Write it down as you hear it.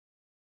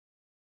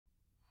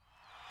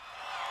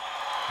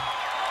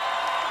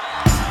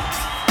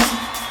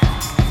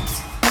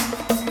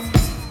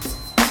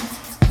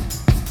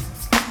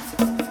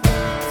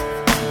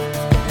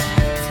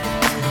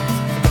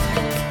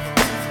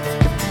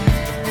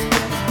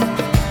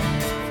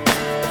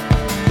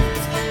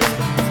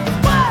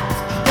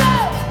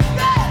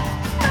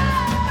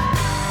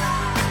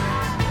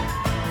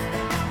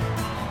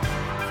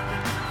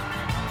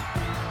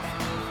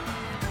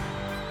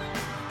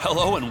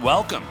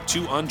welcome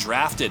to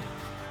Undrafted,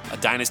 a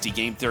Dynasty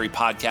Game Theory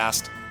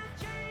podcast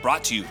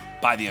brought to you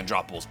by the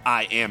Undroppables.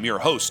 I am your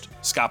host,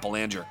 Scott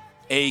Belanger,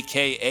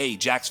 a.k.a.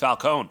 Jax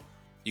Falcone.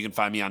 You can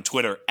find me on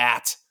Twitter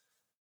at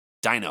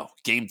Dino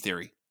Game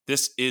Theory.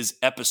 This is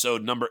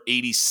episode number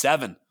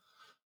 87.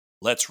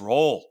 Let's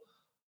roll.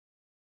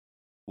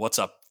 What's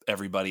up,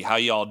 everybody? How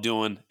y'all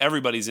doing?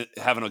 Everybody's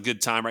having a good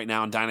time right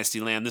now in Dynasty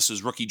Land. This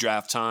is rookie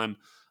draft time.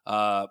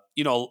 I'm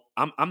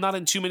not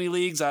in too many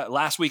leagues.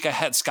 Last week I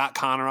had Scott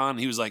Connor on.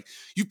 He was like,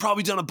 "You've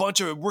probably done a bunch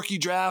of rookie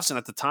drafts." And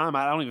at the time,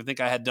 I don't even think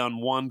I had done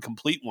one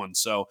complete one.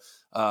 So,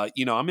 I'm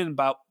in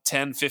about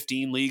 10,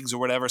 15 leagues or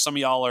whatever. Some of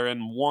y'all are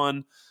in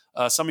one.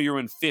 Some of you are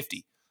in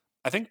 50.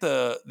 I think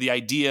the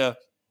idea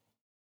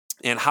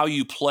and how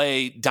you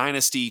play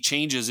Dynasty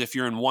changes if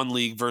you're in one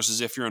league versus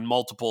if you're in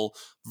multiple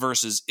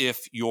versus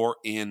if you're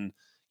in,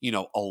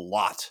 a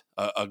lot,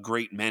 a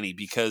great many,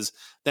 because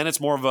then it's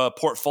more of a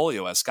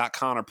portfolio, as Scott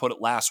Connor put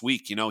it last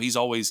week. He's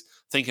always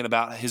thinking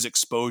about his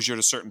exposure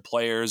to certain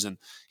players, and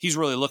he's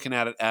really looking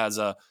at it as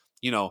a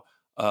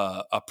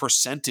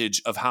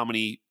percentage of how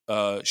many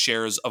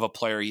shares of a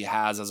player he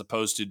has, as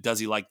opposed to does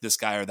he like this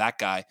guy or that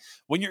guy.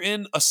 When you're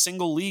in a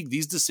single league,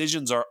 these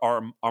decisions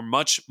are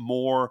much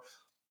more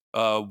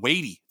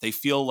weighty. They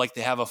feel like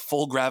they have a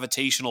full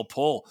gravitational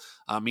pull.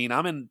 I mean,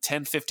 I'm in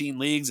 10, 15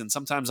 leagues, and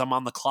sometimes I'm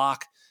on the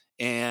clock,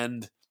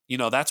 and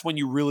that's when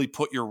you really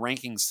put your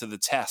rankings to the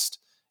test.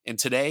 And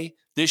today,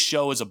 this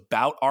show is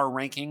about our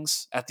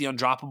rankings at the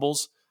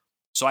Undroppables.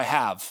 So I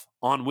have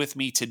on with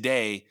me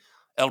today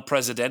El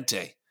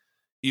Presidente.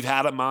 You've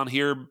had him on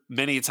here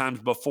many times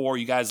before.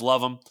 You guys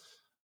love him.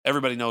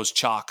 Everybody knows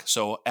Chalk.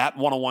 So at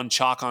 101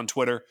 Chalk on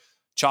Twitter.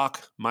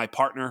 Chalk, my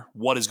partner,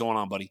 what is going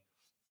on, buddy?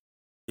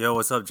 Yo,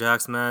 what's up,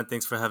 Jax, man?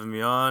 Thanks for having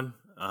me on.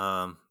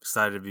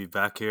 Excited to be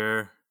back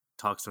here.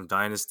 Talk some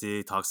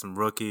Dynasty, talk some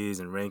rookies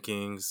and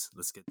rankings.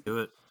 Let's get to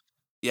it.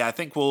 Yeah, I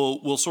think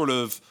we'll sort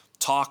of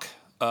talk,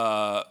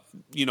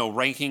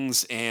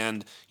 rankings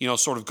and,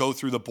 sort of go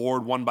through the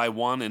board one by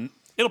one, and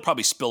it'll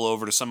probably spill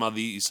over to some of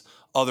these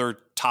other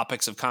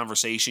topics of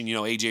conversation,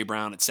 AJ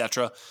Brown,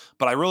 etc.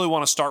 But I really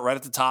want to start right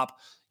at the top,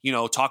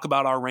 talk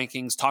about our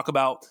rankings, talk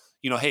about,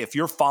 hey, if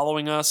you're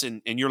following us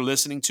and you're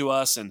listening to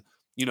us and,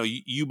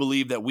 you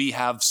believe that we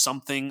have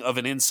something of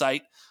an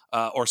insight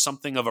or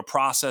something of a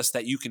process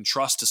that you can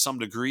trust to some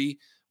degree,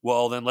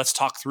 well, then let's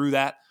talk through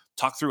that,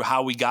 talk through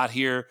how we got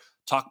here,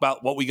 talk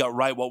about what we got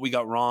right, what we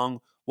got wrong,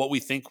 what we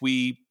think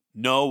we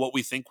know, what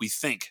we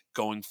think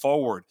going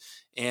forward.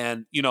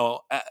 And,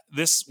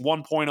 this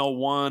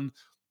 1.01,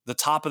 the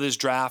top of this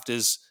draft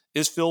is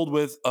filled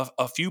with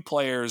a few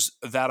players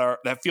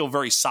that feel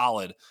very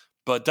solid,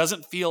 but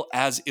doesn't feel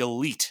as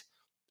elite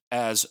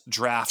as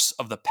drafts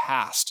of the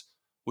past.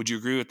 Would you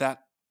agree with that?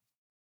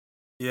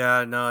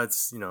 Yeah, no,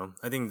 it's,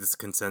 I think this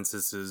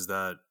consensus is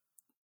that,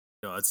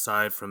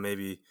 aside from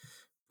maybe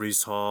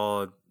Breece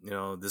Hall,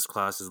 this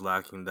class is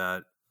lacking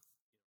that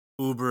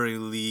uber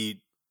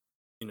elite,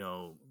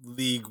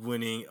 league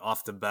winning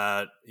off the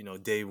bat,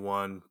 day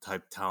one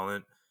type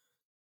talent.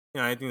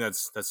 Yeah, I think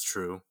that's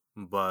true.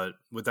 But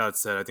with that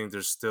said, I think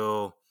there's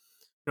still,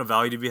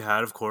 value to be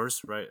had, of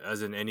course, right?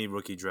 As in any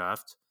rookie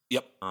draft.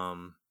 Yep.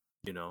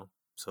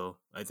 So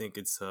I think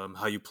it's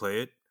how you play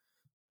it.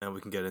 And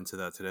we can get into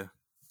that today.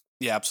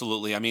 Yeah,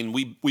 absolutely. I mean,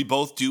 we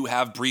both do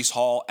have Breece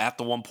Hall at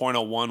the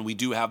 1.01. We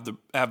do have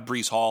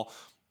Breece Hall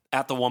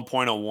at the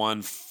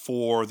 1.01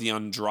 for the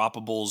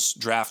Undroppables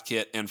draft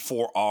kit and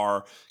for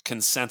our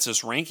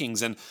consensus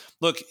rankings. And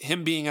look,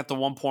 him being at the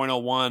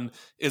 1.01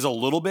 is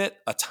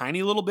a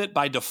tiny little bit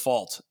by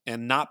default,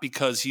 and not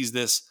because he's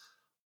this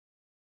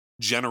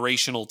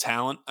generational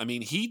talent. I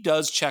mean, he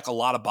does check a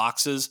lot of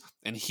boxes,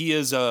 and he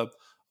is a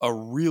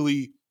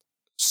really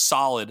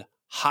solid,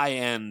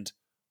 high-end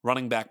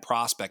running back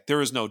prospect.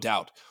 There is no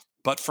doubt.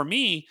 But for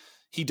me,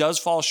 he does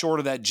fall short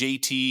of that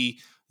JT,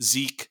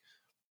 Zeke,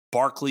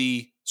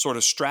 Barkley sort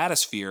of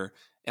stratosphere.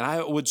 And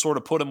I would sort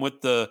of put him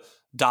with the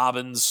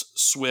Dobbins,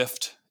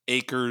 Swift,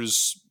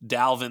 Akers,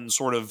 Dalvin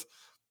sort of,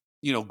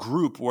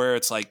 group where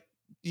it's like,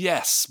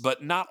 yes,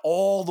 but not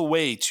all the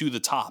way to the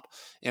top.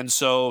 And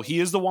so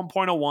he is the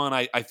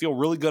 1.01. I feel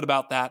really good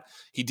about that.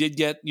 He did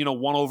get,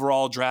 one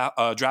overall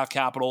draft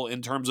capital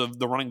in terms of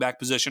the running back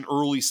position.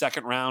 Early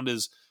second round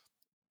is,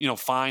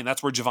 fine.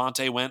 That's where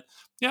Javonte went.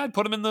 Yeah, I'd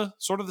put him in the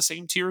sort of the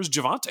same tier as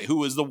Javonte, who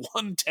was the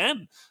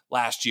 110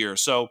 last year.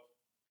 So,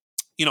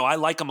 I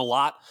like him a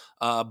lot.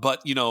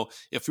 But,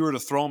 if we were to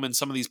throw him in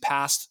some of these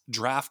past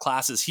draft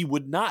classes, he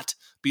would not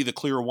be the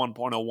clear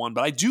 1.01.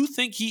 But I do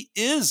think he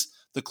is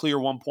the clear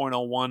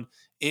 1.01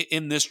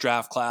 in this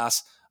draft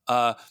class.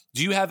 Do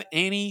you have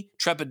any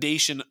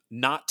trepidation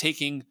not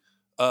taking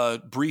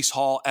Breece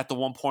Hall at the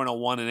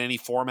 1.01 in any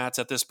formats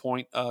at this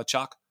point,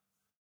 Chuck?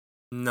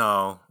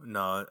 No.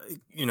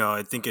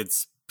 I think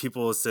it's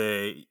people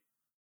say,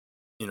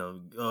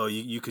 oh,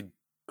 you could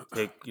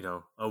take,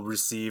 a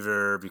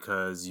receiver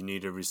because you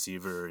need a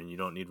receiver and you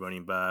don't need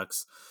running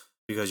backs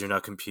because you're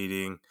not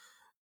competing.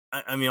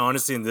 I mean,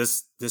 honestly, in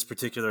this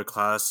particular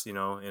class, in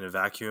a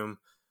vacuum,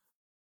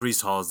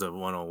 Brees Hall is the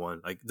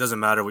 101. Like, it doesn't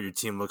matter what your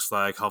team looks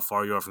like, how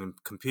far you are from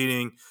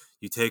competing.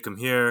 You take him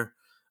here,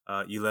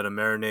 you let him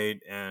marinate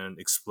and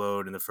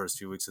explode in the first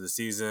few weeks of the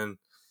season,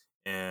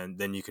 and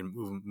then you can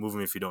move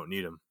him if you don't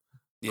need him.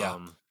 Yeah.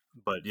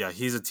 But yeah,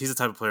 he's a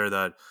type of player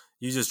that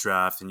you just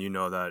draft and you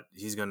know that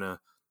his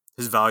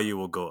value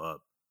will go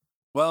up.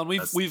 Well, and we've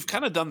That's we've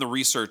kind of done the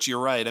research.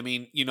 You're right. I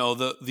mean,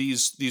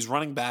 these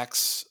running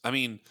backs, I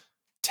mean,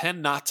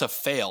 tend not to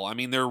fail. I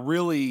mean, they're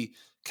really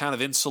kind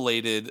of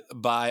insulated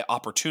by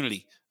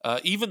opportunity.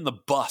 Even the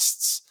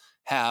busts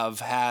have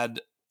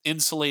had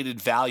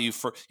insulated value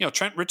for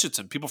Trent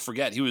Richardson. People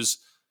forget he was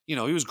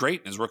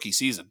great in his rookie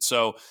season.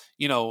 So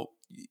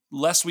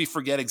lest we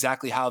forget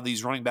exactly how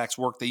these running backs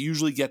work, they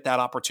usually get that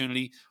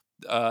opportunity,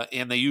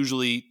 and they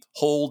usually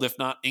hold, if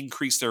not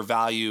increase their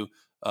value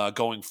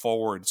going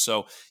forward.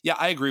 So, yeah,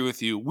 I agree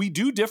with you. We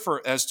do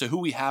differ as to who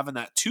we have in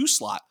that 2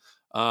 slot.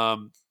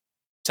 Um,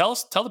 tell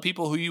the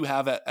people who you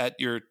have at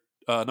your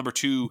number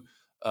 2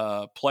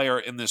 player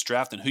in this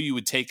draft and who you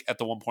would take at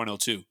the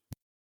 1.02.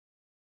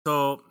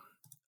 so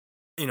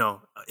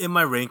in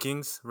my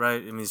rankings,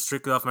 right? I mean,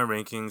 strictly off my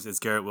rankings, it's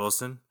Garrett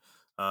Wilson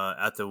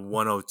at the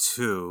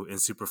 102 in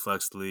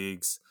Superflex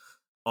leagues.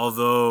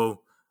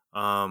 Although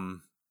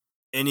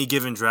any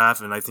given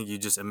draft, and I think you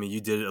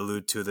did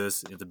allude to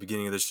this at the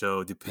beginning of the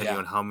show, depending Yeah.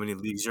 on how many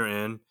leagues you're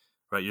in,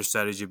 right, your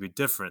strategy would be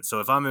different. So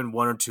if I'm in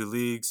 1 or 2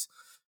 leagues,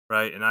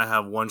 right, and I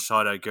have one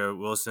shot at Garrett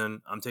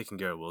Wilson, I'm taking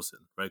Garrett Wilson,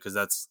 right, because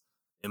that's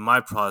in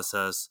my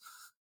process,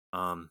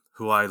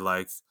 who I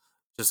liked,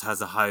 just has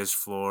the highest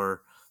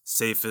floor,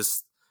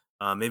 safest,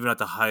 maybe not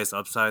the highest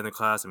upside in the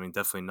class. I mean,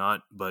 definitely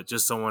not, but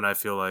just someone I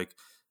feel like,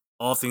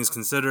 all things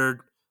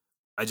considered,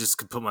 I just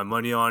could put my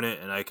money on it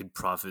and I could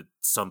profit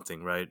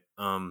something, right?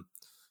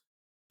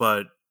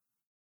 But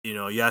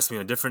you asked me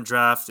in a different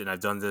draft, and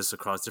I've done this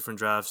across different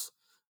drafts.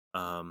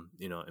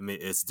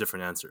 It's a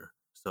different answer.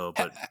 So,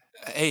 but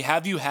Hey,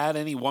 have you had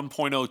any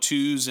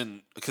 1.02s?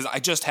 And because I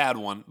just had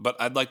one,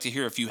 but I'd like to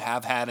hear if you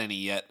have had any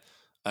yet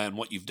and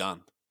what you've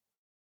done.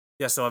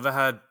 yeah, so I've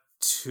had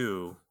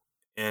 2,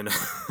 and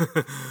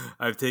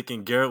I've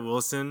taken Garrett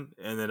Wilson,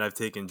 and then I've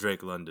taken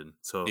Drake London.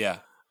 So Yeah.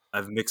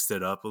 I've mixed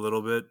it up a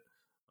little bit,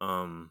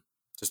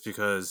 just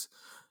because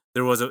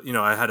there was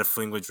I had a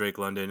fling with Drake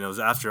London. It was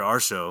after our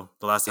show,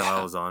 the last time I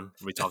Yeah. was on.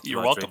 We talked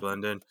You're about Drake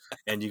welcome. London,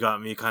 and you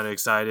got me kind of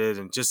excited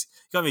and just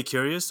got me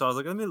curious. So I was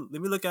like, let me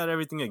look at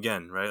everything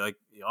again, right? Like,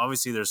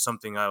 obviously, there's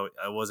something I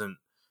wasn't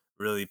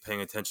really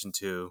paying attention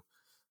to.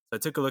 So I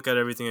took a look at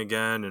everything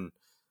again, and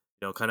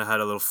kind of had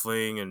a little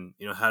fling, and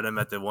had him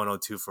at the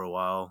 102 for a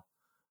while.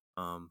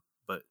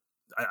 But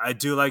I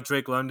do like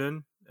Drake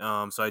London.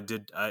 So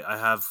I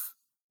have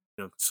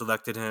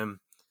selected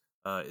him.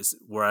 Is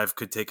where I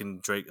could taken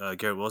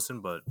Garrett Wilson,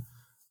 but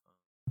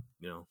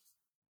you know,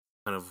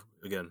 kind of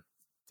again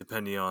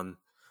depending on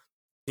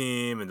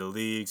team and the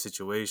league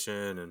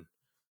situation and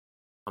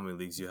how many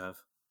leagues you have.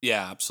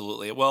 Yeah,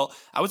 absolutely. Well,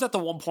 I was at the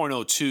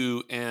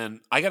 1.02,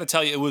 and I got to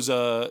tell you, it was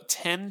a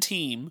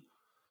 10-team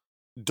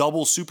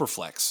double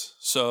superflex.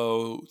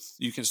 So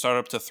you can start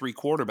up to 3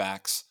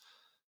 quarterbacks.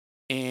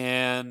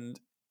 And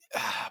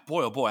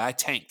boy, oh boy, I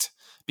tanked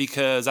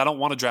because I don't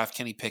want to draft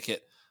Kenny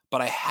Pickett,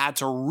 but I had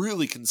to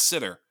really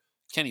consider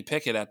Kenny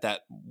Pickett at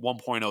that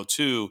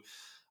 1.02.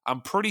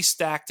 I'm pretty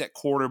stacked at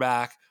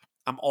quarterback.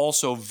 I'm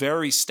also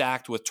very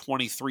stacked with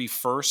 23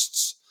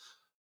 firsts.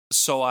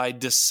 So I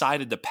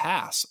decided to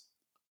pass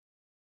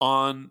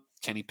on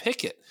Kenny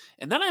Pickett.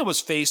 And then I was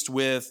faced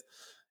with,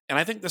 and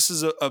I think this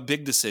is a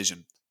big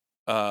decision.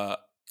 Uh,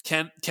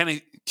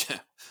 Kenny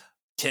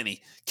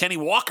Kenny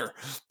Walker,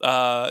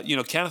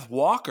 Kenneth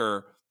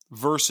Walker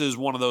versus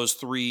one of those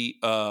 3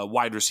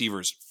 wide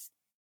receivers,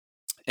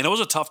 and it was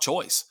a tough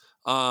choice.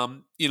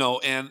 And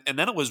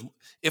then it was,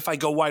 if I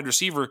go wide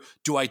receiver,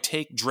 do I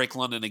take Drake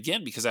London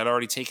again because I'd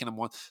already taken him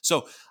one?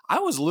 So I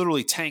was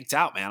literally tanked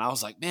out, man. I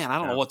was like, man, I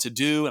don't know Yeah, what to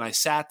do, and I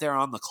sat there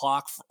on the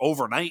clock for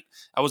overnight.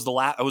 I was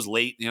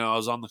late, I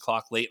was on the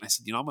clock late, and I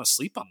said, I'm going to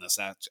sleep on this.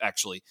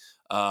 Actually,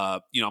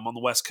 I'm on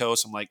the West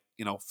Coast. I'm like,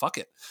 fuck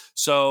it.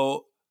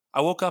 So I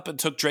woke up and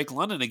took Drake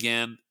London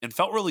again and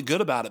felt really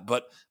good about it.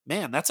 But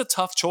man, that's a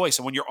tough choice.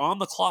 And when you're on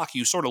the clock,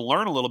 you sort of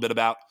learn a little bit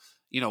about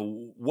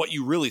what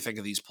you really think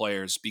of these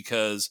players,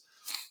 because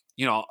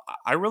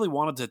I really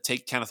wanted to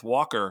take Kenneth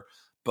Walker,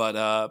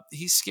 but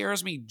he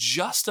scares me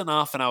just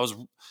enough, and I was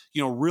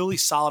really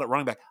solid at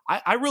running back.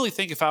 I really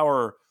think if I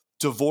were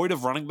devoid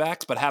of running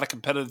backs but had a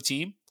competitive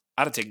team,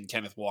 I'd have taken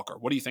Kenneth Walker.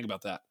 What do you think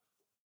about that?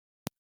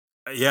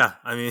 yeah.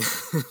 I mean,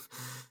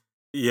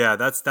 yeah,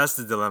 that's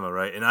the dilemma,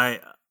 right? And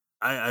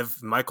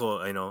I've Michael,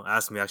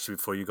 asked me actually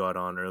before you got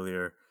on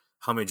earlier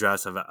how many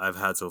drafts I've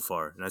had so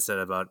far, and I said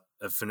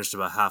I've finished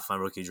about half my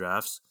rookie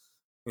drafts.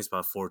 I think it's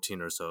about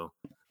 14 or so.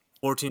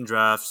 14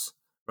 drafts,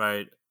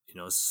 right?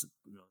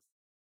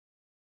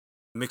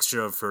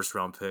 Mixture of first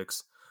round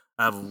picks.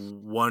 I have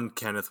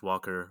Kenneth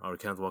Walker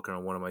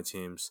on one of my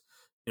teams.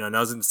 And I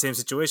was in the same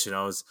situation.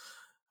 I have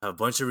a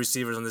bunch of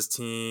receivers on this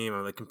team.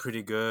 I'm looking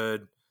pretty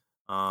good.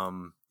 I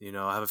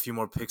have a few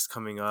more picks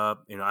coming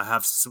up. I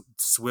have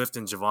Swift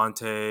and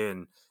Javante,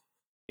 and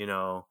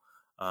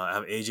I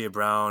have AJ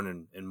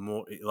Brown and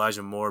more,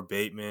 Elijah Moore,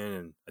 Bateman,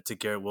 and I took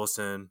Garrett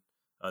Wilson.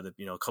 A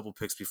couple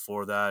picks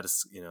before that,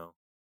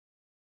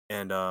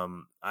 and I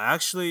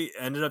actually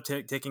ended up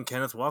taking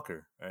Kenneth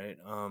Walker. Right,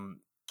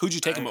 Who'd you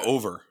take him I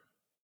over?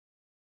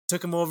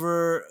 took him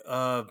over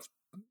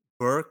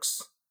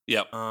Burks.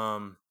 Yep.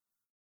 Um,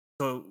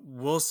 so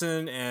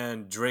Wilson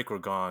and Drake were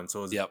gone, so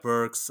it was Yep.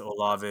 Burks,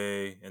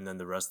 Olave, and then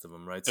the rest of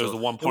them. Right, It was so the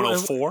it, wa-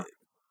 1.04.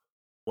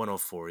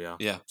 104, yeah.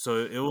 Yeah. So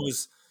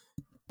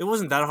it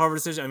wasn't that hard of a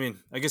decision. I mean,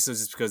 I guess it was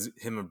just because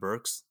him and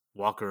Burks,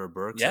 Walker or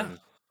Burks, Yeah.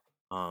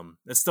 and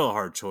it's still a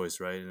hard choice,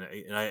 right?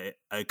 And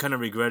I kind of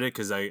regret it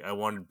because I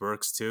wanted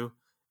Burks too.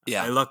 I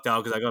Yeah. lucked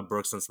out because I got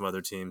Burks on some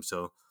other teams,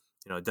 so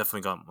I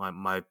definitely got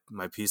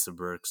my piece of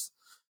Burks.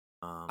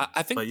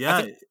 I think. But I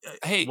yeah, think.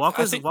 Hey,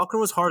 Walker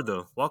was hard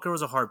though. Walker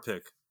was a hard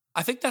pick.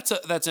 I think that's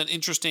an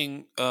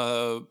interesting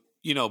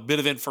bit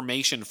of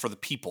information for the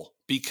people,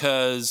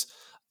 because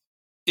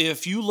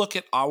if you look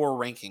at our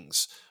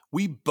rankings,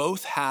 we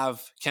both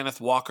have Kenneth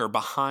Walker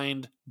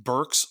behind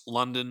Burks,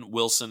 London,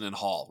 Wilson, and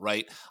Hall,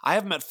 right? I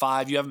have him at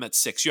 5. You have him at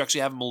 6. You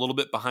actually have him a little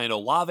bit behind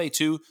Olave,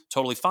 too.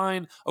 Totally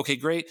fine. Okay,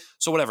 great.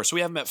 So whatever. So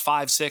we have him at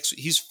 5, 6.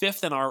 He's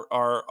 5th in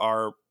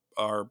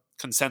our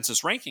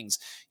consensus rankings.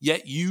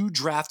 Yet you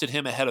drafted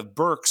him ahead of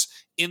Burks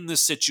in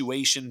this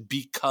situation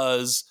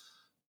because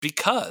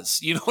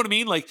you know what I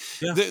mean? Like,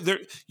 Yeah,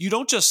 you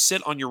don't just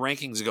sit on your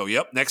rankings and go,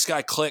 "Yep, next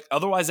guy, click."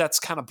 Otherwise, that's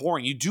kind of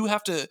boring. You do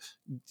have to,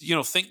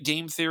 think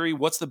game theory.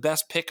 What's the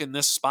best pick in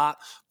this spot?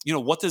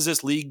 What does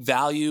this league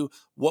value?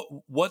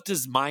 What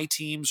does my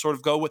team sort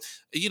of go with?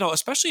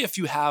 Especially if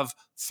you have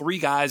 3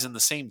 guys in the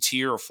same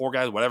tier or 4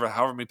 guys, whatever,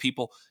 however many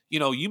people.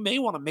 You may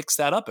want to mix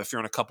that up if you're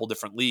in a couple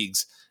different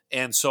leagues.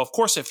 And so, of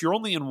course, if you're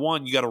only in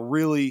one, you got to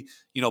really,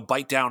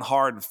 bite down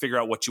hard and figure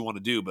out what you want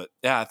to do. But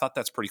yeah, I thought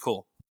that's pretty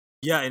cool.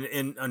 yeah,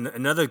 and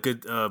another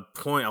good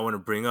point I want to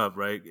bring up,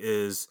 right,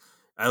 is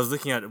I was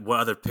looking at what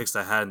other picks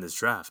I had in this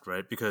draft,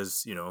 right?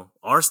 Because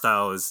our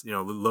style is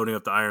loading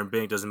up the Iron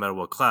Bank, doesn't matter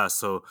what class.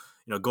 So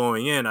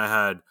going in, I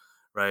had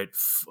right,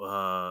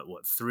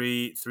 what,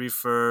 three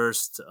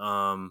first,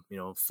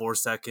 4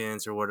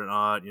 seconds or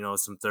whatnot,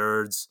 some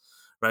thirds,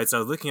 right? So I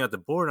was looking at the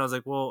board and I was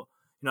like, well,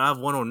 I have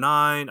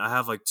 109, I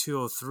have like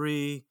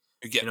 203,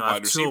 You're getting I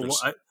have wide 201,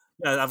 receivers.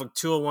 yeah, I have like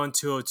 201,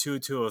 202,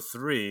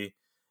 203,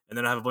 and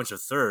then I have a bunch of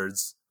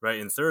thirds,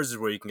 right? And thirds is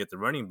where you can get the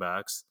running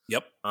backs.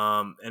 Yep.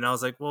 And I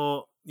was like,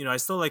 well, I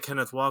still like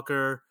Kenneth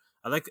Walker.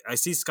 I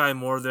see Sky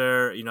Moore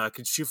there. I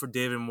could shoot for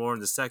David Moore in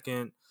the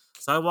second.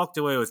 So I walked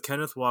away with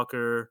Kenneth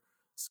Walker,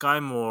 Sky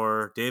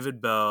Moore, David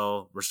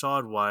Bell,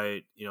 Rashad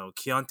White,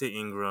 Keontae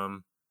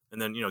Ingram,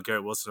 and then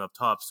Garrett Wilson up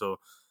top. So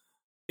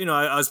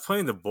I was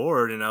playing the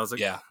board, and I was like,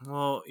 Yeah.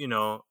 well,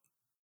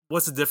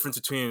 what's the difference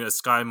between a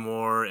Sky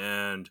Moore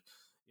and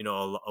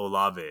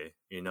Olave?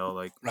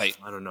 Like, Right.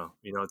 I don't know.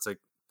 It's like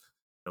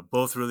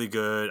both really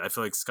good. I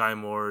feel like Sky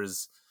Moore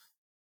is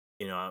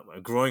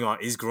growing on.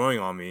 He's growing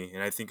on me,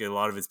 and I think a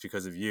lot of it's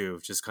because of you.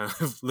 Just kind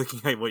of looking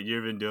at what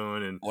you've been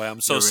doing and Boy,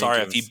 I'm so your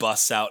sorry if he rankings.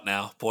 busts out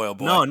now. Boy, oh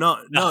boy. No, no,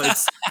 no.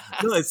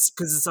 It's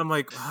because I'm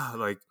like,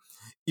 like,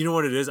 you know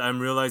what it is. I'm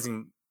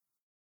realizing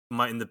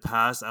in the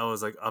past I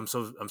was like, I'm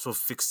so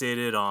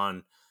fixated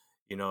on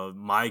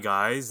my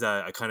guys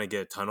that I kind of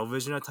get tunnel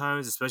vision at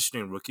times, especially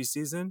in rookie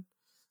season.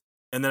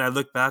 And then I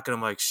look back and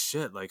I'm like,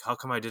 shit, like how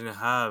come I didn't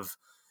have,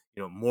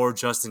 more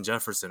Justin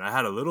Jefferson? I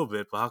had a little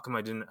bit, but how come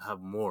I didn't have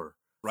more?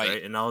 Right.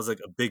 Right. And that was like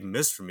a big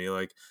miss for me.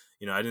 Like,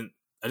 I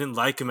didn't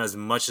like him as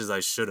much as I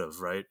should have,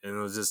 right? And it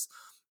was just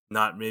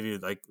not maybe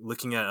like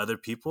looking at other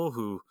people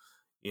who,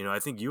 I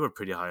think you were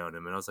pretty high on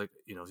him. And I was like,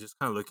 just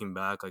kind of looking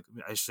back, like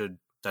I should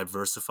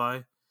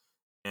diversify.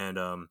 And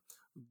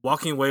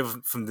walking away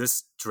from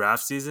this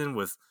draft season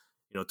with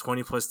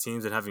 20 plus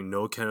teams and having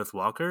no Kenneth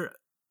Walker,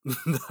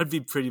 that'd be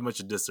pretty much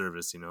a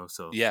disservice,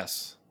 So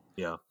Yes.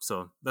 yeah,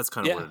 so that's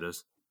kind of what Yeah. it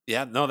is.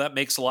 Yeah. No, that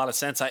makes a lot of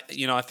sense. I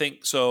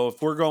think so.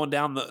 If we're going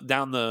down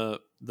the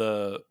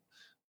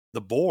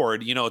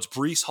board, it's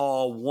Brees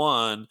Hall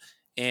 1,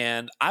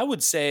 and I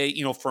would say,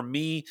 for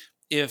me,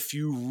 if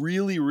you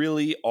really,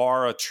 really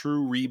are a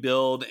true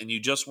rebuild and you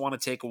just want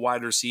to take a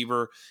wide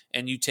receiver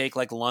and you take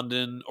like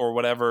London or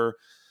whatever,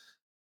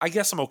 I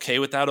guess I'm okay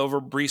with that over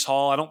Brees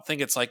Hall. I don't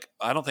think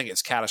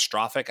it's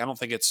catastrophic. I don't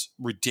think it's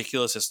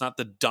ridiculous. It's not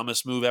the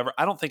dumbest move ever.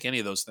 I don't think any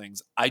of those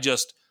things. I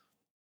just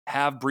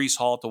have Brees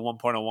Hall at the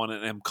 1.01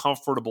 and am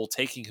comfortable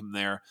taking him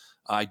there.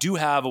 I do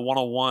have a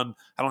 101.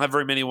 I don't have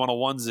very many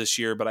 101s this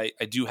year, but I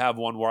do have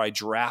one where I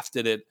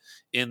drafted it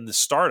in the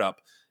startup,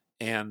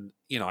 and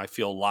I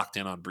feel locked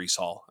in on Brees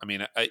Hall. I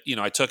mean,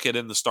 I took it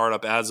in the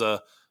startup as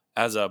a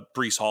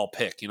Brees Hall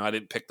pick. I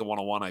didn't pick the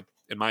 101.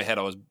 In my head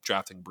I was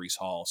drafting Brees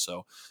Hall.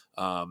 So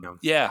Yeah,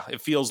 yeah, it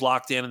feels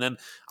locked in. And then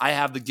I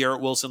have the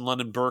Garrett Wilson,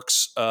 London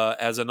Burks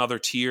as another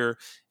tier,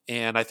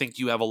 and I think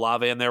you have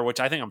Olave in there, which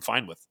I think I'm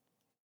fine with.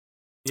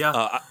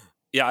 yeah.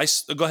 Yeah,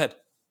 go ahead.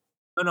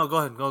 Oh no, go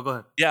ahead. Go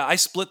ahead. Yeah, I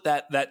split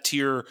that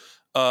tier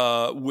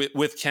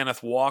with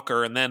Kenneth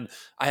Walker, and then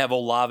I have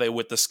Olave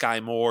with the Sky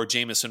Moore,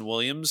 Jamison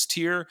Williams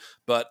tier.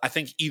 But I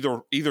think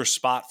either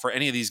spot for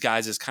any of these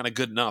guys is kind of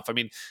good enough. I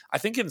mean, I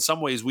think in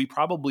some ways we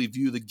probably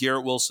view the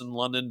Garrett Wilson,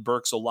 London,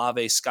 Burks,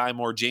 Olave, Sky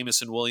Moore,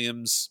 Jamison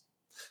Williams,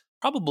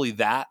 probably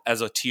that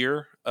as a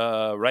tier,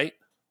 right?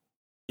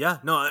 Yeah,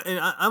 no, and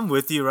I'm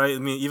with you, right? I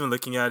mean, even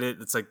looking at it,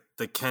 it's like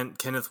the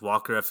Kenneth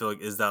Walker. I feel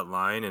like is that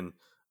line, and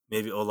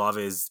maybe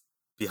Olave is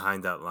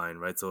behind that line,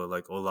 right? So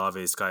like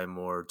Olave, Sky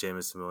Moore,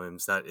 Jamison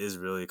Williams. That is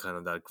really kind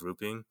of that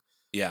grouping,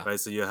 Yeah, right?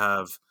 So you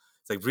have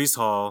it's like Brees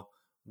Hall,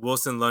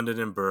 Wilson, London,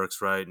 and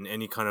Burks, right? In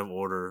any kind of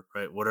order,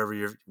 right? Whatever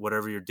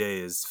your day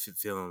is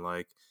feeling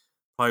like.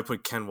 Probably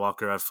put Ken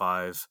Walker at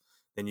 5.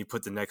 Then you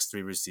put the next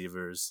 3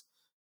 receivers,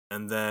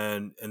 and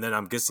then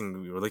I'm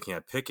guessing we were looking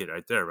at Pickett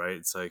right there, right?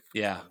 It's like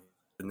yeah, I mean,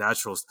 the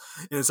naturals,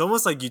 and it's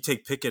almost like you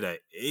take Pickett at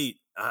 8.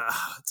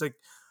 It's like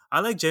I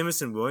like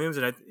Jamison Williams,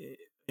 and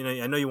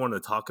I know you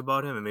wanted to talk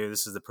about him, and maybe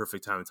this is the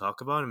perfect time to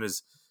talk about him.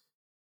 Is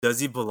does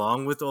he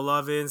belong with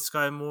Olave and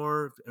Sky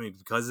Moore? I mean,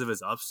 because of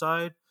his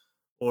upside,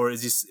 or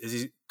is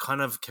he kind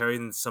of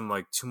carrying some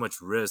like too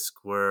much risk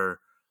where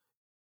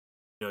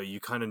you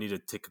kind of need to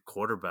take a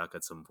quarterback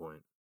at some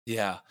point?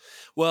 yeah.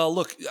 Well,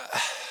 look,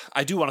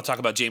 I do want to talk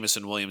about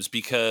Jamison Williams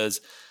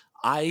because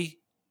I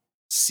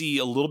see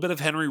a little bit of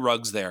Henry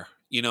Ruggs there,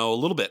 a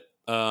little bit.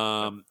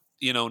 Right.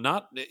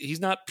 Not he's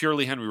not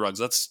purely Henry Ruggs.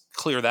 Let's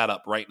clear that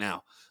up right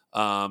now.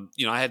 I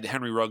had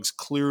Henry Ruggs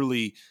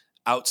clearly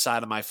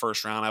outside of my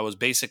first round. I was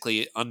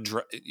basically I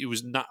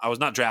was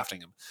not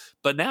drafting him.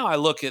 But now I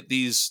look at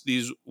these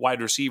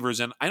wide receivers,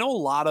 and I know a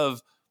lot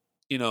of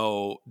you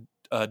know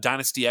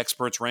dynasty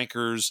experts,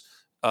 rankers,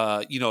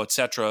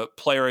 etc.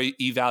 Player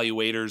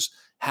evaluators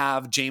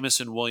have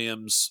Jamison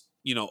Williams,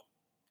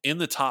 in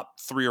the top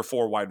 3 or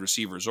 4 wide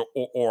receivers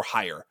or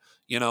higher,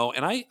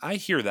 and I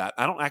hear that.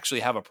 I don't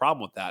actually have a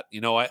problem with that.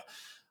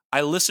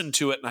 I listen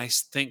to it and I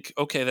think,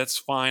 okay, that's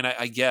fine,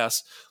 I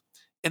guess.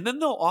 And then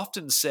they'll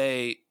often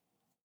say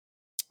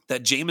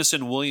that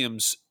Jamison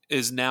Williams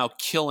is now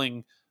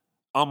killing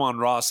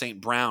Amon-Ra St.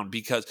 Brown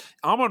because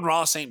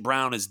Amon-Ra St.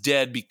 Brown is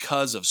dead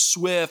because of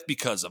Swift,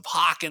 because of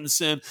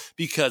Hawkinson,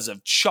 because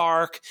of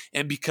Chark,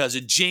 and because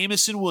of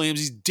Jamison Williams.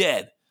 He's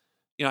dead.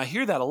 I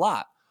hear that a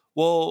lot.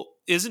 Well,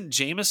 isn't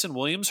Jamison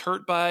Williams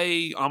hurt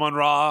by Amon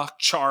Ra,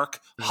 Chark,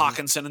 Hmm.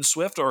 Hawkinson, and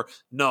Swift? Or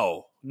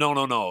no, no,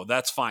 no, no,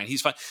 that's fine.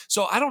 He's fine.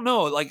 So I don't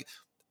know. Like,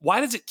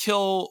 why does it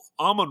kill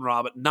Amon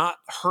Ra but not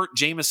hurt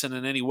Jamison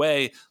in any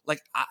way?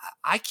 Like,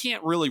 I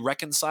can't really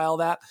reconcile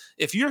that.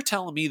 If you're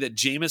telling me that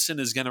Jamison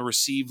is going to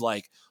receive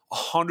like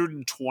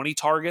 120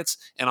 targets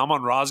and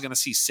Amon Ra is going to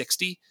see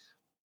 60,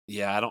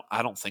 yeah,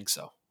 I don't think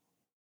so.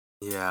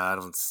 Yeah, I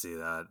don't see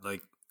that.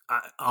 Like,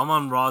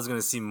 Amon Ra is going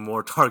to see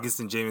more targets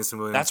than Jamison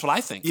That's Williams. what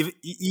I think.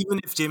 Even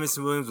if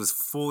Jamison Williams was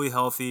fully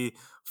healthy,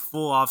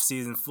 full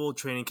offseason, full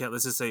training camp,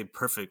 let's just say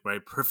perfect,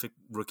 right? Perfect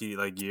rookie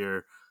like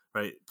year,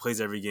 right?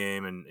 Plays every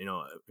game and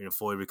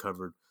fully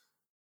recovered.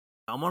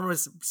 Amon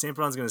St.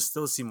 Brown's going to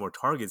still see more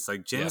targets. Like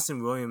Yeah.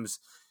 Jamison Williams,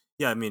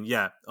 yeah, I mean,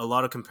 yeah, a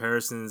lot of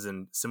comparisons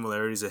and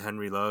similarities to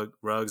Henry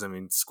Ruggs. I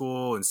mean,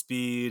 school and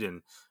speed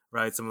and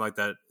right, something like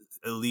that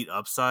elite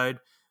upside.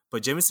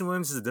 But Jamison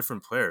Williams is a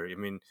different player. I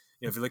mean,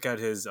 if you look at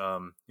his,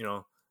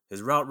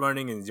 his route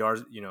running and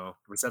yards,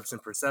 reception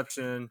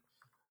perception,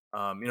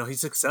 he's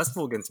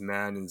successful against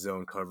man and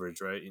zone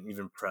coverage, right, and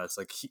even press.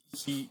 Like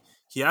he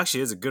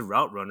actually is a good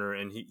route runner,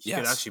 and he could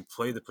Yes. actually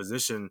play the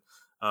position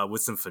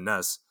with some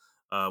finesse,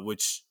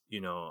 which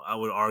I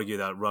would argue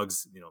that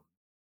Ruggs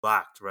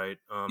lacked, right,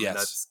 and Yes.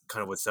 that's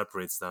kind of what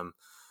separates them.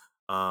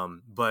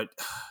 But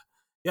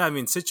yeah, I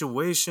mean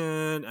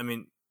situation. I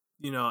mean,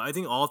 I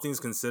think all things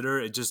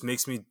considered, it just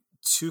makes me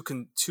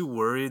too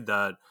worried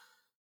that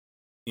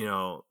you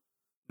know,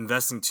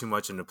 investing too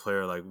much in a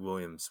player like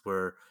Williams,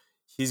 where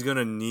he's going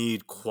to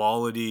need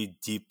quality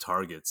deep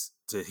targets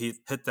to hit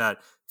that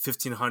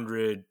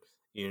 1,500,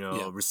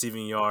 Yeah.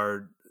 receiving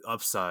yard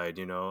upside.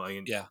 I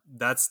mean, Yeah.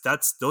 that's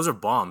those are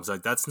bombs.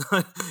 Like that's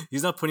not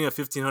he's not putting up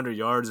 1,500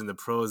 yards in the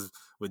pros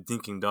with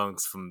dinking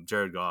dunks from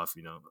Jared Goff.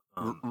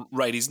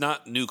 Right. He's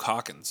not Nuke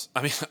Hawkins.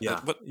 I mean,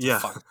 Yeah, what the yeah,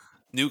 fuck?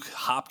 Nuke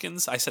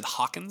Hopkins? I said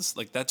Hawkins?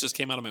 Like that just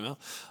came out of my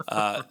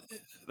mouth.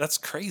 That's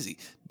crazy.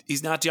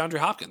 He's not DeAndre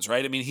Hopkins,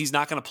 right? I mean, he's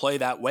not going to play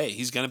that way.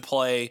 He's going to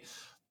play,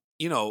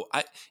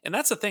 and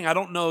that's the thing. I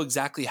don't know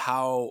exactly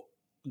how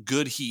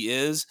good he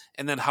is.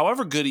 And then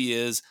however good he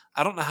is,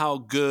 I don't know how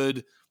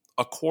good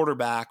a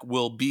quarterback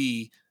will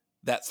be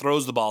that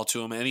throws the ball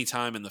to him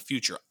anytime in the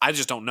future. I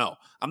just don't know.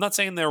 I'm not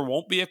saying there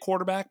won't be a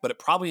quarterback, but it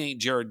probably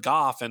ain't Jared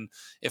Goff. And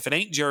if it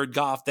ain't Jared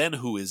Goff, then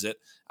who is it?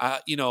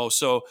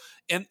 So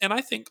and I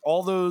think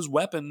all those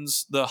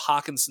weapons, the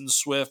Hawkinson,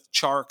 Swift,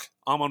 Chark,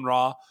 Amon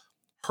Ra,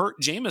 hurt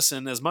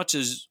Jameson as much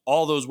as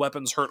all those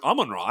weapons hurt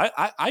Amon Ra.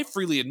 I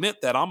freely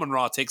admit that Amon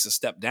Ra takes a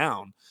step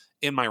down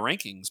in my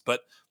rankings, but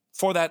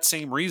for that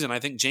same reason, I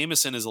think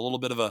Jameson is a little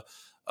bit of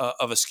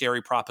a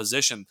scary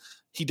proposition.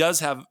 he does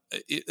have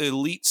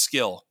elite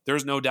skill.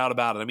 There's no doubt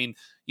about it. I mean,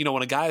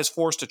 when a guy is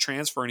forced to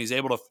transfer and he's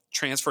able to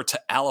transfer to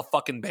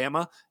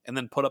Bama and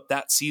then put up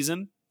that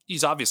season,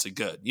 he's obviously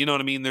good. You know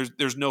what I mean?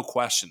 There's no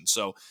question.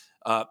 So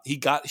he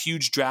got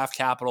huge draft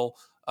capital.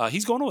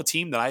 He's going to a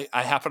team that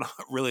I happen to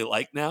really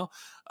like now.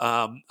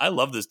 I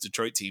love this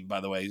Detroit team, by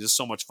the way. It's just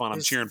so much fun.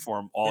 I'm cheering for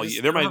them all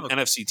year. They're my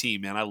NFC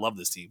team, man. I love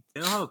this team.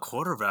 They don't have a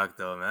quarterback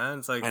though, man.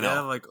 It's like I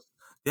know.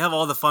 they have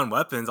all the fun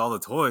weapons, all the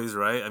toys,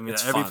 right? I mean,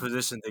 It's at every fun.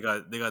 position they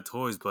got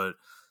toys, but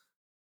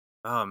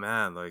oh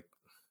man, like.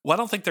 Well, I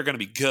don't think they're going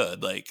to be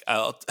good. Like,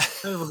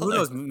 Who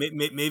knows?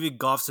 Maybe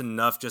Goff's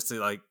enough just to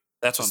like.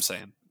 That's what I'm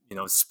saying.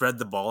 Spread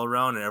the ball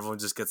around and everyone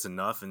just gets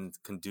enough and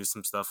can do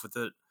some stuff with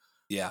it.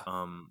 Yeah.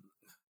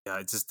 Yeah.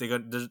 It's just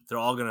they're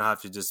all gonna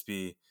have to just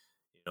be,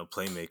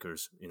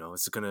 playmakers.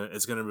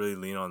 It's gonna really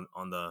lean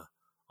on the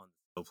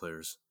skill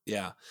players.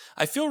 Yeah.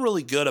 I feel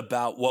really good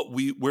about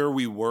where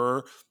we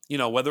were,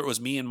 whether it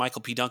was me and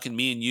Michael P. Duncan,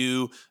 me and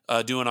you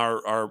doing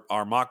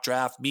our mock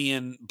draft, me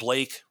and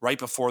Blake right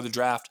before the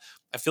draft.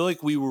 I feel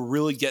like we were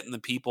really getting the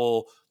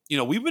people.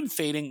 We've been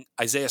fading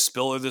Isaiah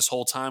Spiller this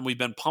whole time. We've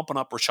been pumping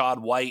up Rashad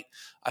White.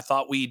 I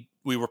thought we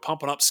were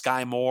pumping up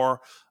Sky Moore.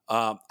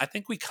 I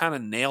think we kind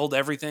of nailed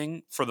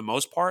everything for the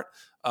most part.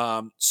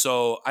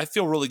 So I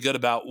feel really good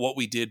about what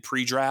we did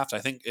pre-draft. I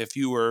think if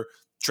you were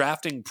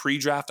drafting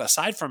pre-draft,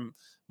 aside from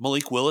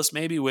Malik Willis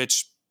maybe,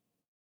 which,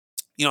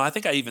 I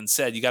think I even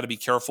said you got to be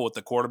careful with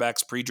the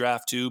quarterbacks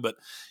pre-draft too, but,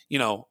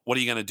 what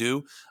are you going to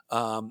do?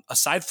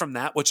 Aside from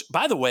that, which,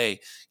 by the way,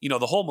 the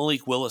whole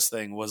Malik Willis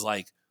thing was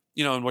like,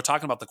 and we're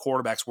talking about the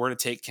quarterbacks, where to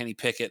take Kenny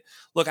Pickett.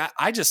 Look,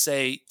 I just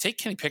say take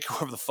Kenny Pickett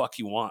wherever the fuck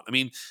you want. I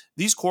mean,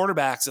 these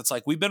quarterbacks, it's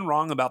like we've been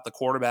wrong about the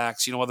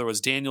quarterbacks, whether it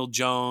was Daniel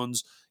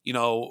Jones,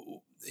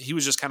 he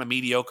was just kind of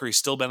mediocre. He's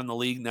still been in the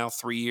league now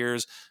 3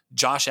 years.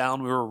 Josh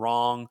Allen, we were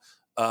wrong.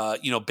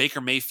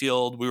 Baker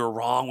Mayfield, we were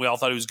wrong. We all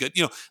thought he was good.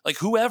 Like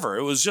whoever.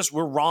 It was just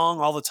we're wrong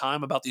all the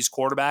time about these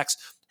quarterbacks.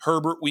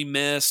 Herbert, we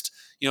missed.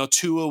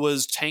 Tua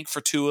was tank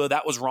for Tua.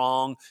 That was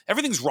wrong.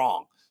 Everything's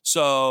wrong.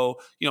 So,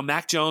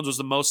 Mac Jones was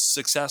the most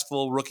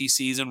successful rookie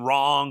season.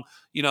 Wrong.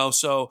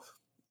 So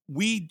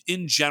we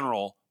in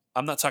general,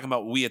 I'm not talking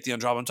about we at the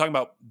Undrafted. I'm talking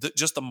about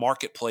just the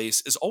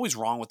marketplace is always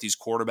wrong with these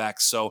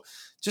quarterbacks. So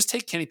just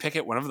take Kenny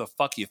Pickett whenever the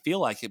fuck you feel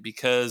like it,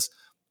 because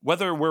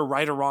whether we're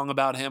right or wrong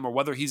about him or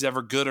whether he's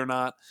ever good or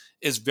not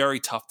is very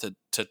tough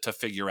to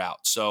figure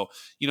out. So,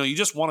 you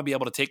just want to be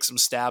able to take some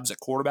stabs at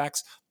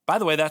quarterbacks. By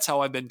the way, that's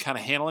how I've been kind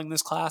of handling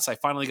this class. I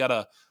finally got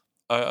a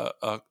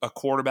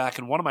quarterback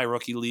in one of my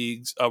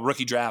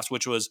rookie drafts,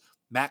 which was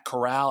Matt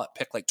Corral at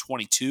pick like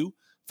 22.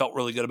 Felt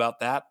really good about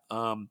that.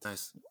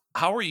 Nice.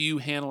 How are you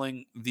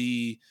handling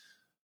the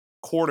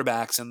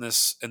quarterbacks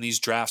in these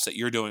drafts that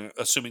you're doing,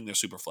 assuming they're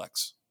super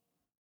flex?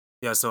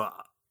 Yeah. So,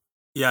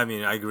 yeah, I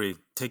mean, I agree.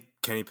 Take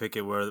Kenny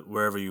Pickett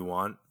wherever you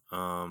want.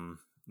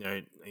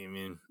 Right. I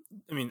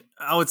mean,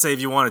 I would say if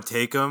you want to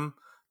take him,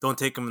 don't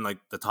take him in like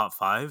the top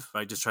 5,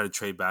 right? Just try to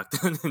trade back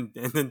and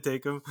then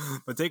take him,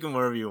 but take him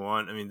wherever you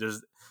want. I mean,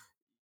 there's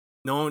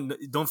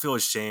don't feel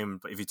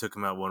ashamed if you took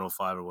him at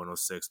 105 or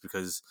 106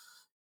 because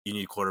you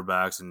need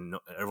quarterbacks and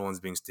everyone's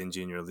being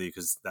stingy in your league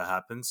because that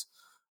happens.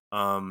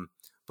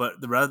 But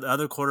the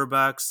other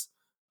quarterbacks,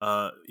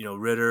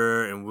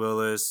 Ritter and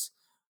Willis,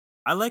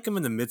 I like him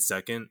in the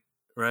mid-second,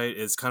 right?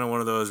 It's kind of one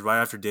of those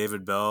right after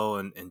David Bell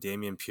and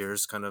Dameon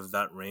Pierce, kind of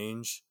that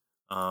range.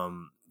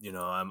 I'm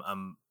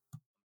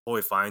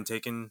totally fine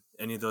taking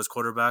any of those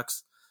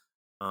quarterbacks.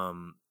 I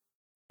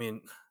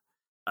mean,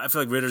 I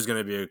feel like Ritter's going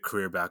to be a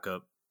career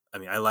backup. I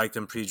mean, I liked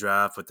him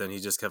pre-draft, but then he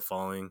just kept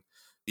falling.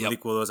 Yep.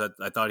 Malik Willis,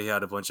 I thought he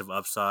had a bunch of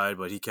upside,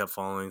 but he kept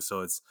falling.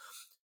 So it's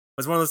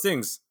one of those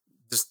things.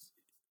 Just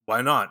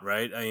why not,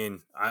 right? I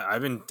mean,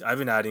 I've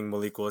been adding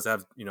Malik Willis. I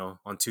have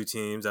on 2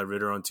 teams. I have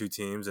Ritter on 2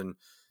 teams, and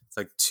it's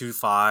like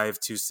 2.5,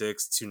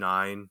 2.6,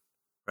 2.9.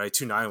 Right,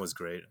 2.9 was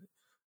great.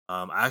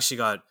 I actually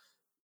got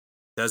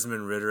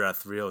Desmond Ritter at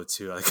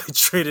 302. Like I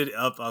traded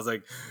up. I was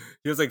like,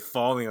 he was like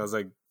falling. I was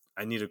like,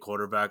 I need a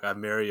quarterback. I have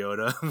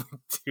Mariota.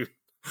 Dude,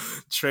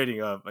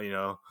 trading up.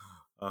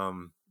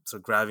 So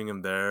grabbing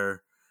him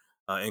there.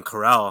 And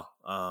Corral,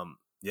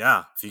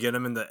 yeah, if you get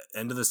him in the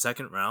end of the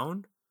second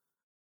round,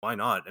 why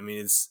not? I mean,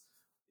 it's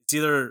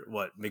either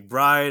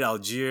McBride,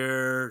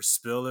 Algier,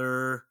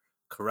 Spiller,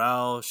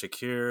 Corral,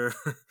 Shakir,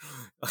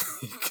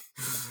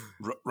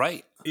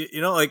 right?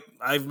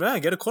 I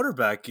get a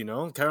quarterback.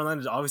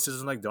 Carolina obviously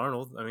doesn't like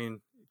Darnold. I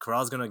mean,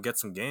 Corral's gonna get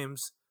some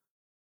games.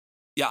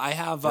 Yeah, I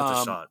have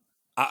a shot.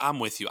 I'm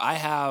with you. I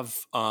have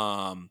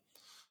the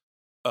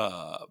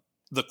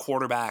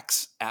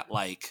quarterbacks at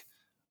like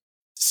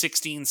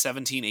 16,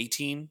 17,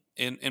 18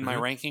 in my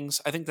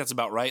rankings. I think that's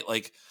about right.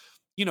 Like,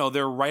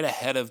 they're right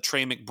ahead of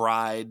Trey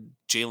McBride,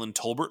 Jalen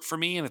Tolbert for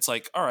me. And it's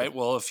like, all right,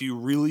 well, if you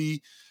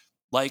really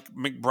like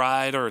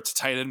McBride or it's a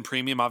tight end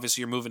premium,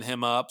 obviously you're moving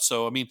him up.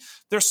 So, I mean,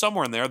 they're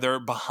somewhere in there. They're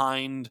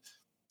behind,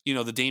 the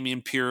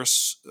Dameon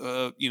Pierce,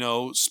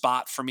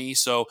 spot for me.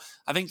 So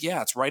I think,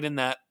 yeah, it's right in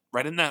that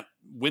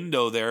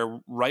window there,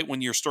 right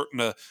when you're starting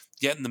to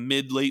get in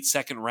the late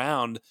second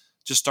round,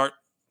 just start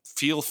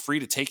feel free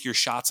to take your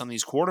shots on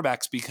these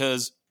quarterbacks,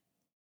 because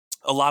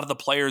a lot of the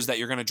players that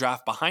you're going to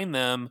draft behind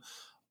them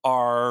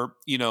are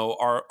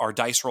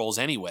dice rolls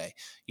anyway.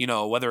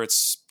 Whether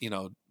it's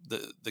the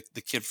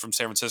kid from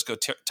San Francisco,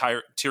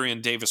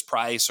 Tyrion Davis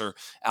Price, or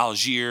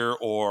Algier,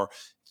 or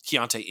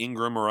Keontae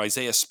Ingram, or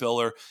Isaiah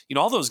Spiller.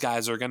 All those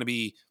guys are going to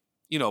be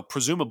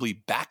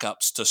presumably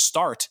backups to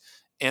start,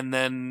 and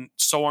then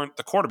so aren't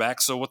the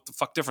quarterbacks. So what the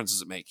fuck difference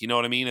does it make? You know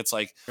what I mean? It's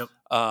like, Yep.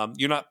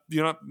 you're not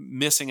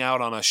missing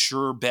out on a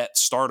sure bet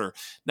starter.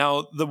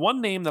 Now, the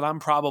one name that I'm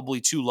probably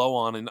too low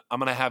on, and I'm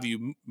going to have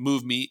you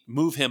move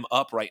him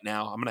up right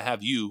now. I'm going to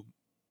have you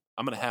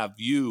are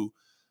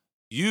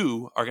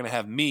going to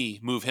have me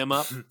move him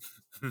up.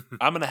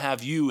 I'm going to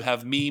have you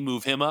have me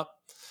move him up.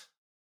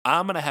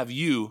 I'm going to have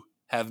you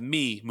have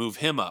me move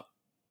him up.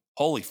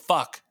 Holy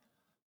fuck.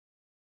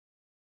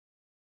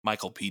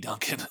 Michael P.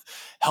 Duncan,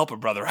 help a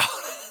brother out.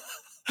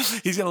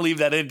 He's going to leave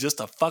that in just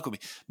to fuck with me.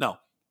 No.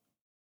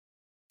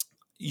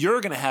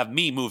 You're going to have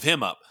me move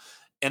him up,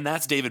 and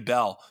that's David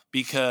Bell,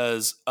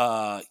 because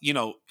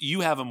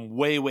you have him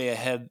way, way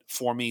ahead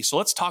for me. So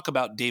let's talk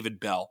about David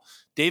Bell.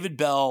 David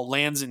Bell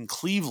lands in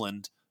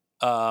Cleveland.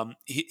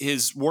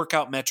 His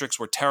workout metrics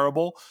were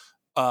terrible.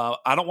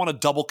 I don't want to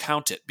double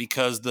count it,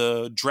 because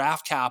the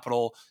draft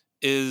capital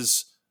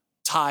is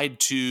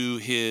tied to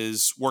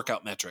his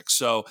workout metrics.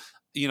 So,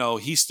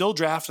 he's still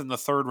drafted in the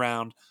third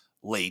round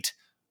late,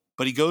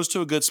 but he goes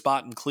to a good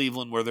spot in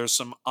Cleveland where there's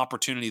some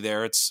opportunity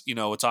there. It's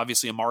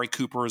obviously Amari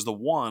Cooper is the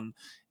one,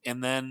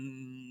 and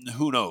then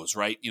who knows,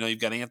 right? You've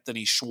got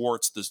Anthony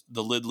Schwartz,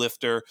 the lid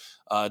lifter,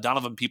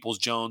 Donovan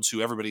Peoples-Jones,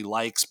 who everybody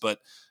likes, but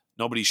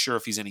nobody's sure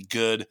if he's any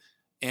good.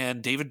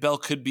 And David Bell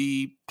could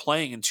be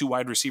playing in two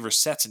wide receiver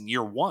sets in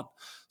year one.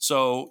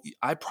 So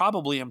I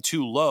probably am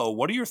too low.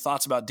 What are your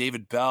thoughts about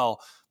David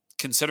Bell,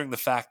 considering the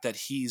fact that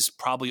he's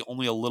probably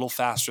only a little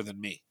faster than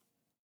me?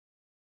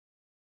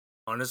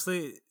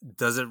 Honestly,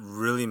 does it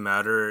really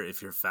matter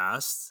if you're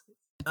fast?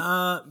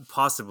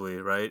 Possibly,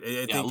 right?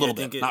 I Yeah, a little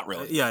bit, not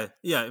really. Yeah.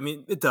 I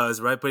mean, it does,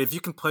 right? But if you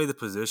can play the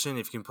position,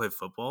 if you can play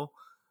football,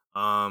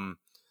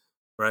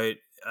 right?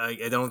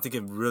 I don't think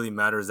it really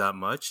matters that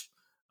much.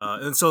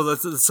 And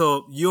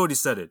so you already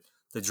said it.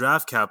 The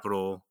draft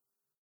capital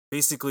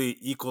basically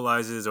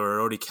equalizes or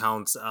already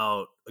counts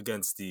out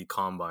against the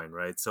combine,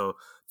 right? So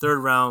third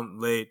round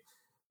late,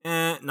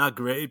 not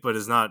great, but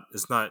it's not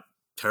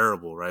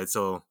terrible, right?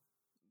 So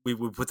we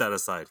put that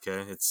aside,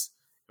 okay? It's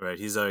right.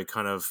 He's a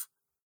kind of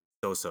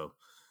so.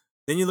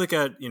 Then you look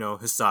at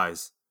his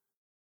size,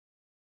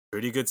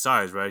 pretty good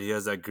size, right? He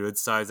has that good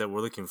size that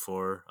we're looking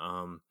for.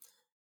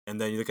 And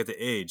then you look at the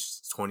age,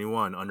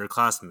 21,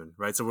 underclassman,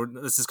 right? So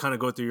let's just kind of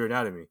go through your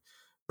anatomy.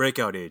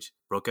 Breakout age,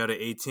 broke out at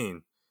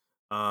 18.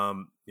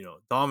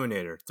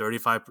 Dominator,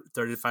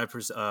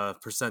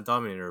 35%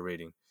 dominator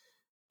rating.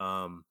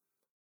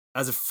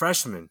 As a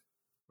freshman,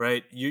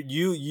 right?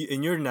 You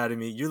in your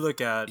anatomy, you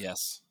look at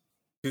Yes.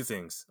 two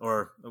things,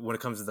 or when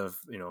it comes to the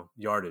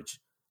yardage.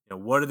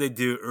 What do they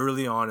do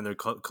early on in their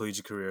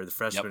collegiate career, the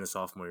freshman and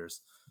sophomore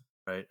years,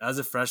 right? As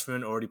a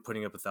freshman, already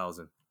putting up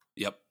 1,000.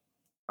 Yep.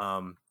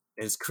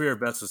 His career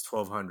best was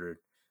 1,200.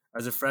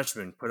 As a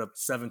freshman, put up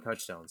 7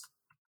 touchdowns,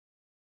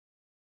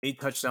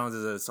 8 touchdowns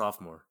as a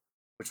sophomore,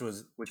 which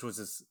was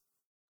his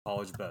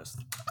college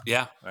best.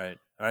 Yeah. All right.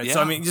 Yeah.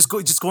 So I mean, just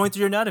going through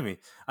your anatomy.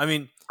 I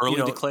mean,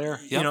 early declare.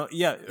 Yep.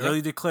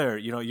 Early declare.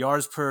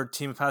 Yards per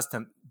team pass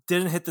attempt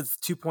didn't hit the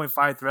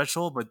 2.5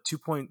 threshold, but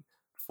 2.4,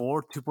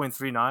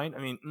 2.39. I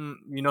mean,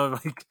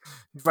 like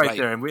right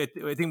there. And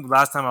I think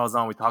last time I was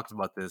on, we talked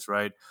about this,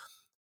 right?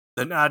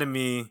 The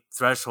anatomy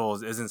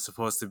threshold isn't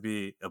supposed to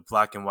be a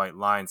black and white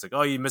line. It's like,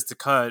 oh, you missed a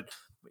cut,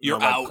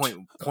 you're out.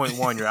 Point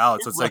 1, you're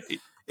out. So it's right. like,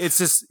 it's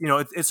just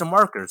it's a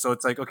marker. So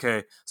it's like,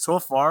 okay, so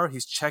far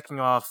he's checking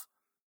off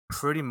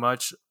pretty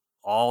much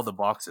all the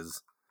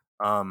boxes.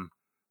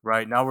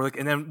 Right now we're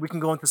looking, and then we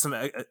can go into some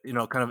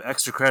kind of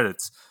extra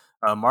credits.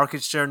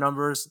 Market share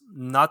numbers,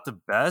 not the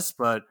best,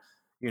 but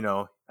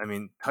I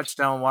mean,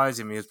 touchdown wise,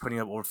 I mean, he's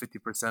putting up over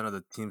 50% of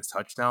the team's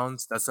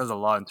touchdowns. That says a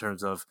lot in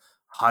terms of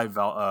high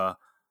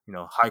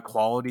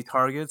quality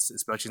targets,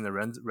 especially in the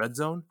red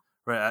zone,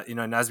 right?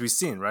 And as we've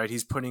seen, right,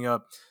 he's putting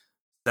up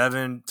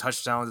 7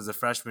 touchdowns as a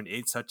freshman,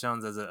 8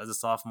 touchdowns as a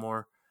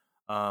sophomore,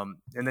 and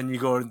then you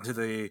go into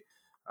the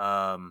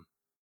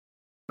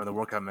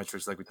workout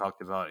metrics like we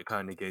talked about. It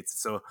kind of negates it.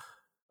 So,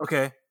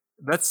 okay,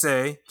 let's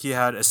say he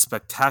had a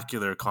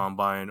spectacular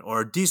combine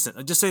or a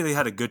decent. Just say they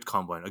had a good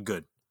combine, a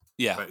good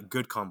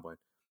combine.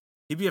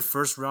 He'd be a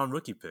first round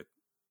rookie pick,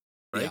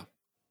 right? Yeah.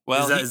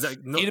 Well,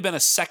 he'd have been a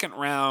second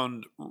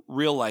round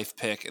real life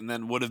pick, and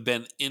then would have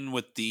been in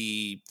with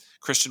the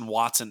Christian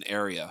Watson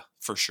area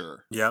for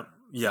sure. Yep.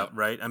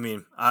 Right. I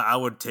mean, I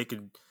would take it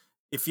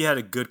if he had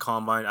a good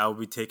combine. I would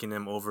be taking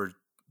him over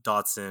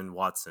Dotson,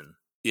 Watson.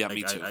 Yeah,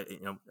 me too.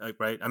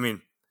 Right. I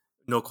mean,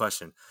 no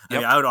question. I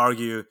mean, I would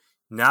argue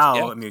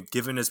now. I mean,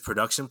 given his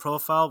production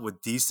profile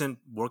with decent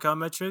workout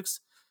metrics,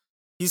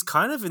 he's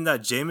kind of in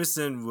that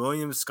Jameson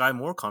Williams Sky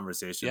Moore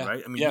conversation, Yeah.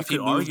 right? I mean, Yeah, you if he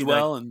could moved argue that,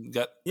 well and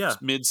got yeah,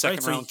 mid right.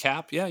 second round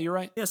cap, yeah, you're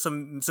right. Yeah, so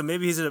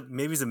maybe he's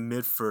a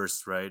mid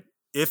first, right?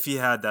 If he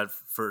had that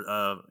for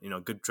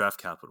good draft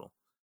capital,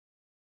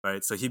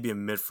 right? So he'd be a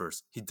mid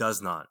first. He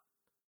does not,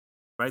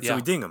 right? So we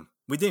Yeah. ding him.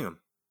 We ding him,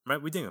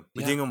 right? We ding him.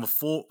 We Yeah. ding him a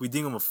full. We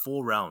ding him a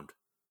full round.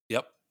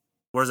 Yep.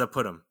 Where does that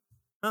put him?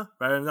 Huh,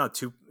 right now,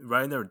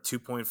 right in there,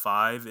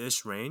 2.5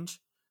 ish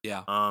range.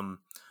 Yeah. Um,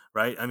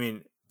 right. I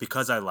mean,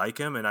 because I like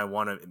him and I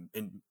want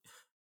to,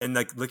 and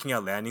like looking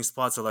at landing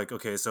spots are like,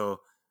 okay,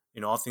 so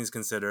all things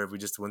considered, we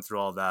just went through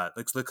all that.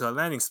 Let's look at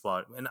landing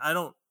spot, and I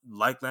don't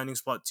like landing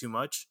spot too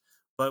much,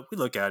 but we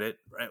look at it,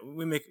 right?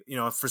 We make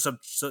for some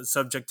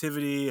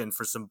subjectivity and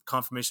for some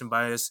confirmation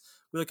bias,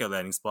 we look at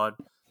landing spot.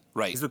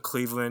 Right. He's with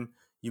Cleveland.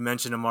 You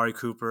mentioned Amari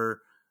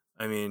Cooper.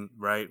 I mean,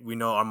 right? We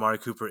know Amari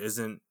Cooper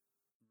isn't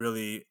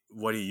really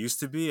what he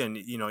used to be, and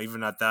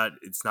even at that,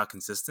 it's not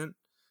consistent.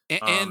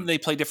 And they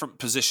play different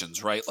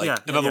positions, right? Like, Yeah,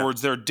 in yeah, other yeah.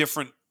 words, there are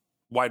different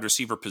wide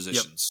receiver Yep.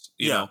 positions,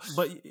 Yeah,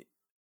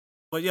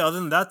 but yeah, other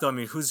than that, though, I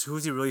mean, who's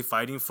he really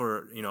fighting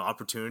for?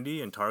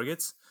 Opportunity and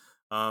targets,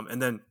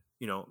 and then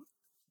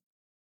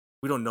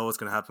we don't know what's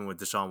going to happen with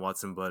Deshaun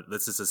Watson, but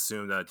let's just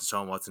assume that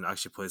Deshaun Watson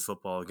actually plays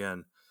football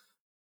again.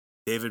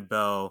 David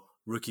Bell,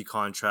 rookie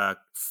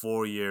contract,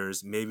 4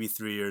 years, maybe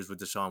 3 years with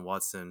Deshaun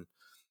Watson.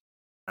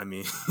 I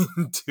mean,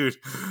 dude,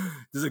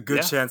 there's a good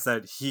Yeah. chance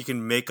that he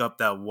can make up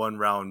that 1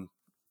 round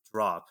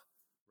drop,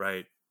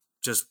 right?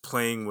 Just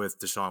playing with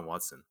Deshaun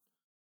Watson.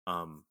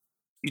 You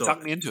So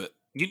talked me into it.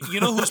 You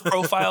know whose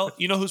profile?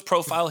 You know whose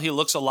profile he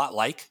looks a lot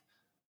like?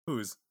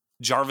 who's?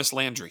 Jarvis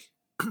Landry.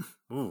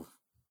 Ooh,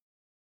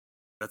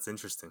 that's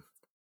interesting.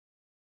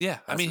 Yeah, I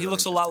That's mean, he really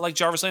looks a lot interesting. like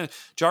Jarvis Landry.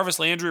 Jarvis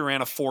Landry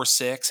ran a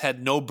 4.6,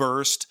 had no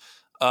burst,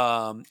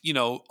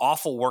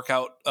 awful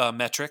workout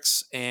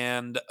metrics,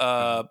 and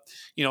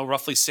Mhm.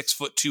 roughly 6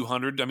 foot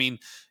 200. I mean,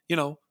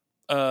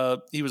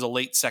 he was a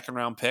late second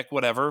round pick,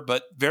 whatever,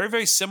 but very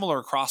very similar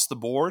across the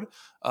board.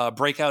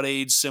 Breakout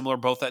age similar,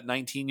 both at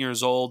 19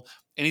 years old,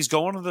 and he's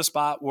going to the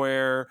spot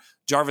where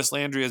Jarvis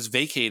Landry is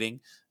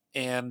vacating.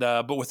 And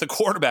but with a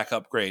quarterback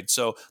upgrade,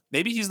 so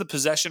maybe he's the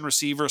possession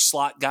receiver,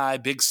 slot guy,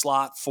 big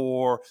slot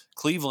for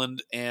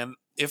Cleveland. And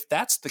if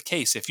that's the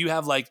case, if you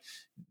have like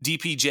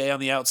DPJ on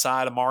the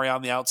outside, Amari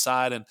on the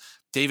outside, and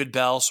David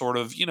Bell sort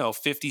of,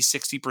 50,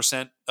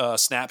 60%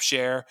 snap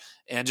share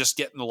and just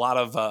getting a lot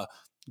of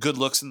good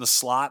looks in the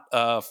slot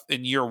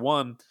in year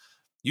one,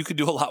 you could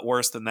do a lot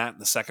worse than that in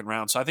the second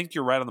round. So I think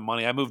you're right on the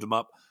money. I moved him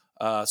up.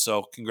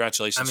 So I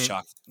congratulations, mean,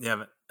 Chuck.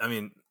 yeah, I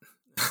mean,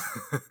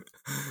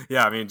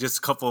 yeah, I mean, just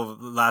a couple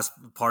of last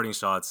parting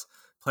shots.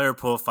 Player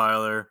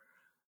profiler,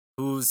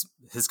 who's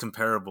his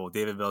comparable?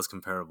 David Bell's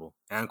comparable.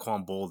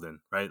 Anquan Bolden,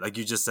 right? Like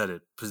you just said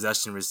it,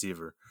 possession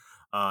receiver.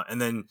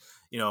 And then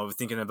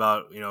thinking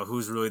about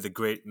who's really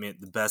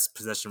the best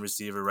possession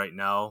receiver right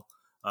now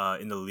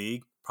in the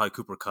league, probably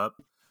Cooper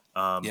Cup.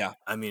 Yeah.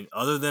 I mean,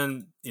 other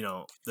than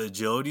the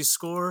agility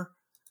score,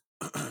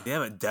 they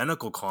have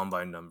identical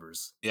combine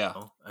numbers. Yeah.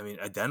 I mean,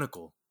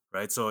 identical,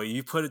 right? So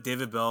you put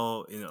David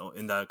Bell,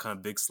 in that kind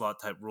of big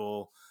slot type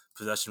role,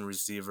 possession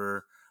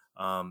receiver,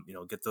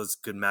 get those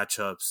good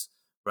matchups,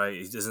 right?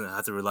 He doesn't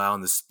have to rely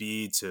on the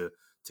speed to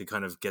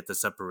kind of get the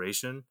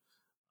separation.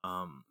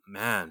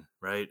 Man,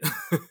 right?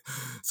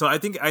 So I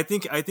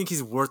think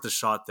he's worth a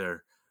shot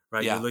there,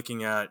 right? You're Yeah.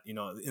 looking at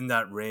in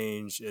that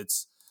range,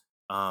 it's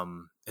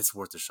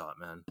worth a shot,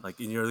 man. Like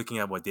you're looking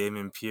at what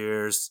Damian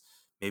Pierce,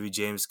 maybe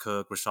James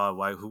Cook, Rashad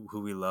White, who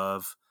we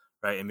love,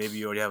 right? And maybe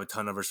you already have a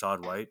ton of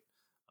Rashad White.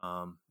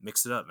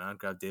 Mix it up, man.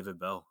 Grab David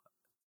Bell.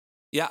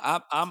 Yeah,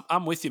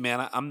 I'm with you,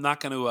 man. I'm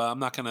not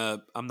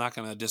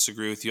gonna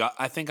disagree with you.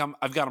 I think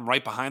I've got them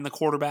right behind the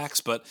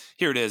quarterbacks, but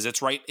here it is.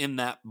 It's right in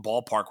that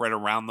ballpark, right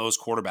around those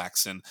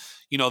quarterbacks. And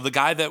the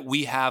guy that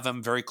we have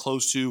him very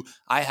close to,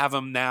 I have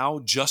him now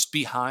just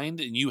behind,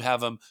 and you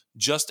have him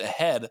just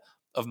ahead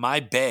of my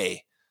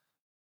Bay,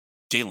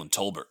 Jalen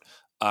Tolbert.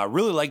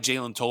 Really like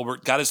Jalen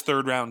Tolbert. Got his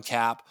third round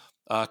cap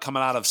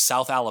coming out of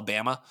South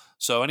Alabama.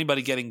 So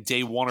anybody getting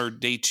day one or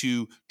day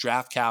two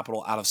draft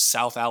capital out of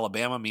South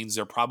Alabama means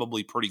they're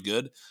probably pretty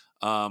good.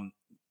 What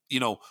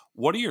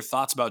are your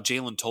thoughts about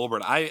Jalen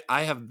Tolbert?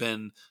 I have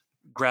been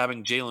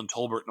grabbing Jalen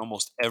Tolbert in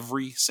almost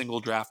every single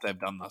draft I've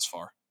done thus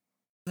far.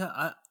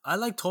 Yeah, I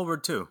like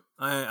Tolbert too.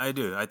 I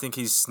do. I think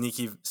he's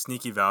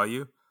sneaky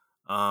value.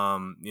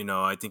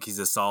 I think he's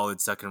a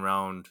solid second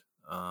round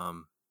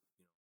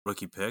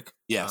rookie pick.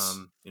 Yes.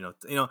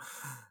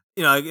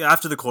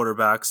 After the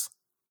quarterbacks,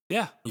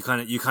 Yeah. you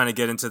kind of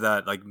get into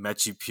that like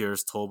Mechie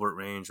Pierce Tolbert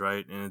range,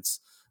 right? And it's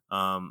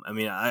I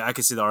mean I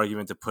could see the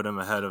argument to put him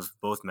ahead of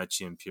both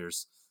Mechie and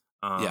Pierce.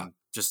 Yeah.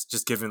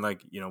 Just given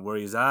like where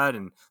he's at,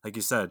 and like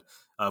you said,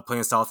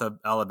 playing South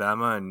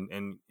Alabama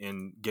and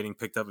getting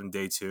picked up in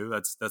day two,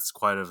 that's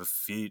quite of a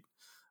feat.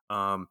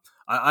 I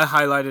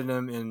highlighted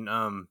him in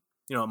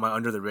my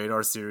Under the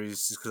Radar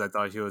series just because I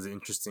thought he was an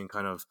interesting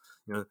kind of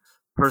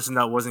person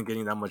that wasn't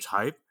getting that much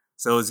hype.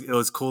 So it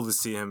was cool to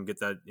see him get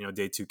that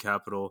day two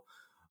capital.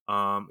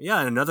 Yeah,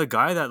 and another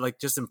guy that like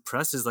just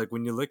impresses. Like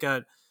when you look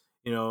at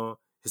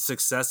his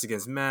success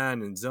against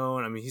man and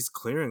zone. I mean, he's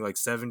clearing like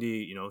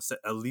 70,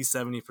 at least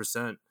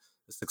 70%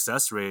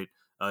 success rate,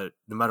 no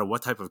matter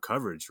what type of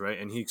coverage, right?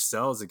 And he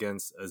excels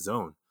against a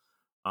zone.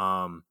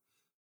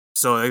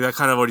 So like, that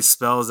kind of already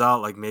spells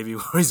out like maybe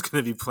where he's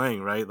going to be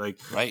playing, right? Like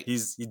Right.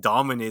 he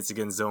dominates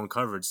against zone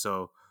coverage.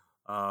 So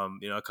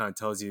it kind of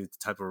tells you the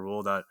type of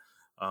role that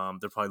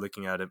they're probably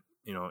looking at it,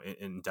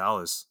 in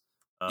Dallas.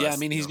 Yeah, I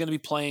mean, he's going to be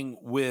playing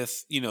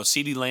with,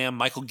 CeeDee Lamb,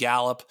 Michael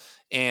Gallup,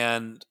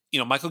 and,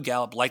 Michael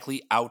Gallup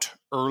likely out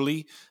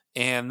early.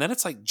 And then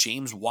it's like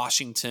James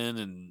Washington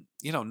and,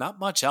 not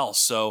much else.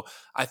 So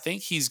I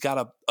think he's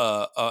got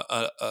a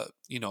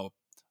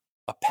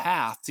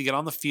path to get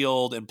on the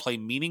field and play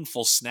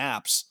meaningful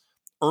snaps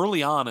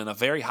early on in a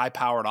very high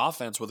powered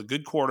offense with a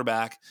good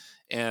quarterback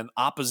and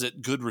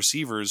opposite good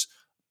receivers,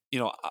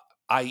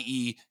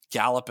 i.e.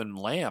 Gallup and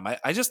Lamb.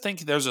 I just think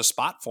there's a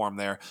spot for him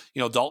there.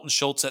 Dalton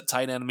Schultz at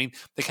tight end. I mean,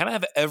 they kind of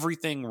have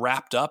everything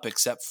wrapped up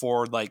except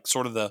for like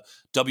sort of the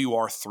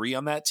WR3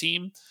 on that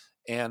team.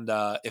 And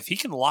if he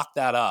can lock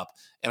that up,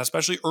 and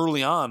especially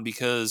early on,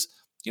 because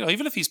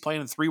even if he's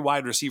playing in 3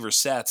 wide receiver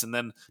sets, and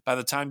then by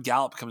the time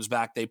Gallup comes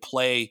back, they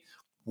play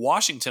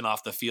Washington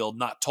off the field,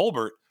 not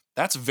Tolbert,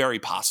 that's very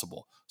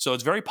possible. So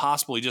it's very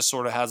possible he just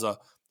sort of has a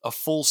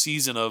full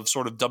season of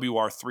sort of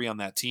WR3 on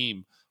that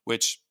team,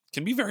 which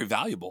can be very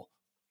valuable.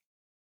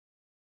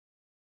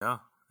 Yeah,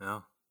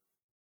 yeah.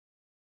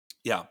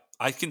 Yeah,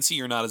 I can see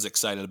you're not as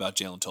excited about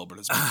Jalen Tolbert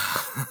as me.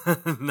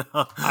 No,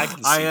 I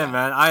can see am,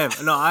 that. man. I am.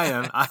 No, I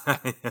am.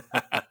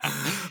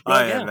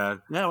 I am,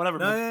 man. Yeah, whatever,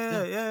 No,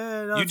 man.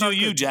 yeah. No, You it's do all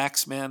you, good.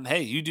 Jax, man.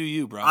 Hey, you do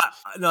you, bro.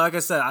 No, like I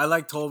said, I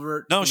like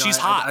Tolbert. No, she's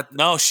hot.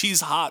 No, she's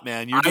hot,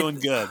 man. You're doing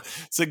good.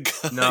 It's a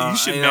good. No, You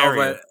should marry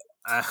her.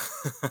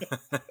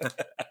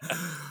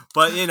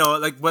 But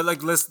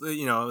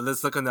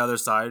let's look on the other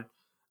side.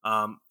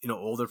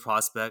 Older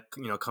prospect,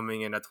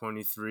 coming in at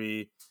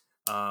 23.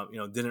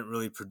 Didn't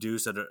really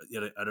produce at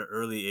an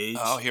early age.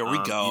 Oh, here we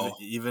go.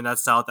 Even at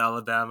South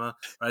Alabama,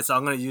 right? So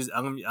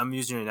I'm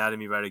using your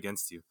anatomy right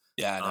against you.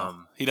 Yeah, I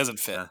know. He doesn't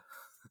fit. Yeah.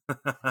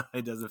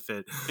 It doesn't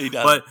fit. He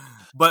doesn't.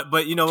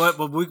 But you know what?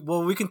 But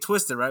we can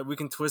twist it, right? We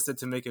can twist it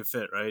to make it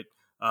fit, right?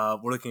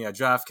 We're looking at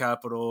draft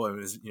capital and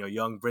his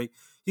young break.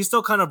 He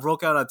still kind of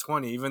broke out at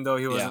 20, even though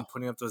he wasn't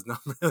putting up those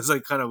numbers. It was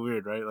like kind of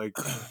weird, right? Like,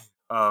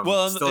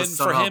 well, and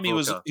for him, he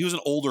was an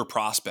older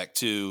prospect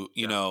too.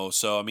 You know,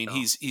 so I mean,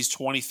 he's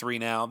 23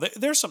 now.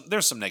 There's some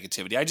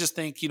negativity. I just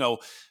think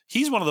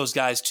he's one of those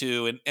guys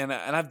too, and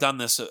I've done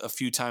this a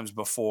few times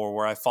before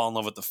where I fall in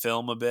love with the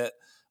film a bit.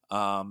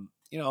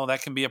 That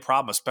can be a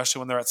problem, especially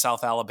when they're at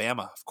South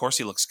Alabama. Of course,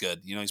 he looks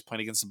good. He's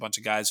playing against a bunch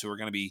of guys who are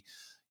going to be,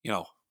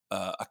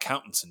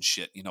 accountants and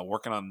shit.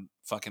 Working on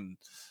fucking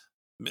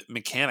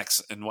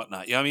mechanics and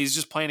whatnot. I mean, he's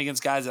just playing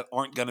against guys that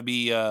aren't going to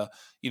be, in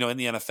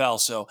the NFL.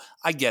 So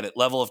I get it.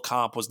 Level of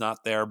comp was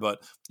not there,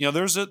 but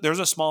there's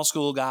a small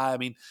school guy. I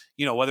mean,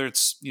 whether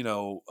it's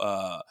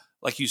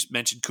like you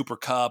mentioned, Cooper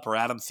Kupp or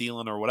Adam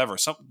Thielen or whatever.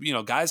 Some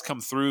guys come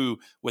through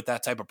with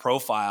that type of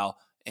profile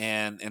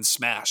and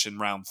smash in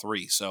round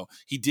 3. So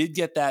he did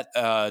get that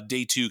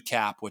day 2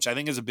 cap, which I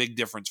think is a big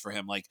difference for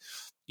him. Like,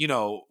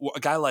 a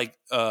guy like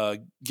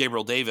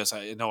Gabriel Davis,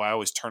 I know I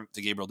always turn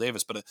to Gabriel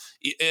Davis, but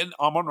and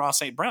Amon-Ra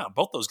St. Brown,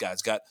 both those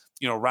guys got,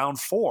 round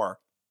 4,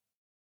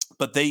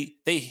 but they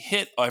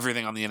hit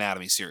everything on the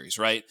anatomy series,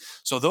 right?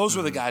 So those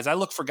were the guys. I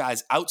look for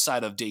guys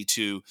outside of day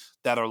 2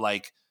 that are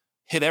like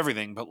hit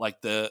everything, but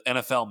like the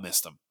NFL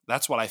missed them.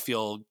 That's what I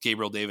feel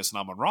Gabriel Davis and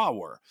Amon-Ra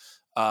were.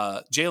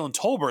 Jalen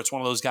Tolbert's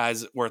one of those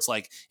guys where it's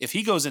like, if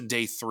he goes in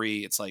day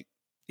 3, it's like,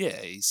 yeah,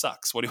 he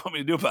sucks. What do you want me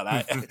to do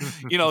about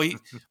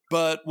it?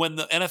 But when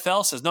the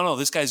NFL says, no,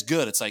 this guy's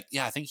good, it's like,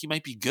 yeah, I think he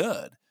might be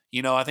good.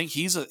 I think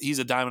he's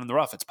a diamond in the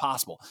rough. It's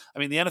possible. I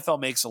mean, the NFL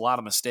makes a lot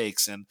of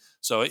mistakes, and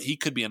so he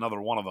could be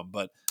another one of them.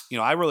 But,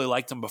 I really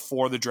liked him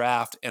before the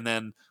draft, and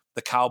then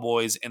the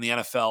Cowboys and the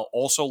NFL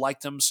also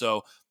liked him.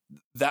 So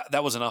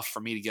that was enough for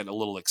me to get a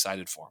little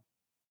excited for him.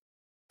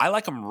 I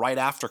like him right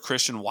after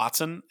Christian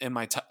Watson in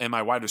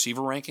my wide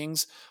receiver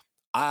rankings.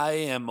 I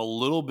am a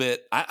little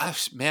bit,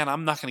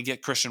 I'm not going to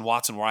get Christian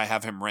Watson where I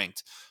have him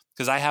ranked,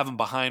 because I have him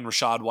behind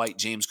Rachaad White,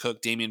 James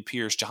Cook, Dameon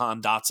Pierce,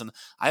 Jahan Dotson.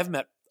 I have him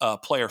at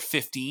player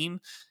 15.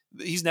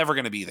 He's never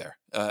going to be there.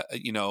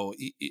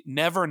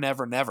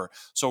 Never.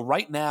 So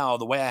right now,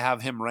 the way I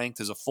have him ranked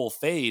is a full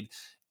fade,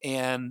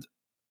 and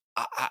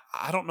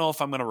I don't know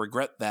if I'm going to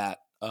regret that.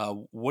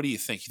 What do you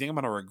think? You think I'm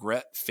going to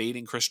regret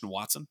fading Christian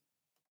Watson?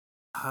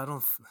 I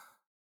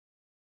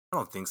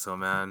don't think so,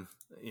 man.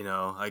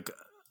 Like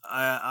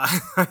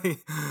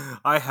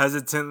I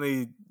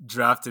hesitantly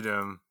drafted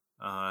him,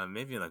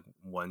 maybe like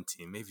one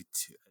team, maybe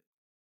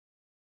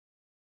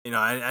 2.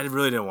 I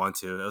really didn't want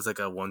to. It was like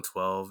a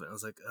 112. I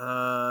was like,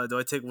 do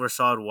I take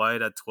Rachaad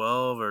White at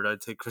 12 or do I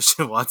take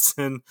Christian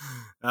Watson?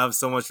 I have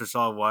so much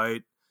Rachaad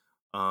White,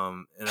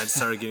 and I just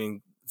started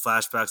getting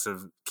flashbacks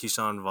of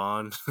Keyshawn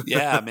Vaughn.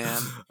 Yeah,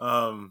 man.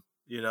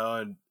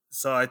 And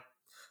so I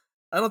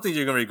don't think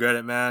you're gonna regret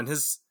it, man.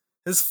 His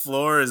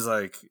floor is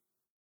like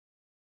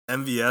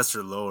MVS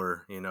or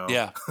lower,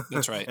 Yeah,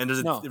 that's right. and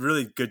there's No, a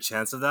really good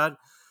chance of that.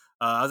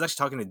 I was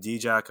actually talking to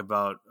D-Jack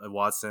about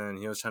Watson.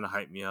 He was trying to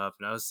hype me up,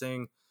 and I was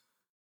saying,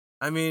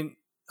 I mean,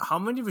 how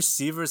many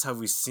receivers have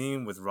we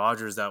seen with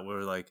Rodgers that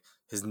were like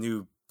his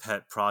new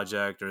pet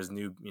project or his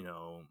new,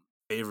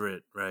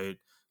 favorite, right?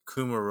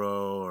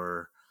 Kumaro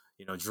or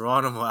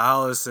Geronimo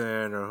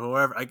Allison or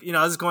whoever. I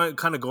was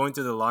kind of going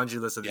through the laundry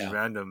list of these yeah,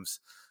 randoms,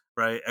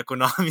 right?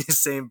 Economy,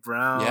 St.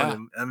 Brown, yeah.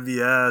 and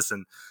MVS,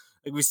 and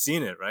like we've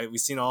seen it, right? We've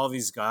seen all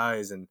these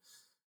guys, and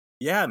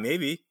yeah,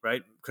 maybe,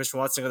 right? Christian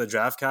Watson got the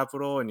draft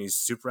capital and he's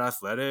super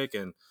athletic,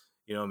 and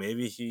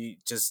maybe he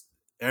just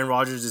Aaron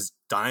Rodgers just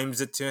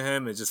dimes it to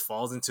him, it just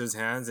falls into his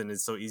hands and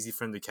it's so easy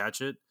for him to catch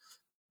it.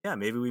 Yeah,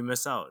 maybe we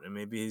miss out and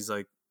maybe he's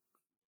like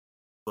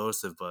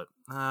explosive, but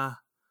I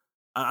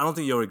don't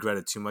think you'll regret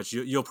it too much.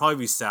 You'll probably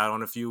be sad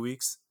on a few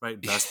weeks, right?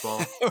 Best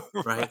ball,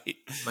 right? Right.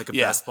 Like a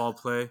Yeah, best ball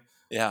play.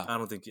 yeah. I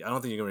don't think you're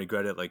gonna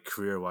regret it like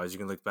career wise. You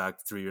can look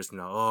back 3 years from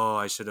now. Oh,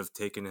 I should have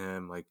taken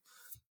him. Like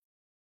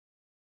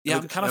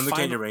Yeah, I'm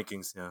looking at your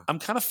rankings. Yeah. I'm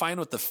kind of fine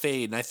with the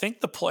fade. And I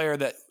think the player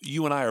that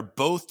you and I are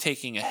both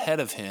taking ahead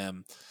of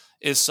him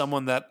is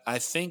someone that I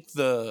think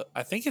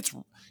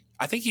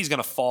he's going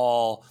to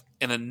fall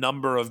in a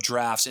number of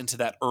drafts into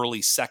that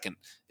early second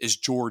is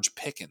George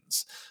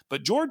Pickens.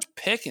 But George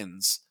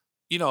Pickens,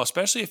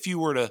 especially if you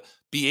were to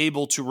be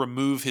able to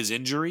remove his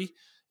injury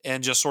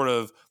and just sort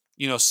of,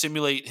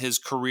 simulate his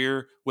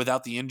career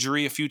without the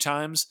injury a few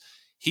times,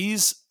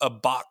 he's a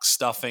box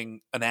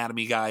stuffing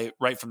anatomy guy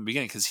right from the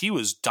beginning because he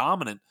was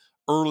dominant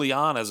early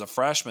on as a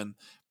freshman.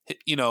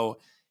 You know,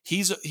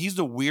 he's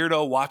the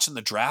weirdo watching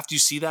the draft. You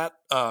see that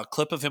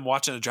clip of him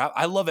watching the draft?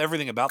 I love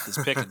everything about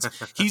this Pickens.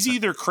 He's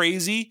either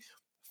crazy,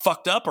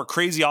 fucked up, or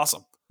crazy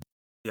awesome.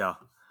 Yeah.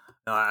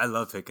 No, I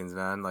love Pickens,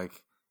 man.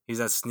 Like he's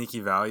that sneaky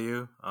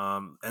value.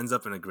 Ends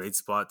up in a great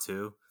spot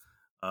too.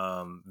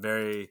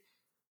 Very,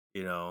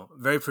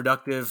 very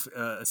productive.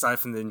 Aside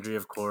from the injury,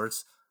 of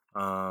course.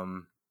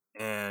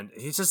 And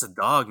he's just a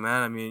dog,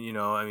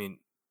 man.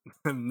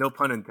 No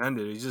pun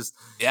intended.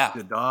 Yeah,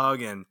 He's a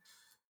dog, and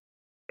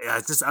yeah,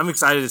 I'm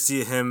excited to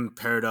see him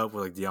paired up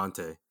with like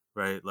Deontay,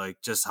 right? Like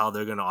just how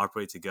they're gonna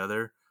operate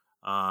together.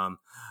 Um,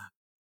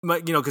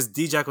 but because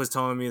D-Jack was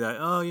telling me that,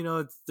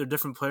 oh, they're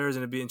different players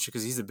and it'd be interesting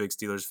because he's a big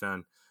Steelers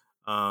fan.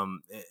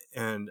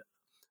 And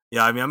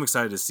yeah, I'm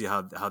excited to see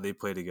how they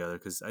play together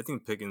because I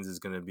think Pickens is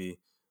going to be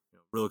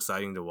real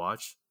exciting to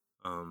watch.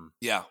 Um,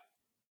 yeah.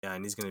 yeah,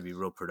 and he's going to be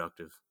real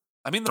productive.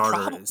 I mean, the Starter,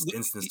 problem, is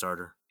instant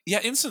starter. yeah,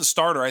 instant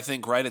starter. I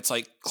think right. It's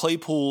like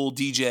Claypool,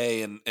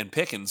 DJ, and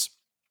Pickens.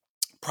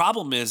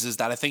 Problem is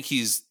that I think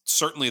he's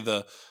certainly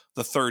the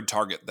third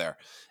target there,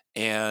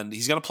 and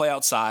he's going to play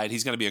outside.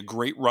 He's going to be a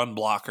great run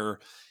blocker.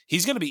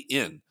 He's going to be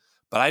in,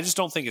 but I just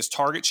don't think his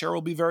target share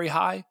will be very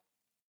high.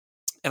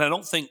 And I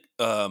don't think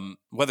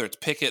whether it's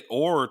Pickett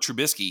or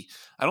Trubisky,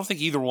 I don't think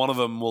either one of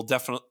them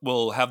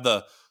will have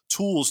the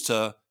tools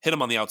to hit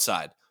him on the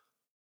outside.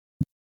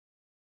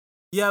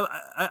 Yeah,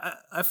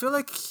 I feel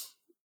like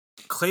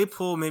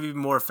Claypool may be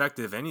more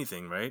effective if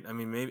anything, right? I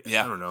mean, maybe I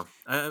Yeah, don't know.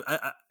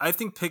 I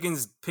think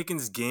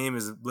Pickens' game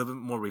is a little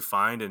bit more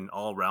refined and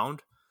all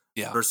round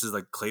yeah, versus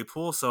like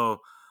Claypool.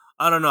 So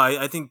I don't know.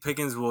 I think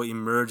Pickens will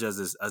emerge as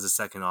a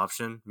second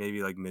option,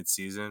 maybe like mid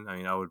season.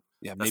 I would.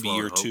 yeah. That's Maybe what I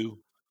would year hope. two.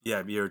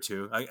 Yeah, year or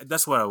two.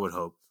 That's what I would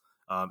hope.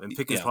 And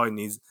Pickens Yeah,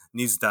 probably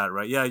needs that,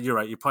 right? Yeah, you're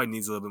right. He probably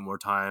needs a little bit more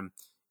time,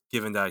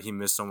 given that he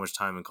missed so much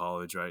time in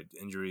college, right?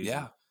 Injuries and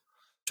yeah.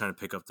 trying to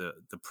pick up the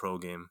pro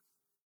game.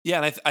 Yeah,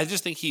 and I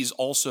just think he's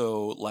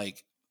also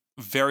like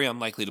very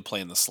unlikely to play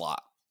in the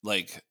slot,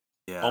 like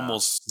Yeah,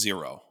 almost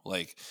zero.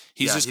 Like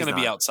he's yeah, just he's going to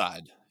be not.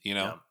 outside, you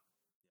know,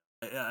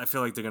 Yeah, I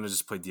feel like they're gonna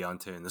just play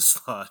Deontay in the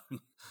slot.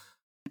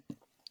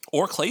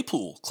 or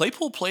Claypool.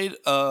 Claypool played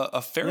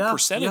a fair Yeah,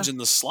 percentage yeah, in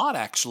the slot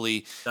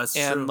actually, that's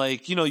and true.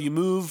 like you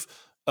move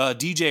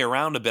DJ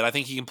around a bit. I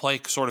think he can play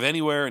sort of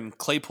anywhere, and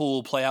Claypool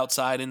will play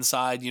outside,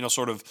 inside,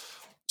 sort of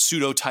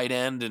pseudo tight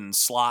end and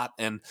slot.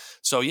 And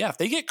so yeah, if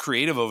they get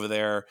creative over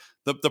there,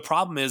 the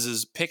problem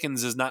is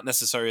Pickens is not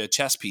necessarily a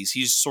chess piece.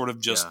 He's sort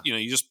of just Yeah,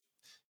 you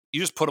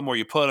just put him where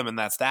you put him, and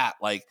that's that.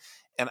 Like,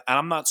 and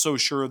I'm not so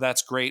sure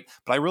that's great,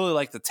 but I really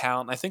like the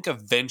talent. I think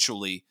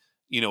eventually,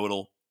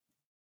 it'll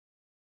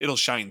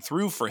shine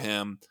through for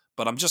him.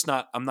 But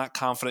I'm not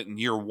confident in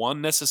year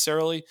one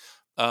necessarily,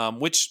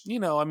 which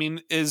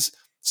is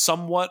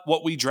somewhat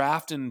what we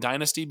draft in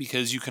Dynasty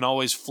because you can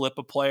always flip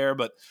a player.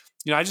 But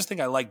I just think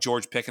I like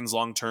George Pickens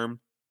long term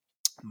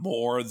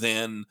more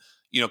than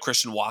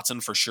Christian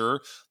Watson for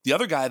sure. The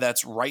other guy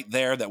that's right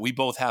there that we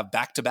both have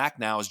back to back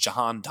now is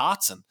Jahan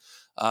Dotson.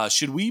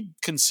 Should we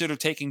consider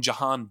taking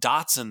Jahan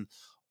Dotson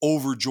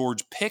over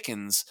George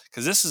Pickens?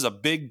 Because this is a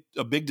big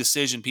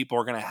decision people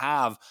are going to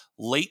have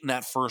late in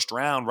that first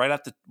round, right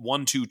at the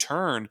 1-2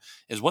 turn.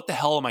 Is what the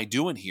hell am I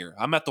doing here?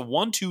 I'm at the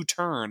 1-2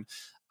 turn,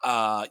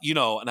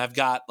 and I've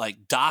got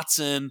like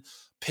Dotson,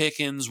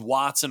 Pickens,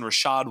 Watson,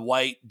 Rashad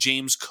White,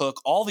 James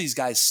Cook, all these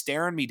guys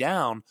staring me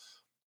down.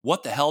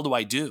 What the hell do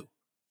I do?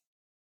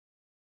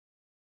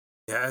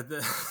 yeah.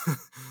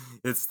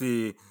 It's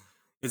the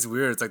it's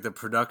weird. It's like the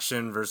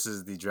production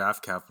versus the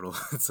draft capital.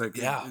 It's like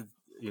Yeah.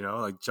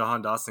 like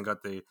Jahan Dotson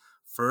got the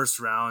first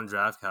round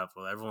draft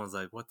capital. Everyone's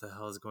like, what the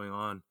hell is going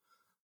on?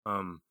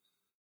 Um,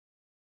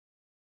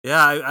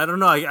 yeah, I don't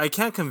know. I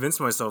can't convince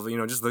myself.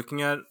 Just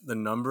looking at the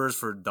numbers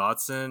for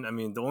Dotson. I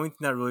mean, the only thing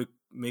that really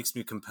makes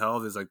me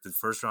compelled is like the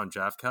first round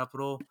draft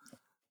capital.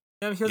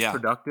 Yeah, he was Yeah.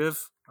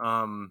 productive.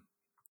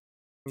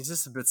 He's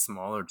just a bit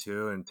smaller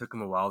too, and it took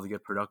him a while to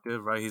get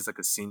productive. Right? He's like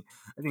a senior.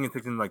 I think it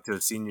took him like to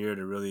a senior year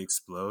to really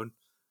explode,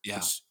 Yeah.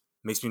 which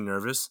makes me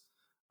nervous.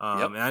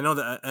 Yep. And I know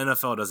the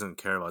NFL doesn't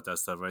care about that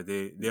stuff, right?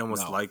 They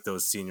almost No. like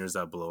those seniors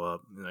that blow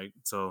up, right?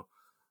 So,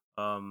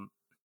 um,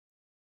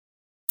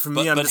 for me,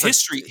 But I'm but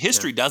just like, yeah.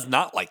 history does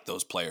not like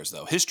those players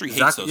though. History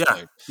hates Exactly. those Yeah.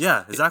 players.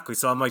 Yeah. It- Exactly.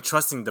 So I'm like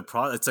trusting the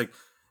it's like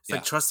yeah.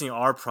 trusting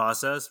our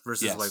process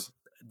versus like Yes.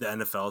 the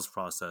NFL's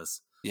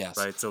process, Yes.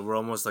 right? So we're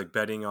almost like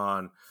betting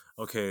on,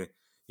 okay,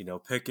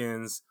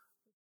 Pickens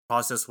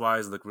process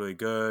wise look really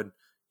good.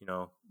 You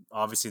know,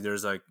 Obviously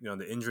there's like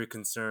the injury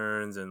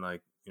concerns and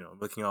like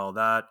looking at all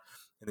that,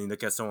 and then you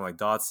look at someone like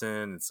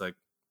Dotson. It's like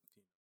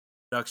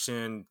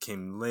production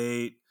came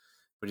late,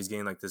 but he's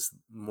getting like this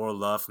more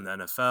love from the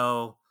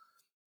NFL.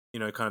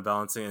 Kind of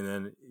balancing. And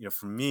then,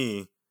 for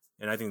me,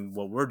 and I think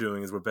what we're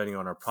doing is we're betting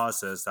on our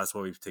process. That's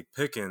why we take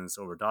Pickens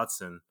over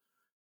Dotson.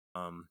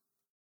 Um,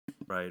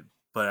 right.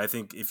 But I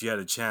think if you had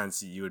a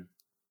chance, you would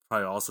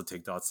probably also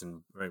take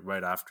Dotson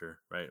right after,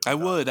 right? I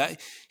Without, would.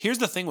 Here's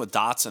the thing with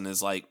Dotson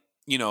is like,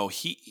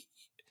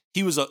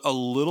 he was a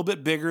little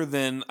bit bigger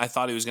than I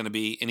thought he was going to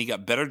be, and he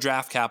got better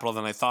draft capital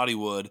than I thought he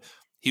would.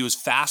 He was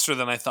faster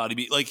than I thought he'd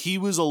be. Like he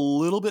was a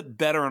little bit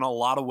better in a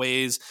lot of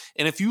ways.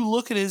 And if you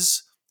look at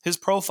his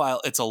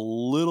profile, it's a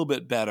little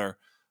bit better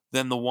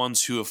than the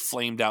ones who have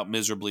flamed out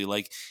miserably.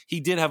 Like he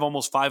did have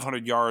almost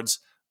 500 yards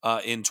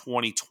in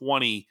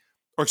 2020,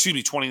 or excuse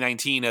me,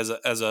 2019 as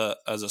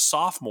a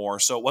sophomore.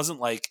 So it wasn't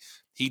like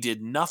he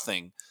did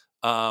nothing.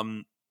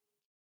 Um,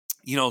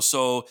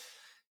 so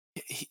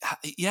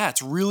yeah,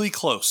 it's really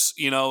close.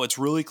 It's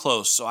really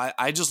close. So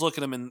I just look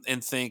at him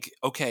and think,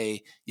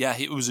 okay, yeah,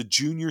 it was a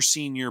junior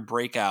senior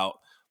breakout,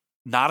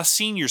 not a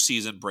senior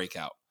season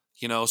breakout.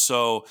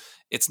 So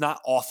it's not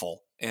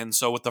awful. And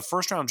so with the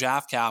first round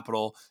draft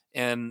capital,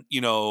 and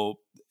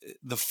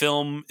the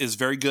film is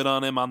very good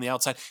on him on the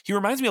outside. He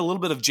reminds me a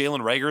little bit of Jalen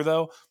Reagor,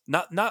 though,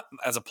 not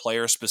as a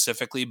player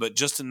specifically, but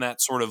just in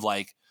that sort of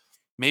like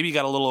maybe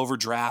got a little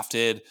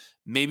overdrafted,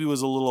 maybe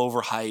was a little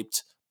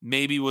overhyped,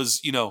 maybe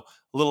was, a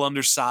little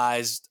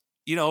undersized,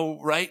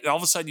 right? And all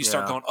of a sudden you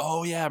start yeah, going,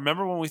 oh yeah,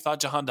 remember when we thought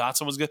Jahan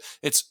Dotson was good?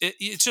 It's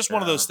just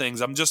one of yeah. those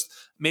things.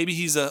 Maybe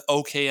he's a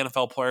okay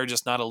NFL player,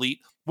 just not elite.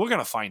 We're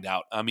gonna find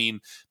out. I mean,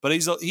 but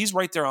he's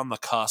right there on the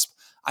cusp.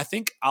 I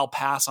think I'll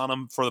pass on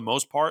him for the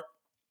most part.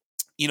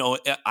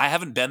 I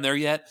haven't been there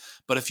yet,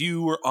 but if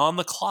you were on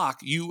the clock,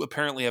 you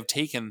apparently have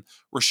taken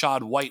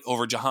Rashad White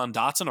over Jahan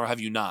Dotson, or have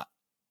you not?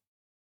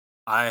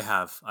 I Yeah,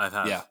 have,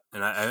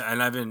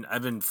 and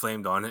I've been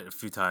flamed on it a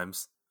few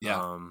times.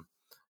 yeah,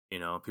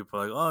 People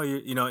are like, oh,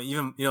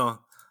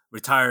 even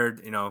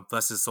retired,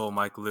 bless his soul,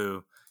 Mike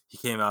Liu. He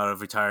came out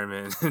of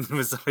retirement and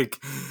was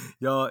like,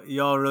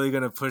 y'all really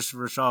gonna push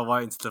Rashad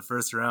White into the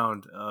first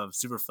round of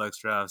Superflex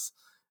drafts?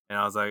 And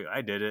I was like,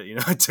 I did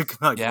it. I took him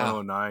like yeah.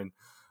 109.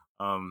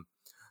 Um,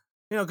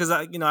 because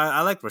I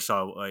like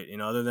Rashad White.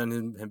 Other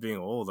than him being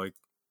old, like,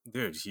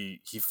 dude, he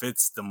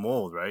fits the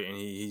mold, right? And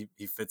he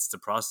fits the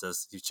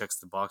process. He checks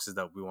the boxes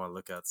that we want to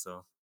look at.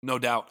 So No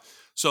doubt.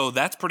 So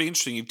that's pretty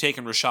interesting. You've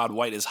taken Rashad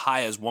White as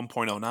high as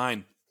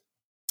 1.09.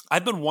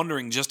 I've been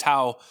wondering just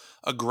how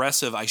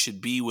aggressive I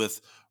should be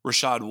with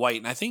Rashad White.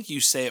 And I think you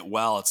say it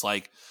well. It's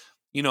like,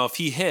 if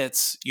he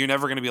hits, you're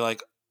never going to be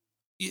like,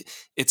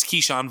 it's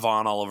Keyshawn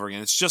Vaughn all over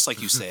again. It's just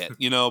like you say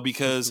it,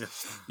 because,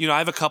 yeah, I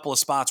have a couple of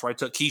spots where I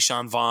took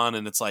Keyshawn Vaughn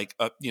and it's like,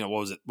 what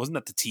was it? Wasn't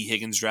that the T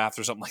Higgins draft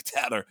or something like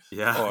that?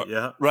 yeah, Or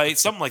yeah. right.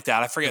 Something like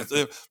that. I forget.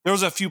 There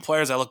was a few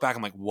players I look back,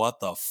 I'm like, what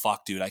the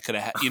fuck, dude? I could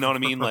have, you know what I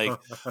mean? Like,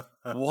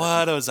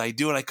 what was I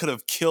doing? I could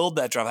have killed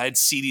that draft. I had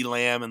CeeDee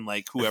Lamb and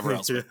like whoever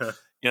else.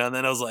 Yeah, And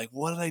then I was like,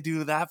 what did I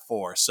do that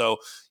for? So,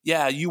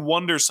 yeah, you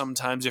wonder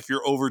sometimes if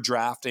you're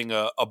overdrafting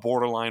a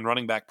borderline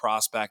running back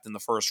prospect in the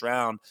first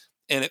round,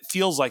 and it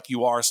feels like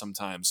you are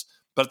sometimes.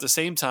 But at the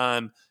same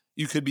time,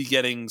 you could be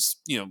getting,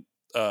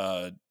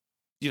 a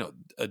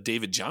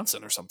David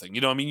Johnson or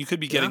something. I mean, you could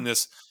be getting yeah,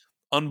 this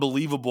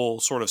unbelievable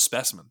sort of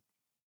specimen.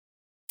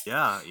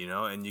 yeah.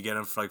 And you get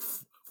him for like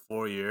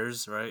 4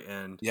 years, right?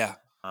 And Yeah.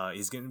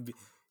 he's gonna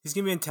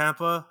be in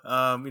Tampa.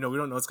 We don't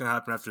know what's gonna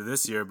happen after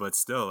this year, but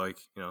still, like,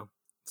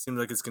 seems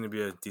like it's gonna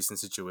be a decent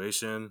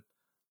situation.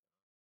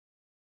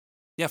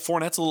 Yeah,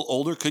 Fournette's a little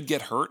older, could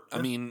get hurt. I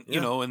Yeah, mean,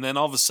 yeah, and then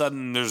all of a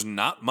sudden there's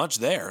not much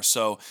there.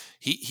 So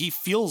he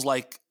feels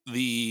like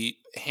the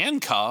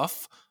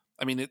handcuff.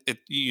 I mean,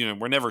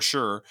 we're never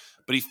sure,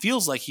 but he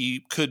feels like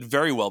he could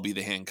very well be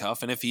the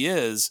handcuff. And if he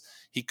is,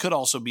 he could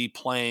also be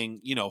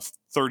playing,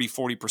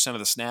 30-40% of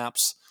the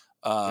snaps.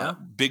 yeah,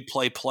 Big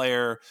play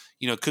player,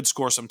 could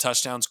score some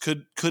touchdowns,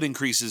 could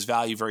increase his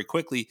value very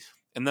quickly.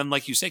 And then,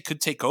 like you say, could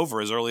take over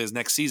as early as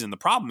next season. The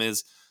problem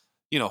is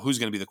who's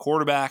going to be the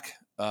quarterback.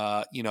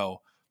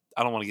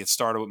 I don't want to get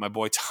started with my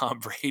boy Tom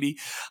Brady.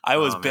 I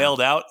was Oh man,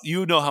 bailed out.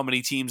 You know how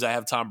many teams I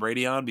have Tom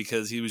Brady on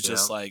because he was yeah,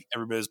 just like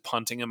everybody's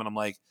punting him, and I'm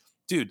like,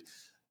 dude,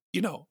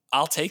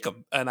 I'll take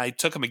him. And I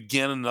took him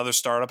again in another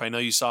startup. I know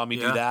you saw me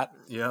do yeah, that.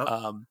 yeah.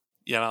 I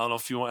don't know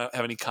if you want to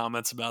have any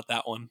comments about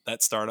that one,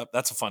 that startup.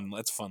 That's a fun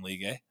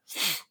league, eh?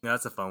 Yeah,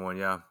 that's a fun one.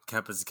 Yeah,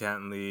 campus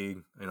Canton League.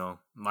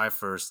 My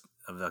first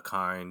of the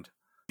kind.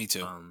 Me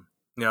too. Um,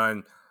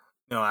 and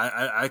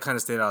I kind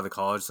of stayed out of the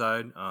college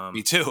side.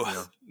 Me too.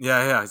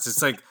 Yeah. It's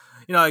just like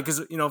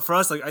because for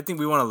us, like I think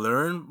we want to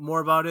learn more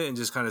about it and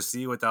just kind of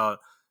see without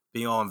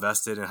being all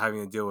invested and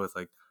having to deal with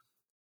like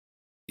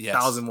Yes.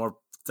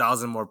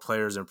 thousand more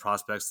players and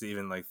prospects to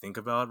even like think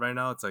about right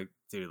now. It's like,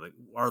 dude, like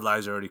our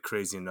lives are already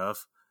crazy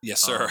enough.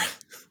 Yes, sir. Um,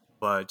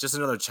 but just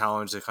another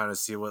challenge to kind of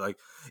see what, like,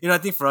 I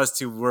think for us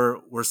too,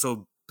 we're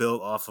so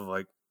built off of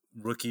like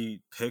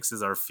rookie picks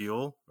as our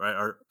fuel,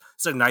 right?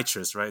 It's our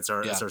nitrous, right? It's Yeah.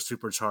 our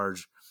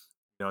supercharge.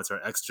 It's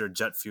our extra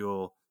jet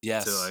fuel to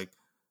Yes. like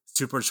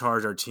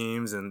supercharge our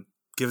teams and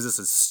gives us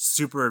a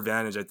super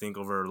advantage, I think,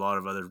 over a lot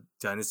of other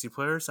dynasty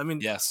players. I mean,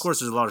 of Yes. course,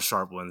 there's a lot of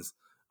sharp ones,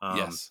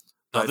 Yes.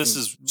 but No, I this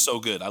think is so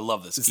good. I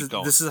love this. this Keep is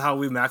going. this is how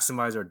we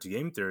maximize our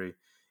game theory.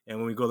 And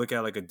when we go look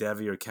at like a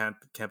Devi or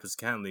Campus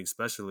Canton League,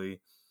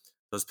 especially,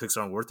 those picks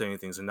aren't worth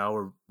anything. So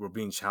now we're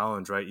being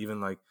challenged, right? Even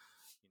like,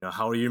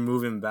 how are you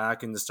moving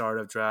back in the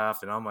startup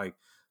draft? And I'm like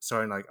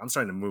I'm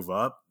starting to move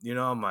up.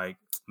 I'm like,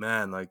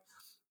 man, like,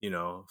 who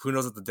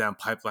knows what the damn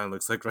pipeline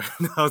looks like right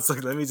now? It's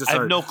like, let me just I have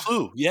start. no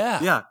clue.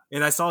 Yeah. Yeah.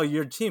 And I saw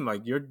your team,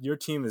 like your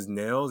team is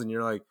nails, and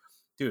you're like,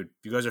 dude,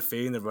 you guys are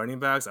fading the running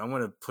backs. I'm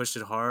gonna push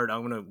it hard.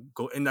 I'm gonna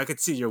go, and I could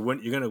see you're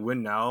gonna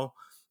win now.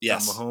 Got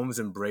Yes. Mahomes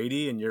and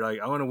Brady, and you're like,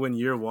 I want to win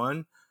year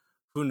one.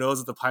 Who knows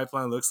what the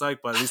pipeline looks like?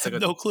 But at I least I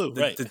have got no clue.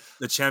 the Right.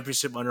 the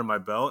championship under my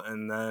belt,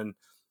 and then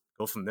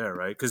go from there,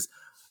 right? Because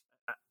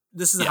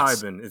this is how I've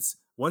Yes. been. It's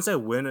once I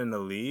win in the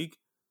league,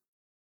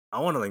 I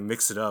want to like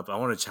mix it up. I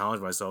want to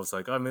challenge myself. It's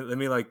like, I mean, let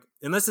me like,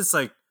 unless it's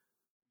like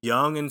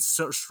young and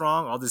so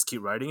strong, I'll just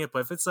keep writing it. But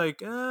if it's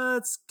like,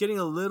 it's getting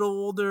a little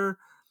older,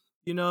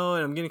 and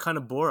I'm getting kind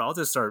of bored, I'll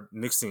just start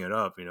mixing it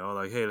up.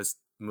 Like, hey, let's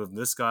move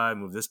this guy,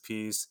 move this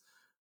piece.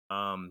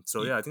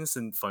 So You- yeah, I think it's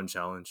a fun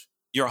challenge.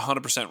 You're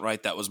 100%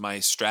 right. That was my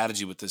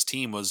strategy with this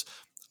team was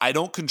I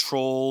don't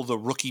control the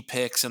rookie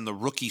picks and the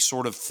rookie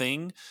sort of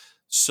thing.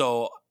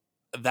 So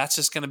that's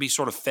just going to be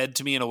sort of fed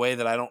to me in a way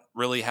that I don't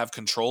really have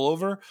control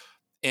over.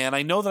 And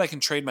I know that I can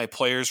trade my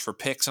players for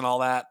picks and all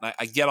that. And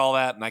I get all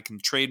that. And I can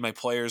trade my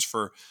players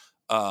for,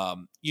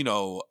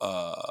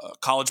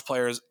 college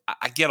players.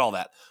 I get all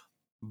that.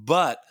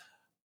 But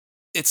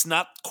it's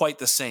not quite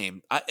the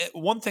same.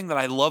 One thing that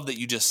I love that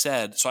you just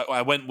said, so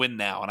I went win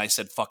now, and I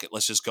said, fuck it,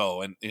 let's just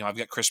go. And, I've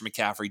got Christian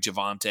McCaffrey,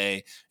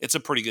 Javante. It's a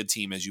pretty good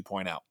team, as you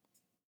point out.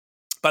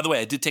 By the way,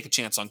 I did take a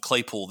chance on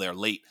Claypool there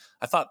late.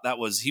 I thought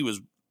he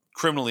was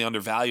criminally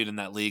undervalued in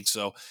that league,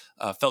 so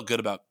felt good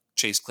about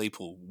Chase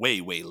Claypool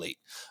way, way late.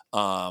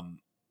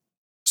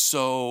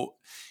 So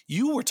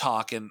you were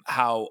talking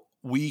how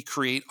we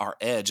create our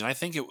edge, and I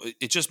think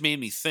it just made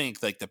me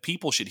think like the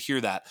people should hear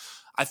that.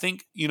 I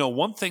think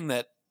one thing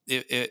that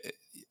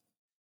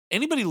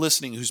anybody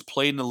listening who's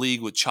played in the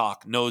league with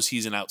Chalk knows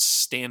he's an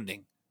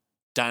outstanding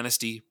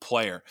dynasty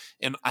player,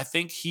 and I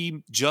think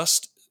he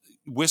just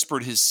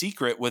whispered his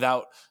secret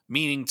without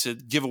meaning to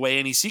give away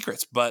any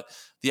secrets. But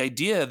the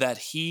idea that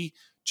he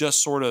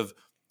just sort of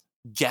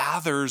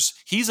gathers,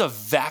 he's a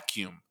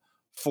vacuum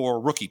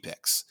for rookie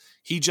picks.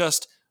 He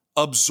just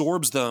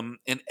absorbs them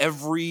in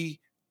everything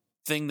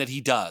that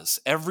he does.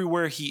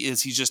 Everywhere he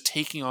is, he's just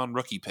taking on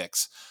rookie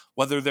picks,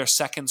 whether they're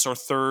seconds or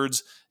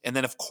thirds. And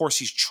then, of course,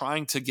 he's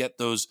trying to get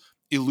those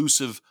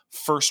elusive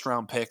first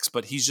round picks,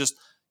 but he's just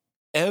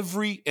and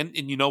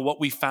what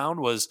we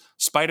found was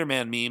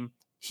Spider-Man meme.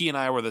 He and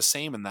I were the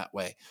same in that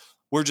way.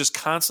 We're just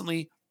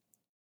constantly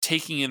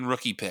taking in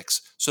rookie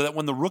picks so that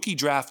when the rookie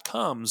draft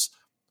comes,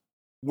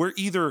 we're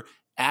either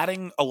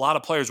adding a lot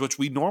of players, which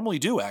we normally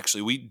do,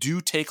 actually. We do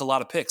take a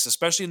lot of picks,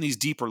 especially in these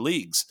deeper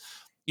leagues.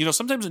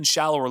 Sometimes in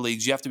shallower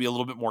leagues, you have to be a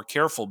little bit more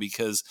careful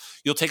because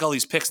you'll take all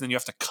these picks and then you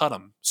have to cut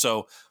them.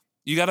 So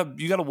you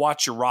gotta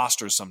watch your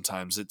rosters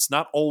sometimes. It's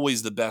not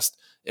always the best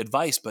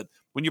advice, but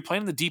when you're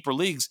playing in the deeper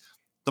leagues,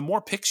 the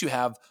more picks you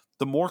have,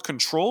 the more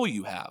control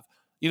you have.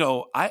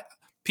 I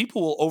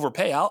people will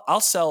overpay. I'll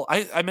sell.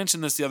 I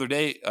mentioned this the other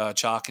day,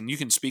 Chalk, and you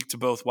can speak to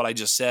both what I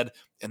just said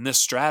and this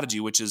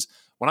strategy, which is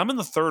when I'm in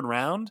the third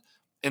round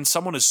and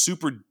someone is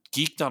super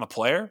geeked on a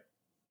player,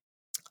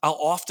 I'll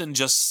often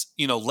just,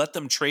 let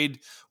them trade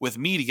with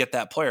me to get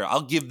that player.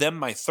 I'll give them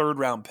my third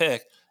round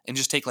pick and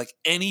just take like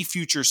any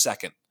future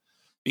second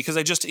because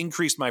I just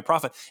increased my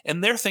profit.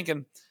 And they're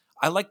thinking,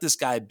 I like this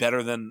guy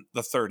better than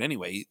the third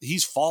anyway.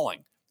 He's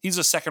falling. He's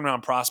a second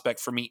round prospect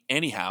for me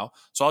anyhow.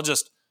 So I'll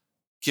just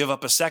give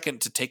up a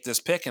second to take this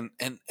pick and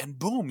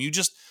boom, you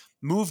just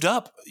moved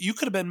up. You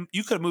could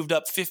have moved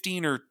up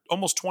 15 or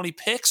almost 20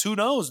 picks. Who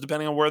knows,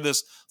 depending on where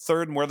this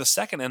third and where the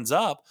second ends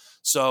up.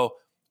 So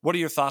what are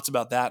your thoughts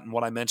about that and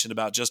what I mentioned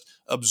about just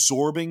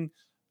absorbing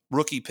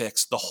rookie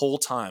picks the whole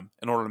time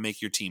in order to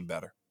make your team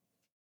better.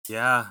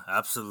 Yeah,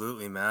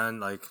 absolutely, man.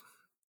 Like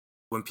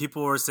when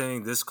people were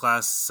saying this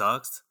class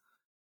sucks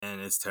and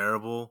it's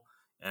terrible,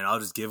 and I'll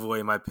just give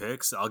away my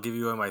picks. I'll give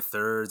you away my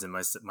thirds and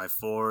my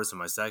fourths and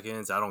my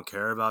seconds. I don't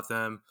care about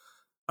them.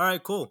 All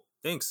right, cool.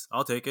 Thanks.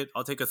 I'll take it.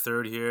 I'll take a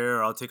third here.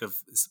 Or I'll take a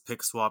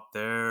pick swap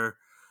there.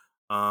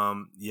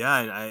 Yeah,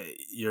 and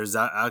you're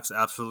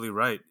absolutely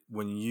right.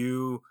 When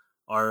you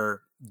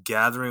are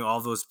gathering all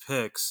those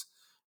picks,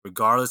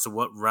 regardless of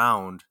what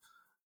round,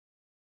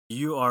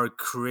 you are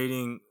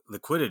creating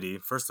liquidity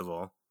first of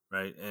all,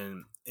 right?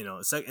 And and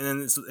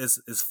then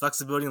it's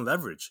flexibility and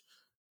leverage.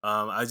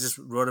 I just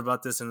wrote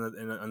about this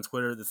on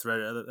Twitter, the thread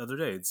the other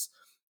day. It's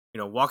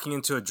walking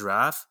into a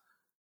draft,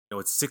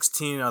 it's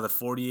 16 out of the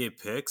 48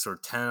 picks or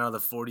 10 out of the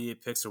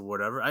 48 picks or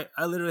whatever.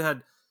 I literally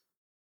had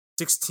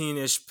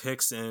 16-ish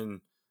picks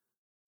in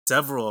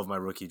several of my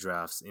rookie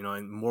drafts,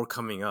 and more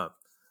coming up.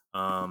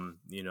 And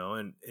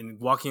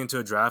walking into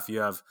a draft, you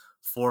have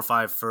 4 or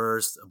 5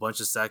 firsts, a bunch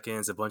of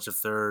seconds, a bunch of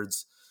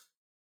thirds.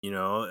 It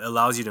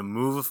allows you to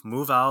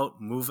move out,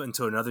 move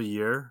into another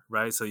year,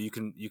 right? So you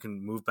can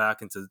move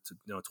back into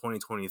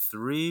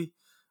 2023,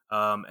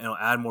 and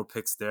add more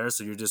picks there.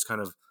 So you're just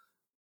kind of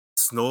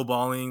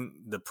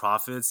snowballing the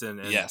profits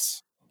and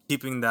Yes.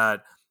 keeping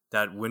that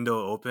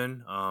window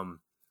open.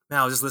 Man,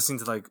 I was just listening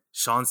to like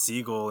Sean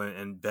Siegel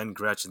and Ben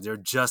Gretch, and they're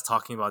just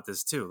talking about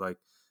this too. Like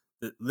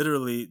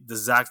literally the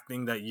exact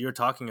thing that you're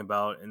talking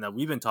about and that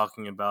we've been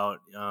talking about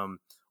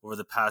over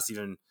the past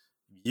even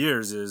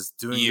years is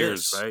doing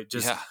this, right?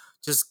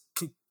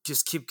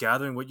 Just keep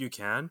gathering what you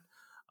can.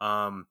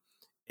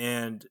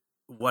 And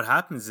what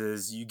happens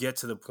is you get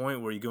to the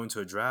point where you go into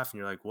a draft and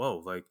you're like, whoa,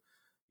 like,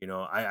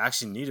 I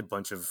actually need a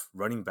bunch of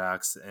running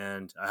backs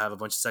and I have a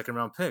bunch of second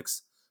round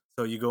picks.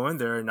 So you go in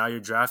there and now you're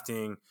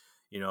drafting,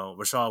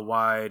 Rashad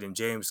White and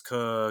James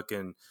Cook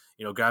and,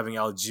 grabbing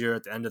Algier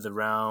at the end of the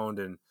round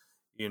and,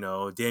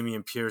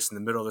 Damian Pierce in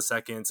the middle of the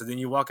second. So then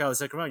you walk out of the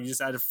second round, you just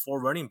added 4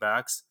 running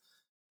backs.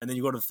 And then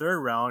you go to the third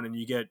round and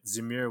you get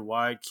Zamir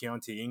White,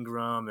 Keontae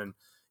Ingram, and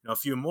a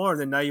few more.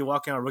 And then now you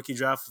walk out a rookie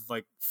draft with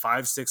like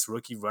 5, 6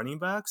 rookie running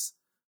backs.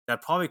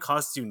 That probably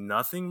costs you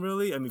nothing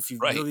really. I mean, if you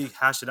Right. really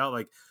hash it out,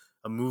 like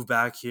a move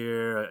back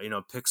here,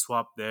 pick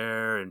swap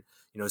there, and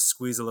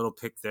squeeze a little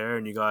pick there,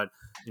 and you got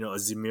a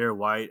Zamir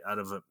White out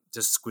of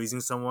just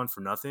squeezing someone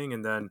for nothing,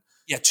 and then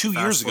 2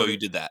 years ago you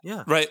did that.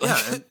 yeah, Right.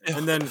 yeah,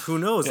 and then who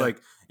knows? Yeah.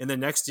 Like in the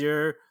next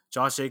year,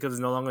 Josh Jacobs is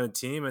no longer on the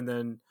team,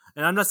 and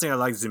I'm not saying I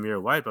like Zamir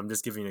White, but I'm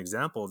just giving you an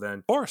example. Then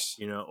Of course.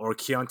 or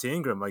Keontae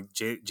Ingram, like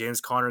James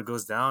Conner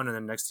goes down, and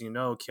then next thing you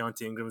know,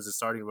 Keontae Ingram is the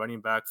starting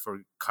running back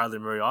for Kyler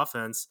Murray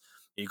offense.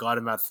 You got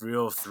him at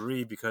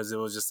 303 because it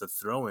was just a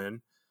throw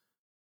in.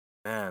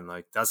 Man,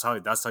 like that's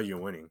how you're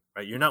winning,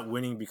 right? You're not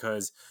winning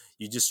because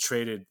you just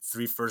traded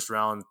 3 first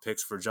round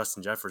picks for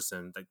Justin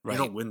Jefferson. Like Right. you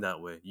don't win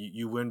that way.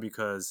 You win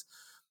because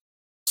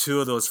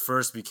 2 of those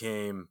first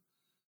became,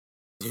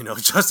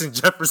 Justin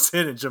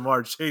Jefferson and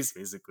Jamar Chase,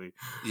 basically.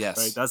 Yes.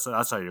 Right.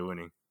 That's how you're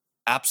winning.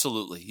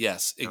 Absolutely.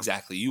 Yes,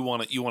 exactly. You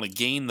want to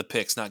gain the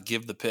picks, not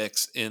give the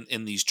picks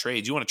in these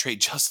trades. You want to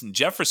trade Justin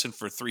Jefferson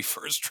for 3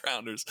 first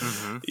rounders.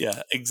 Mm-hmm.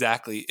 Yeah,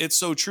 exactly. It's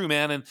so true,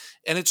 man. And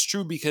it's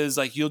true because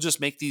like you'll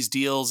just make these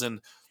deals and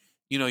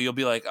you'll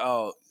be like,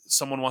 "Oh,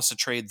 someone wants to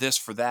trade this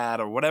for that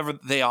or whatever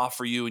they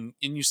offer you." And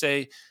you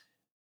say,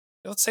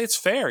 let's say it's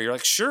fair. You're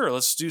like, sure,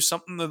 let's do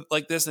something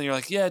like this. And you're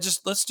like, yeah,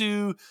 just let's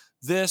do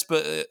this.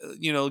 But,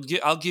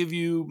 I'll give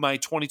you my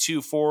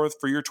 22 fourth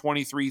for your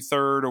 23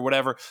 third or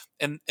whatever.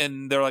 And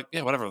they're like,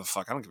 yeah, whatever the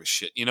fuck. I don't give a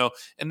shit,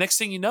 And next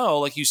thing you know,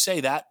 like you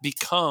say, that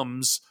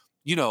becomes,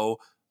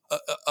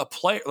 a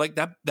player like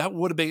that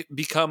would have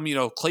become,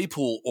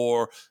 Claypool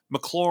or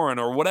McLaurin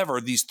or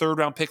whatever, these third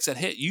round picks that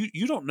hit.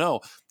 You don't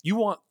know. You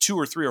want 2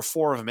 or 3 or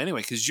 4 of them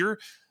anyway, because you're,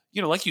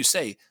 like you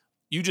say,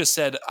 you just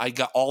said, I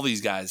got all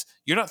these guys.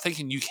 You're not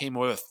thinking you came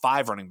away with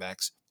 5 running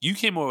backs. You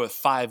came away with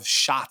 5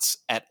 shots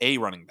at a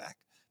running back.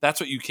 That's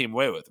what you came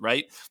away with,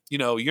 right?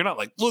 You're not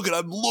like, look,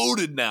 I'm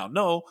loaded now.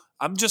 No,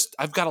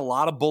 I've got a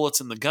lot of bullets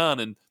in the gun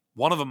and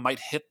one of them might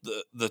hit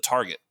the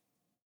target.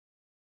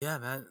 Yeah,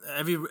 man.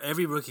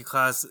 Every rookie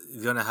class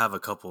is gonna have a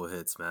couple of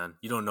hits, man.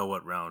 You don't know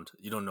what round.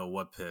 You don't know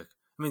what pick.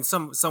 I mean,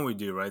 some we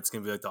do, right? It's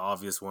gonna be like the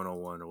obvious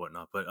 101 or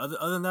whatnot. But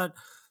other than that,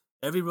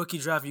 every rookie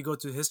draft you go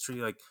through history,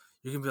 like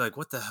you're gonna be like,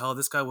 what the hell?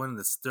 This guy went in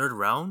this 3rd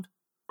round?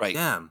 Right.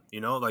 Damn.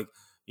 Like,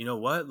 you know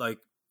what? Like,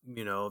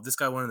 this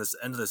guy went in this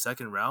end of the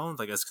 2nd round,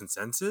 like as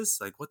consensus.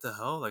 Like, what the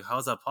hell? Like, how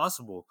is that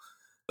possible?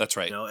 That's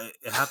right.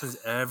 It happens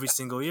every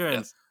single year. And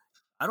Yes.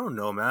 I don't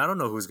know, man. I don't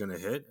know who's gonna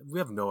hit. We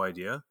have no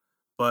idea.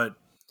 But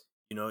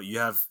you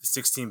have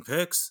 16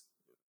 picks.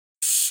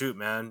 Shoot,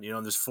 man.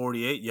 There's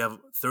 48. You have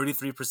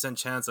 33%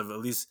 chance of at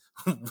least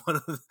one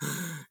of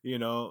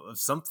of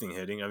something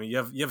hitting. I mean, you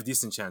have a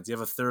decent chance. You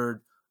have a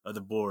third of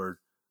the board.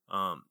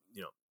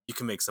 You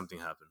can make something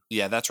happen.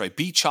 Yeah, that's right.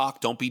 Be chalk,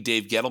 don't be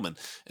Dave Gettleman.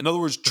 In other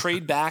words,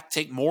 trade back,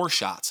 take more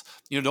shots.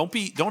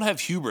 Don't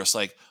have hubris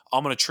like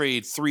I'm going to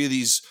trade 3 of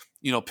these,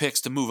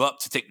 picks to move up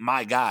to take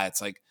my guy.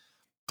 It's like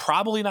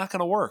probably not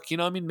going to work. You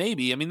know, I mean,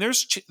 maybe. I mean,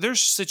 there's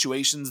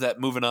situations that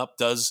moving up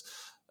does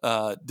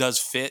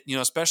fit. You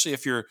know, especially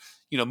if you're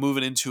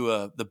moving into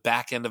the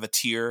back end of a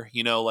tier.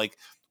 You know, like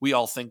we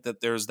all think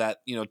that there's that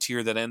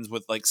tier that ends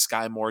with like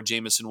Sky Moore,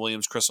 Jamison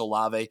Williams, Chris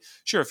Olave.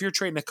 Sure, if you're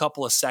trading a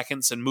couple of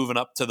seconds and moving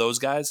up to those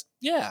guys,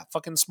 yeah,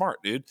 fucking smart,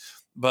 dude.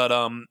 But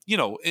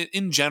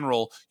in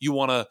general, you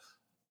want to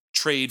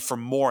trade for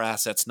more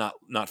assets,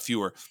 not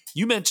fewer.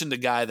 You mentioned a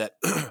guy that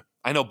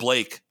I know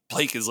Blake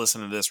is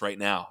listening to this right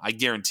now. I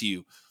guarantee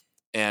you.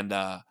 And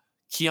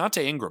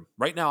Keontae Ingram.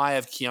 Right now I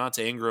have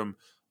Keontae Ingram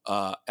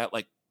at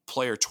like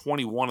player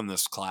 21 in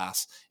this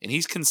class, and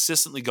he's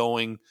consistently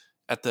going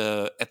at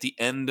the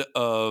end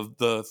of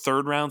the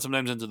third round,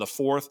 sometimes into the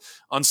fourth.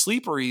 On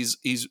Sleeper, he's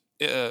his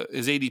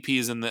ADP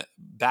is in the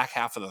back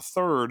half of the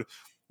third,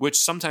 which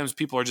sometimes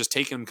people are just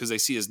taking him because they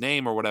see his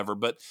name or whatever.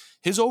 But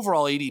his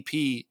overall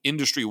ADP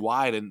industry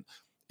wide and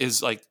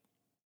is like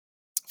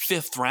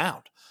fifth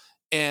round.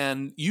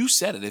 And you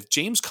said it. If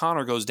James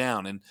Conner goes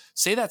down, and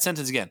say that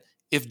sentence again,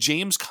 if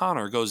James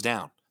Conner goes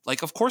down,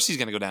 like of course he's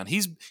going to go down.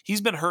 He's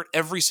been hurt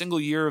every single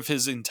year of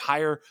his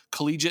entire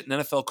collegiate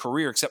and NFL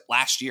career except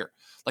last year.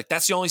 Like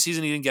that's the only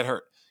season he didn't get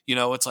hurt.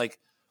 It's like,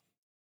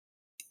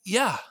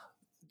 yeah,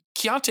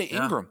 Keontae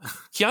Ingram.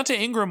 Keontae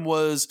Ingram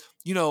was,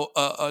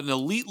 an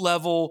elite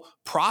level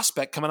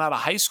prospect coming out of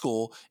high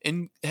school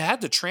and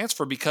had to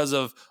transfer because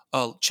of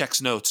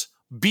checks notes.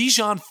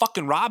 Bijan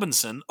fucking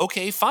Robinson.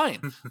 Okay,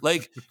 fine.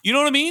 Like, you know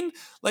what I mean?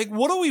 Like,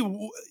 what do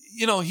we?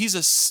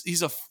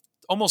 He's a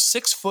almost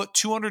 6 foot,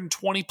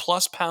 220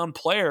 plus pound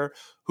player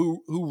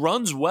who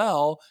runs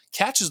well,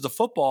 catches the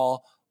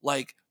football.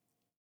 Like,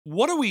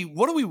 what are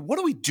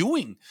we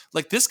doing?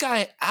 Like, this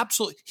guy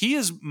absolutely. He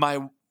is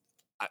my.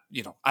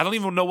 I don't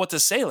even know what to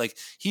say. Like,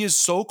 he is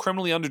so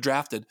criminally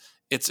underdrafted.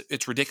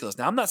 It's ridiculous.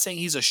 Now, I'm not saying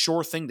he's a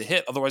sure thing to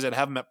hit. Otherwise, I'd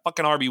have him at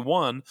fucking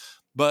RB1.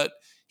 But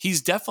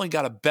he's definitely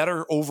got a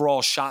better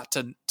overall shot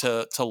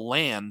to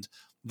land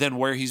than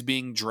where he's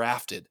being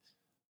drafted.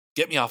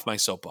 Get me off my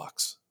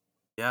soapbox.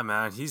 Yeah,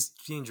 man. He's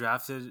being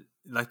drafted,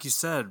 like you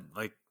said,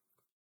 like,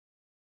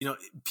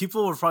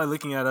 people were probably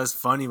looking at us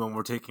funny when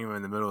we're taking him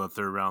in the middle of the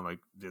third round. Like,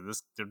 dude,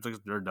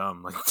 they're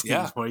dumb. Like, dude,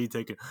 yeah. Why are you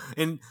taking?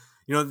 And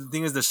the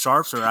thing is, the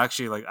sharps are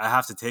actually like, I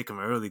have to take him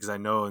early because I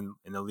know in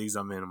the leagues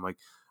I'm in, I'm like,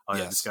 oh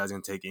yeah, this guy's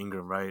gonna take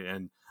Ingram, right?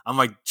 And I'm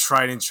like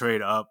try and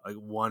trade up like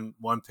one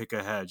pick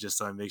ahead just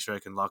so I make sure I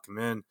can lock him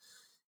in.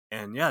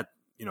 And yeah,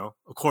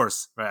 of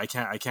course, right?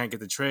 I can't get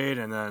the trade,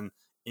 and then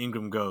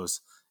Ingram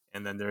goes,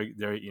 and then they're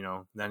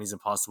then he's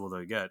impossible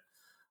to get.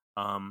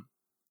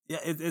 Yeah,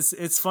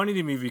 it's funny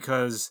to me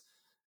because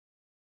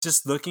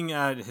just looking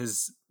at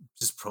his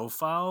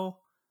profile,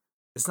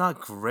 it's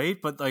not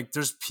great, but like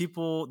there's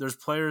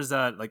players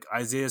that like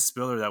Isaiah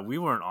Spiller that we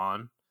weren't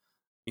on,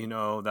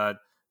 that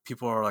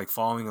people are like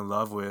falling in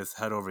love with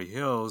head over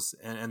heels,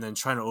 and then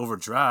trying to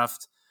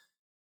overdraft,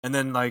 and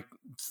then like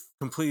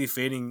completely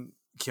fading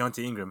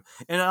Keontae Ingram.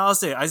 And I'll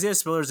say Isaiah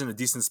Spiller's in a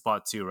decent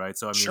spot too, right?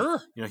 So I mean,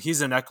 sure.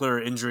 He's an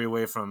Eckler injury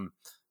away from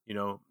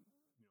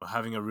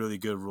having a really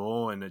good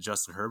role in a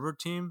Justin Herbert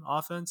team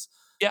offense.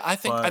 Yeah, I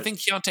think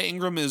Keontae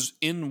Ingram is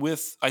in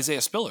with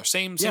Isaiah Spiller,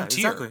 same tier.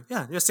 Exactly.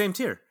 Yeah, same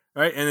tier,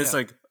 right? And it's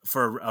like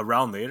for a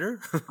round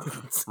later,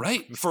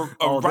 right? For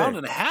a round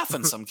and a half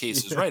in some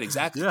cases, right?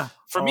 Exactly. Yeah,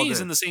 for me,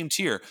 he's in the same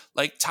tier.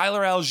 Like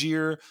Tyler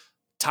Algier,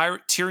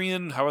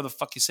 Tyrion, however the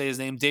fuck you say his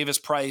name, Davis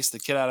Price, the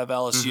kid out of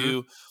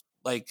LSU,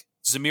 like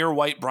Zamir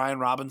White, Brian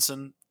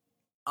Robinson.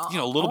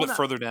 A little bit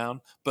further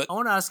down, but I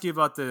want to ask you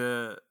about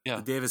the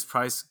Davis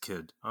Price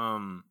kid.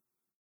 I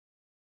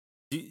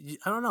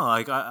don't know.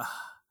 Like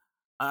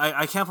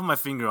I can't put my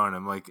finger on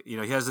him. Like he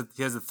has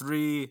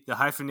the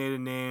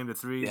hyphenated name, the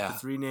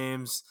three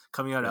names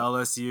coming out of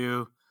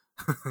LSU,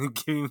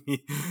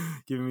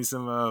 giving me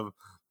some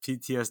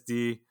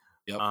PTSD.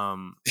 Yep.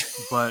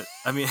 But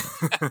I mean,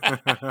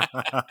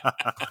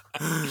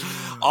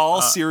 all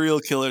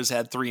serial killers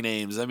had 3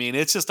 names. I mean,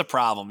 it's just a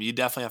problem. You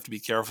definitely have to be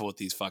careful with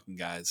these fucking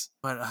guys.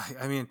 But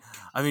I mean,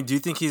 do you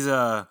think he's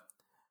in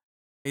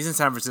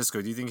San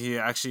Francisco? Do you think he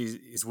actually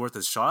is worth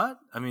a shot?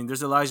 I mean,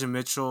 there's Elijah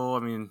Mitchell.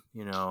 I mean,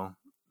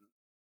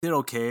 did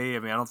okay. I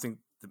mean, I don't think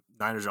the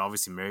Niners are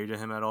obviously married to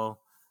him at all.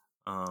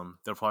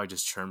 They'll probably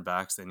just churn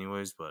backs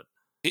anyways. But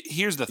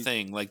here's the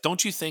thing: like,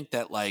 don't you think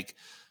that like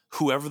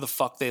whoever the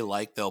fuck they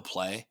like, they'll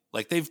play?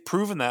 Like they've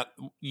proven that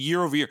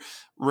year over year.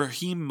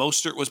 Raheem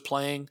Mostert was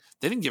playing;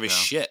 they didn't give a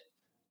shit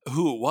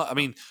who it was. I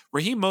mean,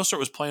 Raheem Mostert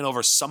was playing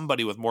over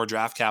somebody with more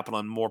draft capital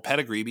and more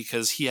pedigree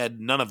because he had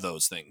none of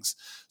those things.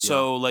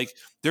 So like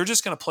they're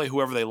just going to play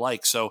whoever they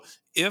like. So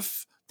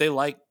if they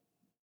like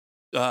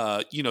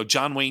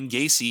John Wayne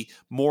Gacy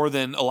more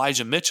than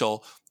Elijah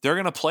Mitchell, they're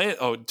going to play it.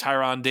 Oh,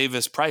 Tyron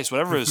Davis Price,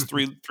 whatever his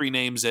three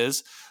names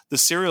is, the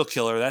serial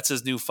killer. That's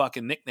his new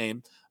fucking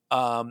nickname.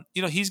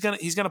 He's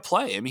gonna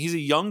play. I mean, he's a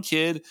young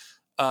kid.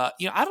 I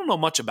don't know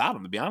much about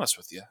him, to be honest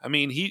with you. I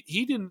mean,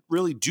 he didn't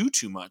really do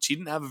too much. He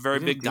didn't have a very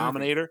big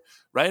dominator,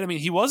 right? I mean,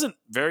 he wasn't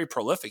very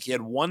prolific. He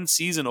had one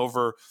season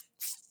over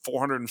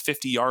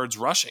 450 yards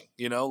rushing.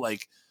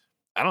 Like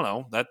I don't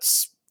know.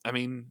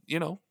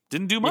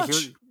 Didn't do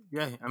much.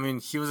 yeah, I mean,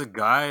 he was a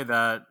guy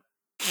that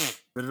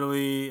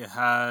literally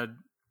had,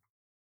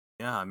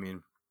 yeah, I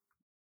mean,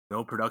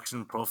 no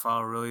production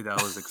profile really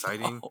that was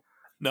exciting.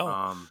 No, no.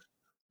 Um,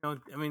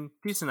 I mean,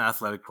 decent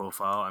athletic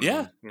profile. I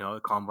Yeah, mean,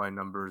 combine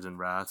numbers and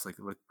rats like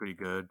look pretty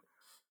good.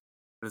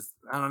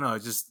 I don't know.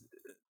 It just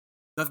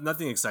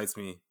nothing excites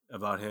me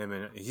about him,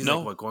 and he's like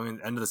no. what going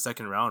end of the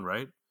second round,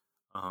 right?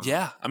 Um,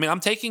 Yeah, I mean, I'm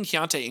taking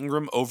Keontae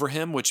Ingram over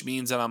him, which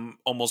means that I'm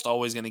almost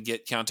always going to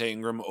get Keontae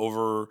Ingram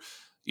over,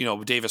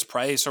 Davis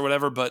Price or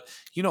whatever. But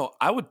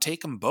I would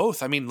take them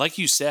both. I mean, like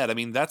you said, I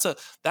mean that's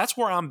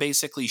where I'm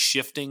basically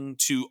shifting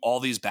to all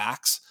these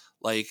backs.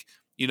 Like,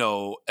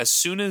 as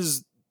soon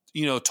as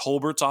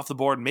Tolbert's off the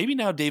board, maybe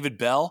now David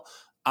Bell.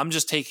 I'm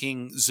just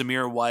taking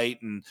Zamir White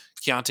and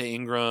Keontae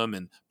Ingram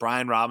and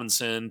Brian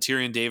Robinson,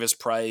 Tyrion Davis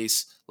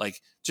Price.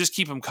 Like, just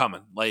keep them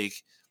coming. Like,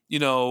 you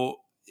know,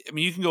 I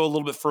mean, you can go a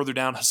little bit further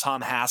down.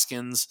 Hassan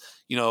Haskins,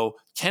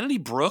 Kennedy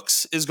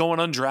Brooks is going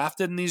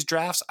undrafted in these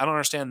drafts. I don't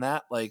understand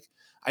that. Like,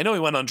 I know he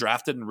went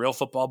undrafted in real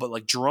football, but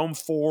like Jerome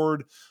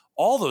Ford,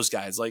 all those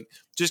guys, like,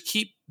 just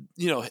keep,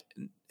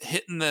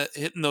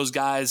 hitting those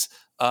guys.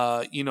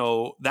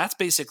 That's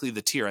basically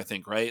the tier, I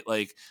think, right?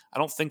 Like, I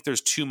don't think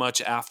there's too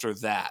much after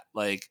that.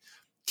 Like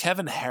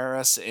Kevin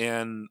Harris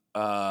and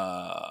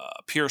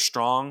Pierre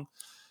Strong.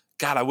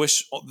 God, I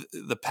wish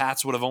the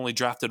Pats would have only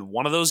drafted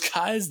one of those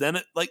guys. Then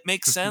it like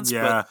makes sense. But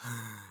yeah,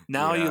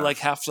 now you yeah, like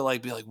have to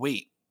like be like,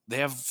 wait, they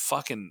have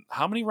fucking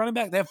how many running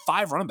backs? They have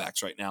 5 running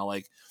backs right now,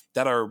 like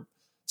that are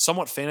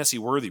somewhat fantasy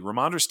worthy.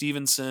 Ramondre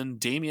Stevenson,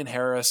 Damian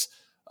Harris,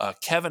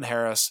 Kevin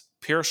Harris,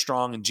 Pierre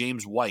Strong, and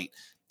James White.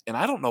 And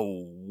I don't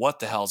know what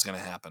the hell is going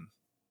to happen.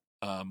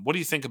 What do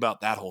you think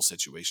about that whole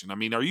situation? I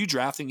mean, are you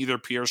drafting either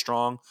Pierre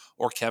Strong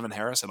or Kevin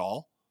Harris at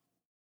all?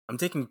 I'm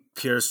taking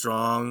Pierre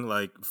Strong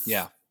like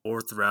Yeah,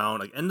 fourth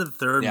round, like end of the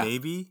third, yeah,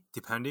 maybe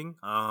depending.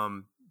 But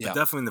yeah,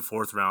 definitely in the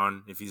fourth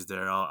round if he's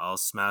there, I'll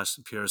smash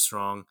Pierre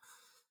Strong.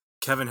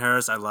 Kevin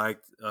Harris, I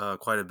liked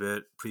quite a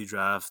bit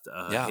pre-draft.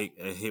 yeah. I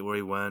hate where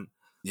he went,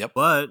 Yep.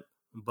 but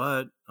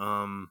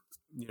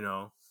you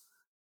know,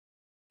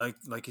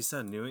 like you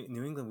said, New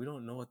England, we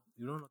don't know what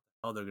the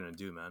hell they're gonna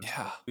do, man.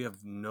 Yeah. We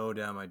have no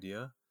damn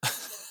idea.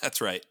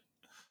 That's right.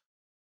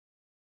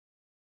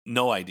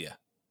 No idea.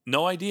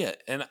 No idea.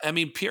 And I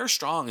mean, Pierre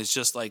Strong is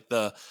just like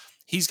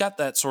he's got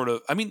that sort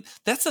of, I mean,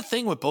 that's the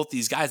thing with both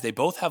these guys. They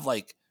both have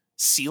like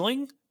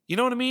ceiling, you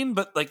know what I mean?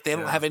 But like they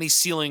don't Yeah. have any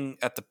ceiling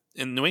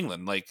in New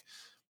England. Like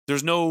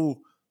there's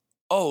no,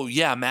 oh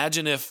yeah,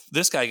 imagine if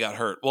this guy got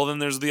hurt. Well, then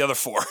there's the other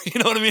four. You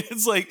know what I mean?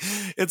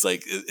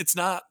 It's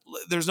not.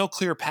 There's no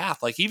clear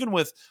path. Like even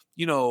with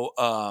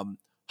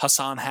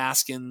Hassan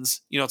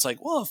Haskins, it's like,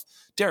 well, if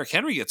Derrick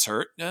Henry gets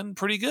hurt, then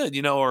pretty good,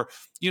 or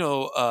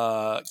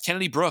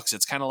Kennedy Brooks.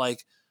 It's kind of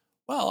like,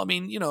 well, I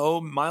mean,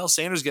 Miles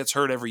Sanders gets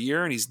hurt every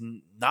year, and he's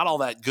not all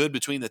that good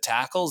between the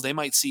tackles. They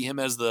might see him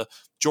as the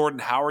Jordan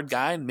Howard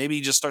guy, and maybe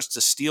he just starts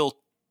to steal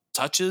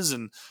touches,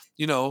 and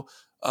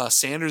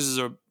Sanders is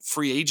a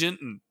free agent,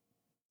 and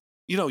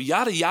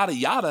yada, yada,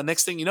 yada.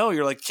 Next thing you know,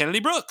 you're like Kennedy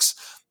Brooks.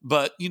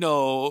 But,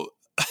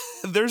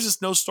 there's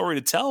just no story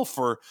to tell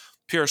for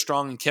Pierre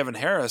Strong and Kevin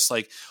Harris.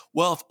 Like,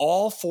 well, if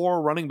all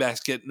 4 running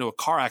backs get into a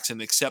car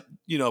accident, except,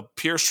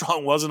 Pierre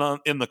Strong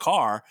wasn't in the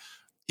car,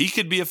 he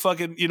could be a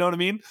fucking, you know what I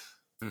mean?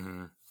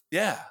 Hmm.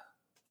 Yeah.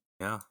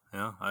 Yeah,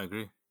 yeah, I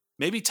agree.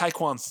 Maybe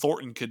Tyquan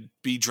Thornton could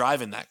be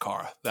driving that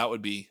car. That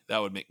would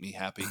make me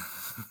happy.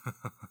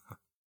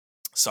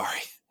 Sorry.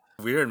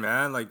 Weird,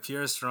 man. Like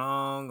Pierre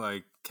Strong,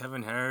 like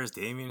Kevin Harris,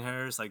 Damian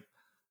Harris, like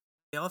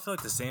they all feel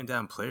like the same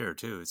damn player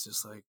too. It's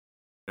just like,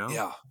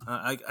 Yeah.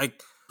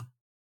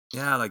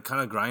 yeah, like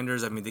kind of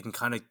grinders. I mean, they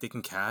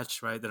can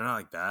catch, right? They're not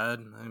like bad.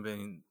 I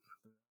mean,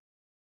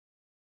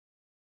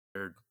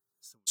 they're weird.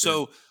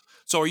 So,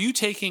 are you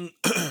taking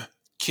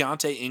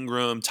Keontae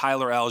Ingram,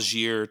 Tyler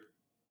Algier,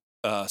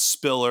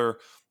 Spiller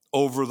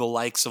over the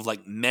likes of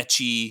like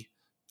Mechie,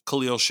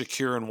 Khalil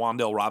Shakir, and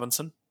Wandale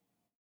Robinson?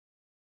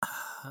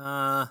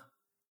 Uh,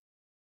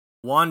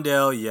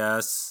 Wandale,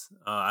 yes.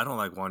 I don't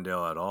like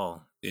Wandale at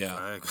all.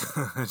 Yeah,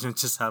 I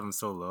just have him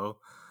so low.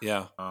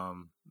 yeah,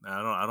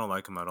 I don't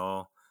like him at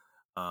all.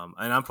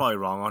 And I'm probably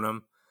wrong on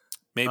him.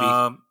 maybe.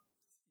 Um,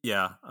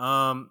 yeah.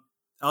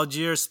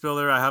 Algier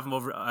Spiller, I have him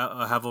over.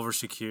 I have over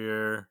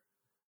Shakir.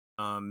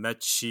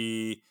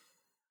 Mechie.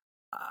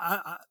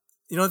 I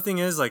the thing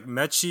is, like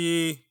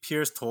Mechie,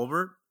 Pierce,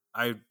 Tolbert,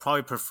 I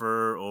probably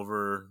prefer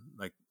over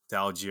like the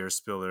Algier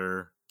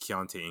Spiller,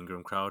 Keontae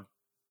Ingram crowd.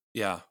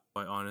 Yeah,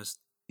 Quite honest.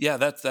 yeah.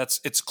 That's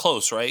it's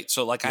close, right?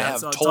 So like Yeah,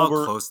 it's all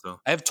close though.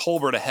 I have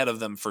Tolbert ahead of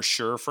them for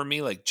sure for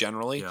me, like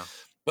generally. Yeah.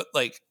 But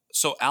like,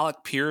 so Alec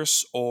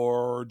Pierce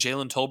or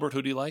Jalen Tolbert,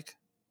 who do you like?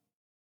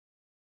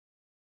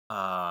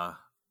 Uh,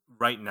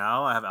 right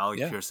now I have Alec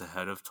Yeah, Pierce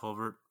ahead of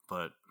Tolbert,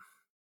 but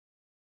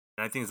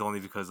I think it's only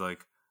because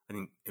like I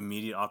think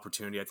immediate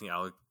opportunity. I think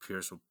Alec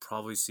Pierce will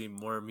probably see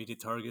more immediate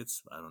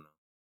targets. I don't know.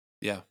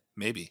 yeah,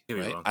 maybe, Could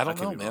be right? wrong. I I don't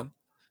could know, be wrong. man.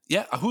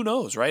 Yeah, who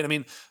knows, right? I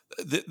mean,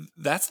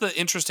 that's the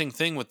interesting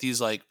thing with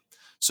these like,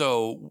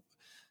 so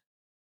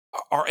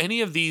are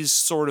any of these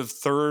sort of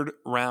third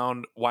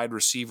round wide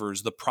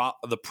receivers the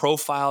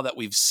profile that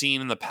we've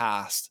seen in the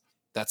past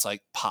that's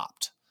like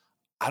popped?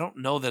 I don't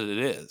know that it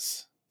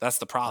is. That's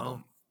the No,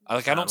 problem. I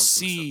I don't don't think so.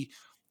 see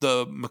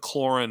the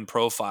McLaurin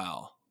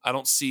profile. I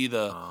don't see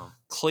the Um,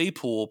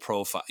 Claypool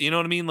profile. You know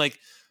what I mean? Like,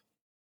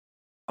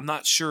 I'm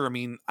not sure. I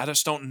mean, I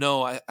just don't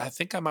know. I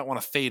think I might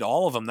want to fade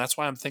all of them. That's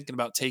why I'm thinking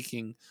about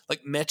taking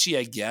like Mechie,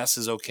 I guess,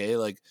 is okay.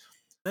 Like,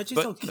 Neji's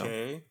but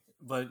okay,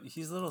 but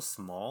he's a little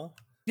small.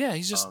 yeah,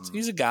 Um,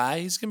 he's a guy.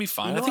 He's gonna be you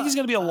fine. I know think he's what?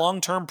 gonna be a long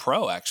term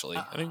pro. Actually,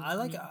 I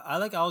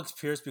like Alex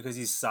Pierce because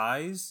he's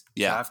size,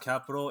 yeah, draft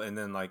capital, and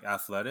then like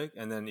athletic.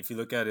 And then if you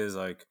look at his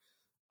like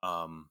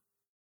um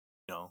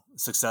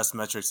success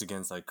metrics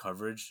against like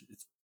coverage,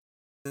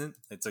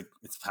 it's like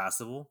it's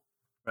passable,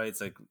 right? It's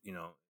like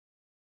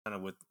kind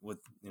of what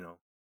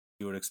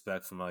you would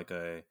expect from like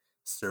a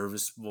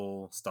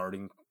serviceable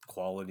starting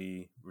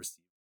quality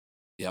receiver.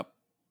 yep.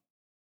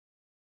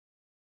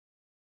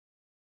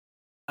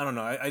 I don't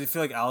know. I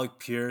feel like Alec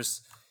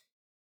Pierce,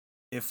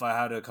 if I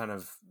had to kind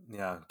of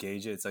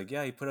gauge it, it's like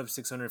he put up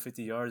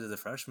 650 yards as a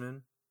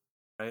freshman,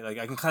 right? Like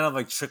I can kind of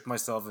like trick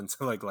myself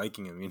into like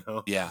liking him,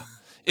 Yeah. like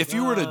If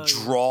you were to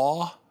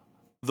draw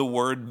the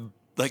word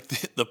like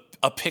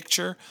a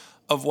picture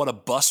of what a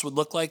bus would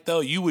look like, though,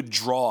 you would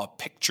draw a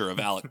picture of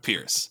Alec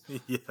Pierce.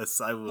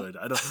 yes, I would.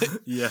 I don't.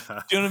 Yeah,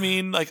 You know what I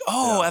mean? Like,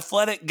 oh, yeah.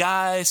 athletic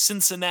guy,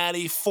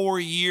 Cincinnati, 4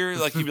 year.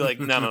 Like, you'd be like,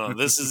 no, no, no.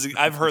 This is,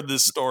 I've heard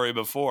this story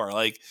before.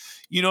 Like,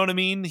 you know what I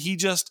mean? He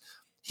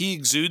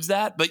exudes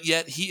that, but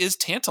yet he is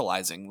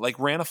tantalizing. Like,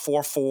 ran a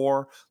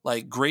 4.4,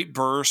 like, great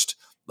burst.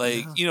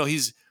 Like, Yeah.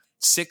 he's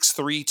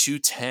 6'3",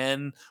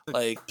 210, The,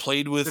 like,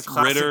 played the with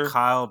classic Ritter.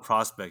 Kyle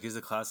prospect. He's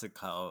a classic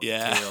Kyle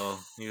Yeah. KO.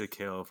 He's a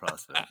KO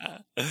prospect.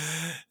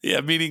 Yeah,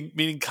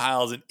 meaning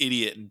Kyle's an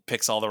idiot and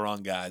picks all the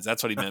wrong guys.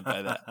 That's what he meant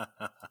by that.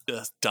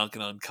 Just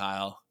dunking on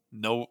Kyle.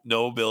 No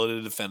ability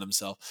to defend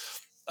himself.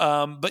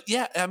 But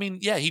yeah, I mean,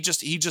 yeah, he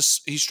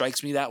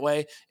strikes me that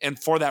way.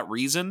 And for that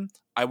reason,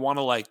 I want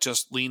to like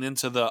just lean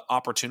into the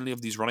opportunity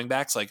of these running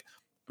backs. Like,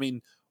 I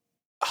mean,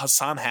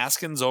 Hassan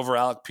Haskins over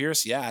Alec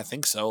Pierce. Yeah, I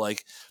think so.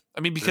 Like, I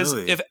mean, because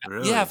Really,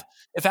 really.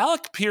 if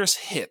Alec Pierce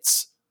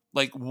hits,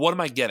 like, what am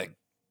I getting?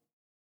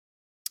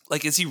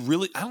 Like, is he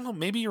really? I don't know.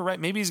 Maybe you're right.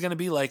 Maybe he's going to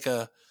be like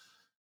I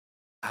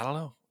don't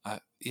know.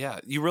 Yeah,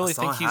 you really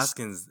think Hassan he's?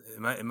 Haskins.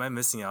 Am I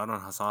missing out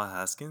on Hassan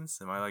Haskins?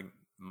 Am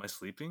I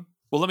sleeping?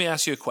 Well, let me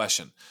ask you a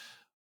question.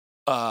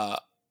 Uh,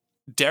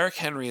 Derrick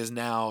Henry is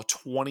now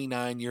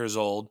 29 years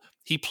old.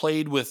 He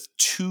played with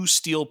 2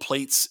 steel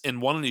plates and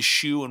one in his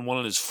shoe and one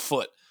in his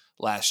foot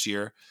last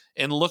year,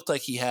 and looked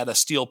like he had a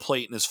steel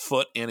plate in his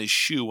foot and his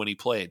shoe when he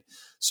played.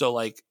 So,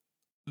 like,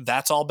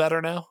 that's all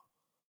better now,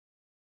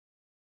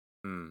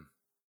 Hmm.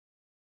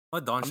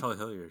 What Dontrell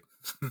Hilliard?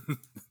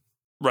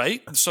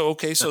 right? So,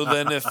 okay, so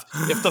then if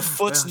the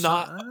foot's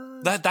not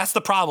that's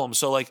the problem.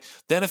 So, like,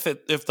 then if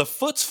the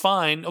foot's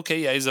fine, okay,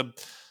 yeah, he's a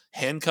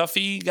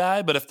handcuffy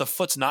guy, but if the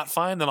foot's not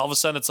fine, then all of a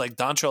sudden it's like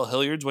Dontrell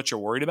Hilliard's what you're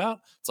worried about.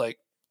 It's like,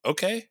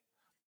 okay,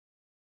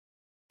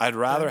 I'd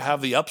rather Okay.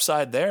 have the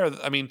upside there.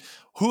 I mean,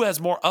 who has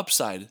more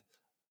upside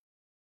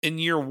in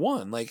year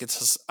one? Like, it's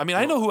just, I mean,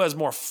 I know Well, who has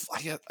more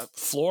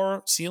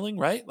floor ceiling,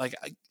 right? Like,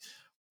 you're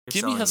give me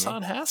selling me.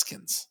 Hassan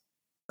Haskins.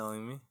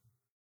 Selling me.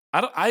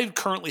 I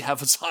currently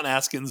have Hassan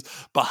Haskins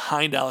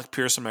behind Alec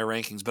Pierce in my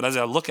rankings, but as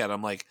I look at it,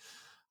 I'm like,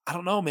 I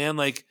don't know, man.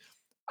 Like,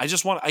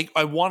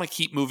 I want to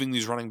keep moving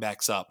these running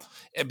backs up,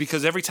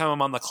 because every time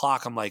I'm on the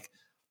clock, I'm like,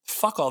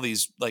 fuck all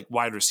these like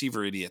wide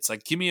receiver idiots.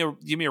 Like, give me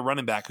a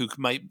running back who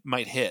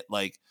might hit,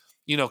 like,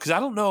 because I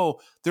don't know.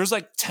 There's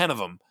like 10 of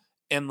them,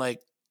 and like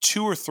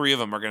 2 or 3 of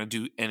them are going to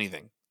do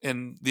anything,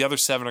 and the other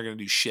 7 are going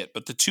to do shit.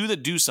 But the 2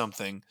 that do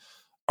something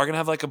are going to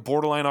have like a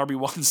borderline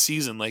RB1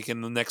 season, like in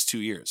the next 2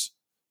 years.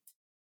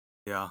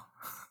 Yeah.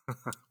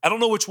 I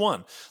don't know which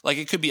one. Like,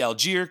 it could be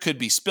Algier, could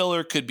be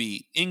Spiller, could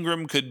be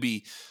Ingram, could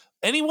be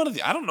any one of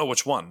the. I don't know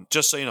which one.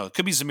 Just so you know, it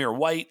could be Zamir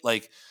White.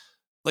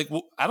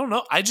 I don't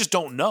know. I just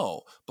don't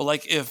know. But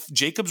like, if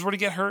Jacobs were to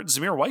get hurt,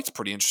 Zamir White's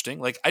pretty interesting.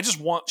 Like, I just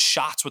want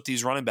shots with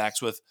these running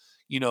backs with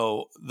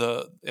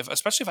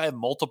especially if I have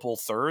multiple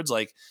thirds.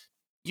 Like,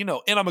 and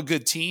I'm a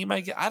good team.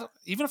 I don't,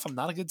 even if I'm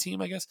not a good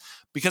team, I guess,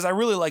 because I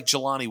really like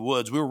Jelani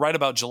Woods. We were right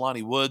about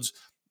Jelani Woods.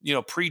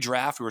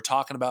 Pre-draft, we were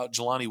talking about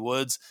Jelani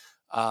Woods,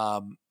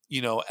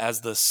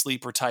 as the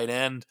sleeper tight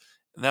end.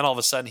 And then all of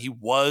a sudden, he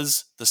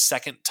was the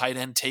second tight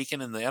end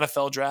taken in the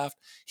NFL draft.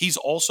 He's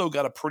also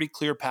got a pretty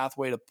clear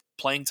pathway to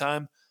playing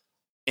time.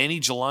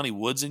 Any Jelani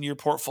Woods in your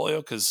portfolio?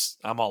 Because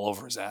I'm all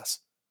over his ass.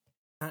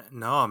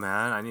 No,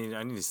 man. I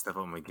need to step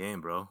up my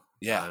game, bro.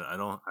 Yeah. I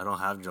don't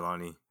have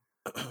Jelani.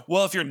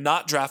 Well, if you're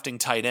not drafting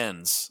tight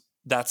ends,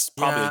 that's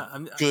probably Yeah,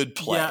 a good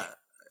yeah, play.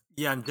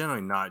 yeah. I'm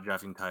generally not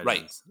drafting tight Right.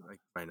 ends like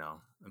right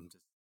now. I'm just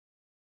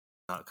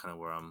not kind of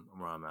where I'm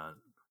at.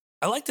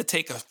 I like to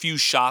take a few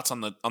shots on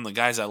the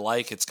guys I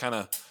like. It's kind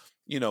of,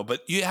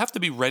 but you have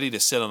to be ready to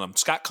sit on them.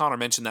 Scott Connor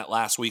mentioned that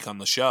last week on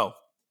the show.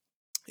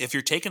 If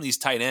you're taking these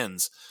tight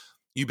ends,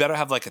 you better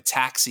have like a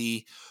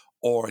taxi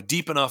or a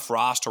deep enough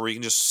roster where you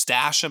can just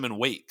stash them and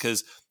wait.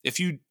 Because if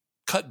you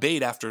cut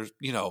bait after,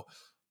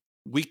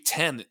 week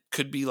 10, it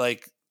could be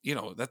like,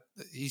 that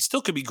he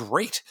still could be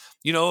great.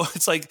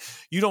 It's like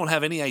you don't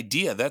have any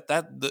idea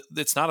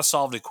it's not a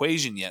solved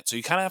equation yet. So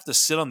you kind of have to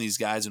sit on these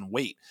guys and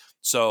wait.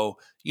 So,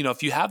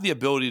 if you have the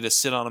ability to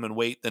sit on them and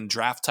wait, then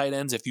draft tight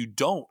ends. If you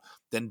don't,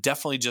 then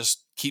definitely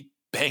just keep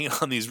banging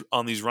on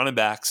these running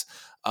backs.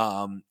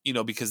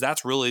 Because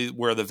that's really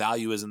where the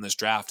value is in this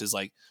draft, is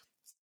like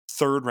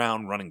third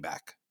round running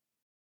back.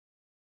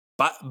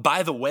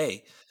 By the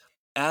way,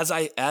 as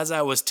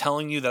I was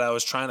telling you that I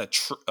was trying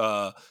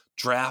to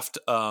draft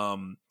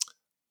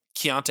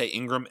Keontae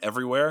Ingram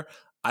everywhere,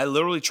 I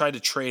literally tried to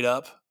trade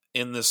up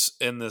in this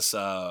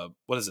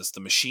what is this,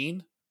 the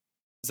machine?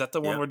 Is that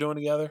the one Yep. we're doing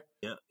together?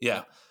 Yep. Yeah.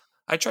 Yep.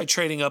 I tried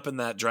trading up in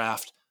that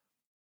draft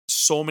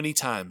so many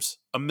times,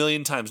 a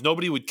million times.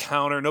 Nobody would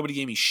counter. Nobody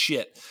gave me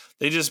shit.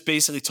 They just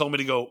basically told me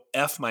to go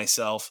F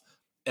myself,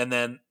 and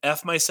then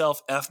F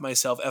myself, F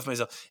myself, F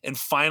myself. And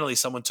finally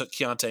someone took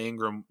Keontae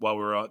Ingram while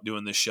we were out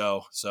doing this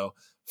show. So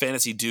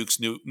Fantasy Dukes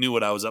knew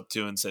what I was up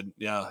to and said,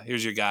 yeah,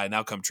 here's your guy.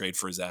 Now come trade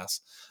for his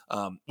ass.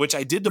 Which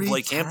I did to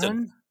Blake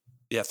Hampton. 310?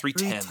 Yeah,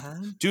 310.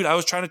 310? Dude, I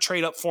was trying to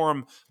trade up for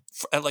him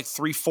at like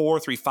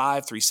 3-4,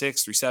 3-5,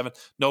 3-6, 3-7.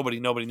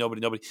 Nobody.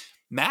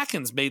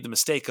 Mackins made the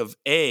mistake of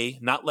A,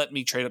 not letting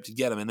me trade up to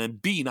get him, and then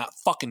B, not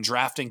fucking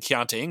drafting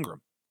Keontae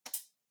Ingram.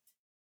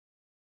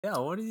 Yeah,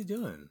 what are you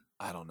doing?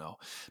 I don't know.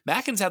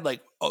 Mackins had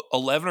like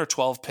 11 or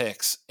 12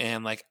 picks,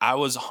 and like I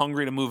was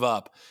hungry to move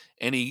up,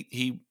 and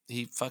he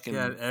fucking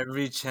had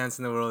every chance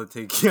in the world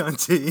to take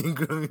Keontae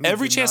Ingram.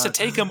 Every chance to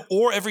take him,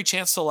 or every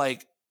chance to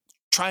like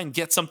try and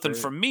get something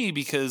Right. from me,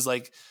 because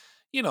like,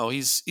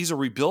 he's a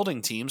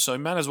rebuilding team, so he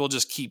might as well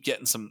just keep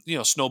getting some,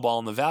 snowball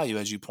in the value,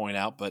 as you point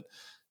out, but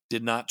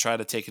did not try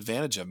to take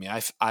advantage of me.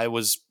 I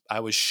was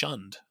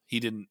shunned. He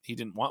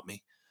didn't want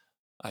me.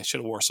 I should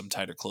have wore some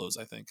tighter clothes,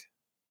 I think.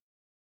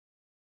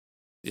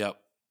 Yep.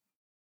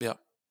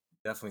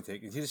 Definitely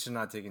take. He should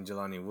not taking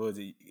Jelani Woods,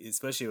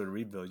 especially with a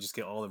rebuild. You just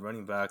get all the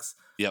running backs.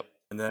 Yep.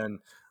 And then,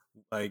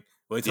 like,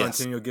 wait till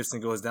Antonio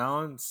Gibson goes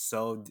down,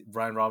 sell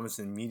Brian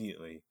Robinson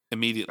immediately.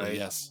 Right?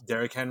 Yes.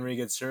 Derrick Henry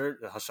gets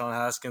hurt. Hashawn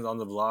Haskins on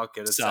the block,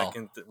 get a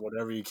second,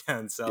 whatever you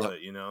can, sell it.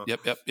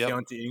 Yep.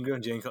 Keontae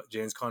Ingram,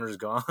 James Conner's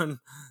gone.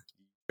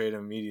 Trade him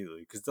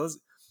immediately, because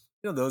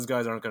those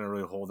guys aren't going to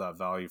really hold that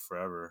value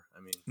forever.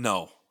 I mean,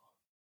 no,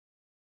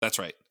 that's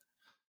right.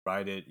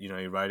 Ride it,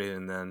 you ride it,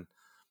 and then,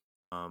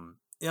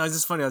 it's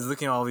just funny. I was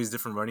looking at all these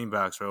different running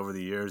backs over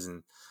the years,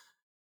 and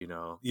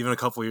even a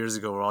couple years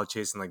ago, we're all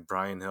chasing like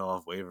Brian Hill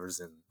off waivers,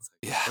 and it's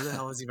like, where the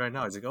hell is he right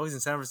now? He's like, oh, he's in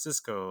San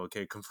Francisco.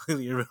 Okay,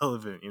 completely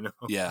irrelevant,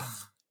 Yeah.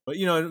 But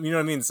you know what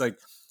I mean? It's like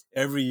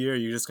every year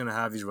you're just gonna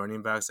have these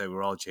running backs that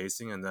we're all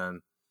chasing, and then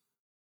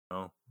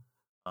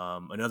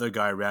another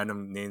guy,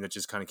 random name that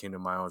just kind of came to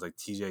mind was like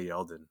TJ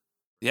Yeldon.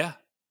 Yeah.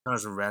 Kind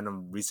of some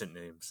random recent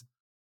names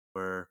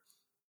where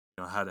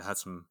had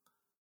some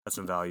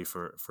value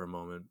for a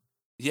moment.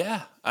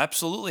 Yeah,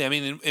 absolutely. I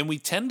mean, and we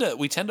tend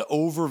to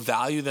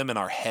overvalue them in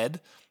our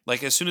head.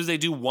 Like as soon as they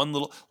do one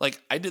little,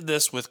 like I did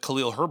this with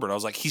Khalil Herbert. I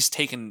was like, he's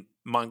taken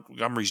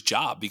Montgomery's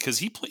job because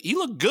he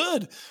looked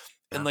good.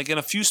 Yeah. And like in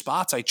a few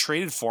spots I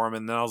traded for him,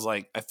 and then I was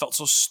like, I felt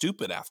so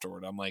stupid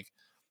afterward. I'm like,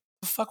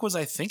 the fuck was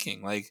I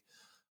thinking? Like,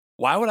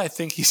 why would I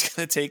think he's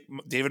going to take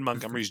David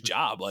Montgomery's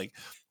job? Like,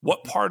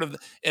 what part of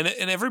and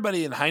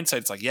everybody in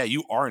hindsight, it's like, yeah,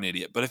 you are an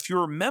idiot. But if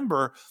you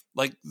remember,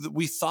 like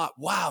we thought,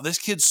 wow, this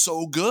kid's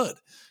so good.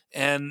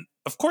 And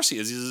of course he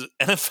is. He's an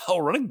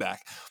NFL running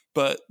back.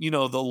 But,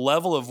 the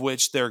level of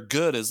which they're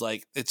good is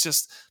like, it's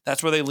just,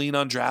 that's where they lean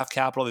on draft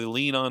capital. They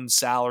lean on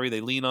salary.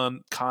 They lean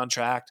on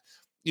contract.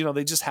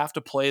 They just have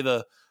to play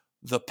the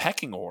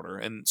pecking order.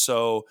 And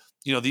so,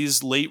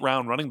 these late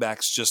round running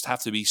backs just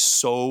have to be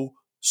so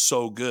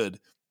good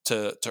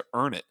to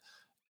earn it,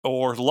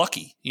 or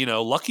lucky,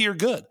 lucky or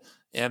good.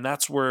 And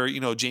that's where,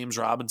 James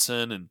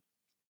Robinson and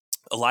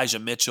Elijah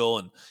Mitchell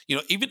and,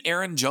 even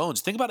Aaron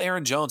Jones. Think about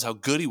Aaron Jones, how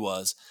good he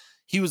was.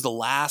 He was the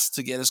last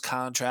to get his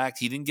contract.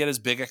 He didn't get as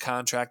big a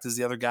contract as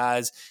the other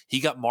guys. He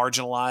got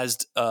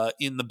marginalized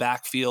in the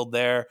backfield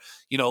there.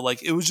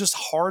 Like it was just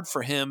hard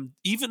for him,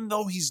 even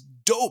though he's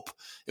dope.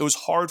 It was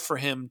hard for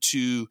him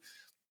to,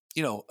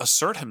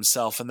 assert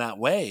himself in that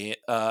way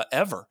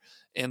ever.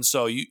 And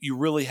so you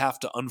really have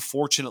to,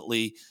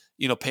 unfortunately,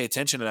 pay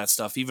attention to that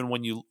stuff, even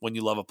when you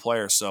love a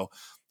player. So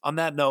on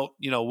that note,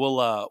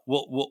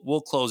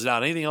 we'll close it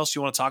out. Anything else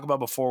you want to talk about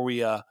before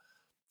we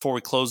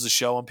close the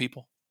show on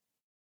people?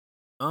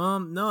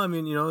 No, I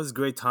mean, it was a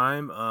great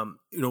time.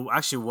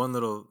 Actually one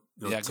little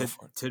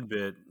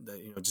tidbit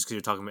that, just because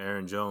you're talking about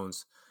Aaron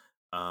Jones,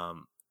 I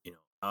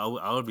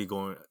would be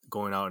going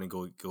out and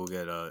go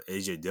get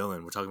AJ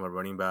Dillon. We're talking about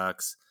running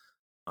backs.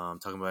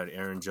 Talking about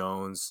Aaron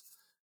Jones.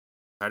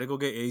 Try to go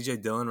get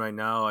AJ Dillon right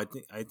now. I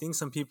think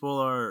some people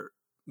are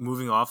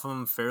moving off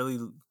him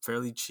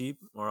fairly cheap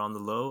or on the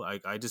low.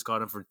 I just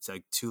got him for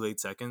like 2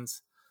 late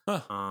seconds. Huh.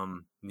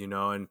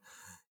 And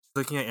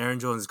looking at Aaron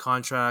Jones'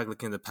 contract,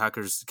 looking at the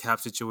Packers cap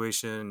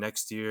situation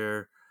next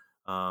year,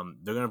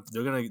 they're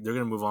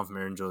gonna move on from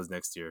Aaron Jones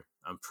next year.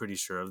 I'm pretty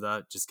sure of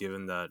that, just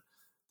given that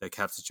that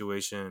cap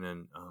situation,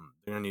 and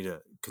they're gonna need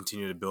to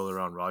continue to build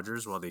around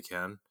Rodgers while they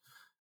can.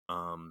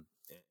 Um,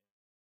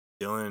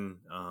 Dylan,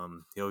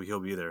 he'll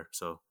be there.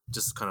 So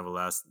just kind of a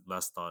last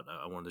thought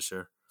I wanted to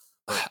share.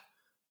 But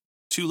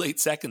 2 late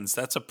seconds.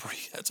 That's a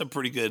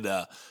pretty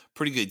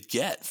good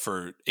get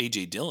for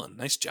AJ Dillon.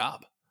 Nice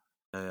job.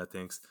 yeah,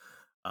 thanks.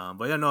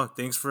 But yeah, no,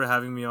 thanks for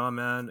having me on,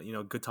 man.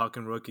 Good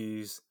talking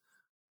rookies.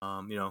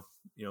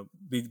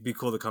 Be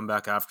cool to come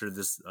back after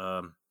this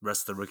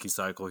rest of the rookie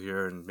cycle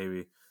here, and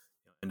maybe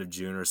end of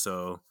June or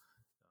so.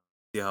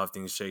 See how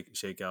things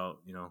shake out.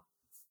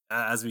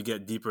 As we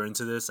get deeper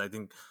into this, I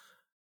think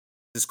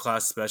this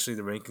class, especially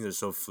the rankings, are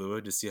so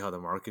fluid to see how the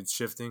market's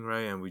shifting,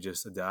 right? And we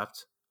just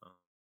adapt.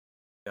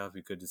 It'd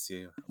be good to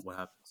see what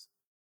happens.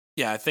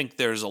 Yeah, I think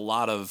there's a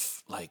lot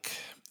of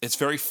it's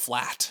very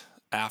flat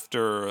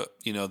after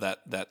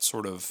that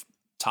sort of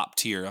top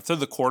tier after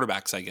the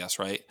quarterbacks, I guess,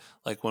 right?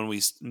 Like when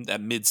we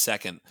at mid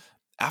second.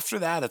 After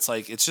that, it's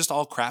like it's just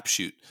all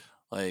crapshoot.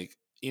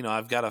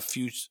 I've got a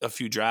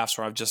few drafts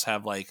where I've just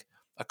have like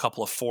a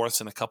couple of fourths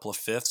and a couple of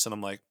fifths, and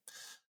I'm like,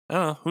 I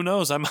don't know, who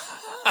knows? I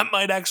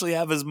might actually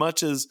have as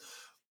much of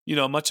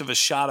a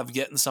shot of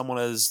getting someone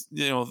as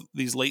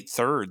these late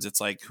thirds.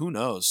 It's like, who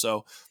knows?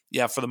 So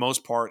yeah, for the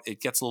most part,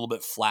 it gets a little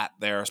bit flat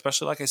there,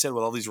 especially like I said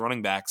with all these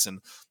running backs, and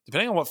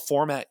depending on what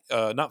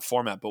not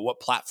format, but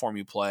what platform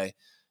you play,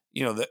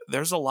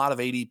 there's a lot of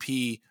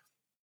ADP,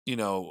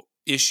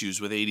 issues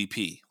with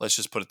ADP. Let's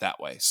just put it that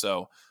way.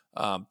 So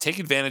take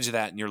advantage of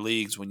that in your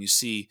leagues when you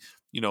see,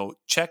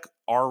 check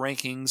our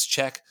rankings,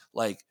 check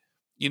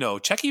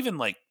even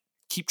like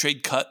keep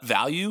trade cut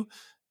value,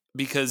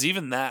 because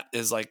even that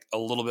is like a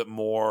little bit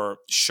more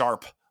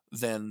sharp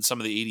than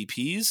some of the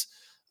ADPs.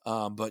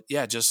 But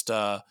yeah, just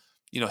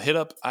hit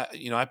up.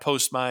 I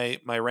post my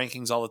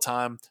rankings all the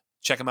time.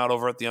 Check them out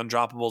over at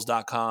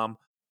theundroppables.com.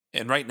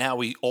 And right now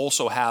we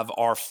also have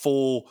our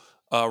full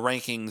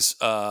rankings,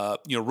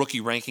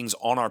 rookie rankings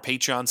on our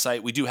Patreon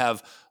site. We do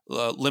have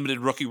limited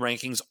rookie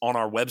rankings on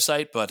our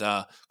website, but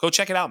go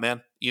check it out,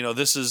 man.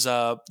 This is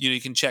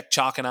you can check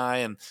Chalk and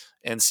I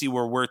and see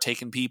where we're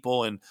taking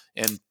people and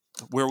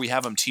where we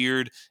have them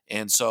tiered,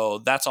 and so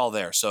that's all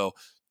there. So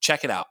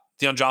check it out,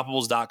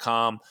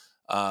 theundroppables.com.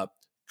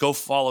 Go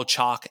follow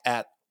Chalk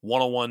at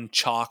 101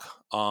 Chalk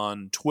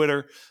on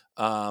Twitter.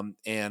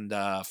 And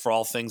for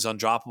all things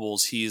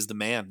Undroppables, he is the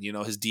man.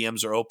 His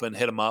DMs are open.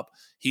 Hit him up.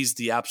 He's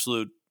the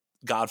absolute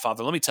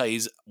godfather. Let me tell you,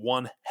 he's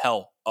one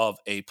hell of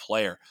a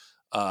player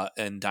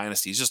in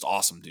Dynasty. He's just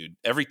awesome, dude.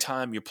 Every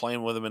time you're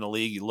playing with him in a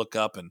league, you look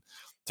up and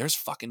there's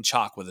fucking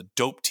Chalk with a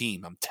dope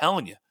team. I'm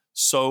telling you,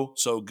 so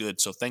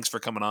good. So thanks for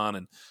coming on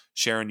and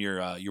sharing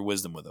your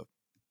wisdom with him.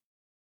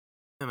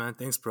 Yeah, man.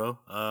 Thanks, bro.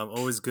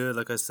 Always good,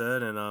 like I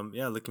said, and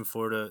looking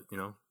forward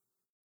to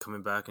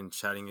coming back and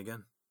chatting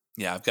again.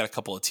 Yeah, I've got a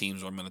couple of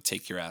teams where I'm going to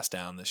take your ass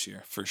down this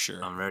year for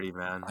sure. I'm ready,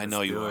 man. I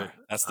know you are.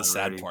 That's the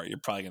sad part. You're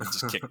probably going to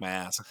just kick my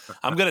ass.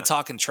 I'm good at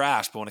talking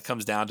trash, but when it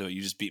comes down to it,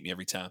 you just beat me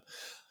every time.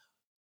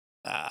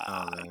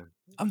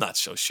 I'm not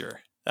so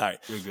sure. All right.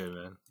 You're good,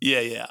 man.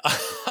 Yeah.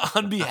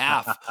 On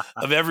behalf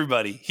of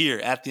everybody here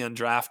at The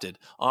Undrafted,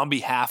 on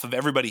behalf of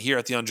everybody here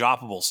at The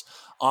Undroppables,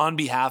 on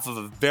behalf of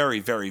a very,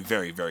 very,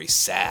 very, very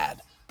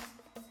sad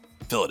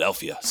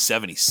Philadelphia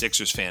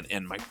 76ers fan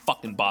and my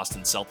fucking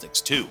Boston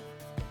Celtics too,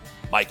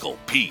 Michael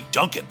P.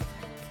 Duncan.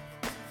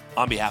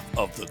 On behalf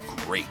of the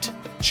great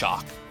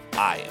Chalk,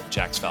 I am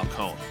Jax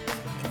Falcone,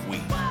 and we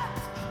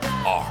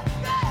are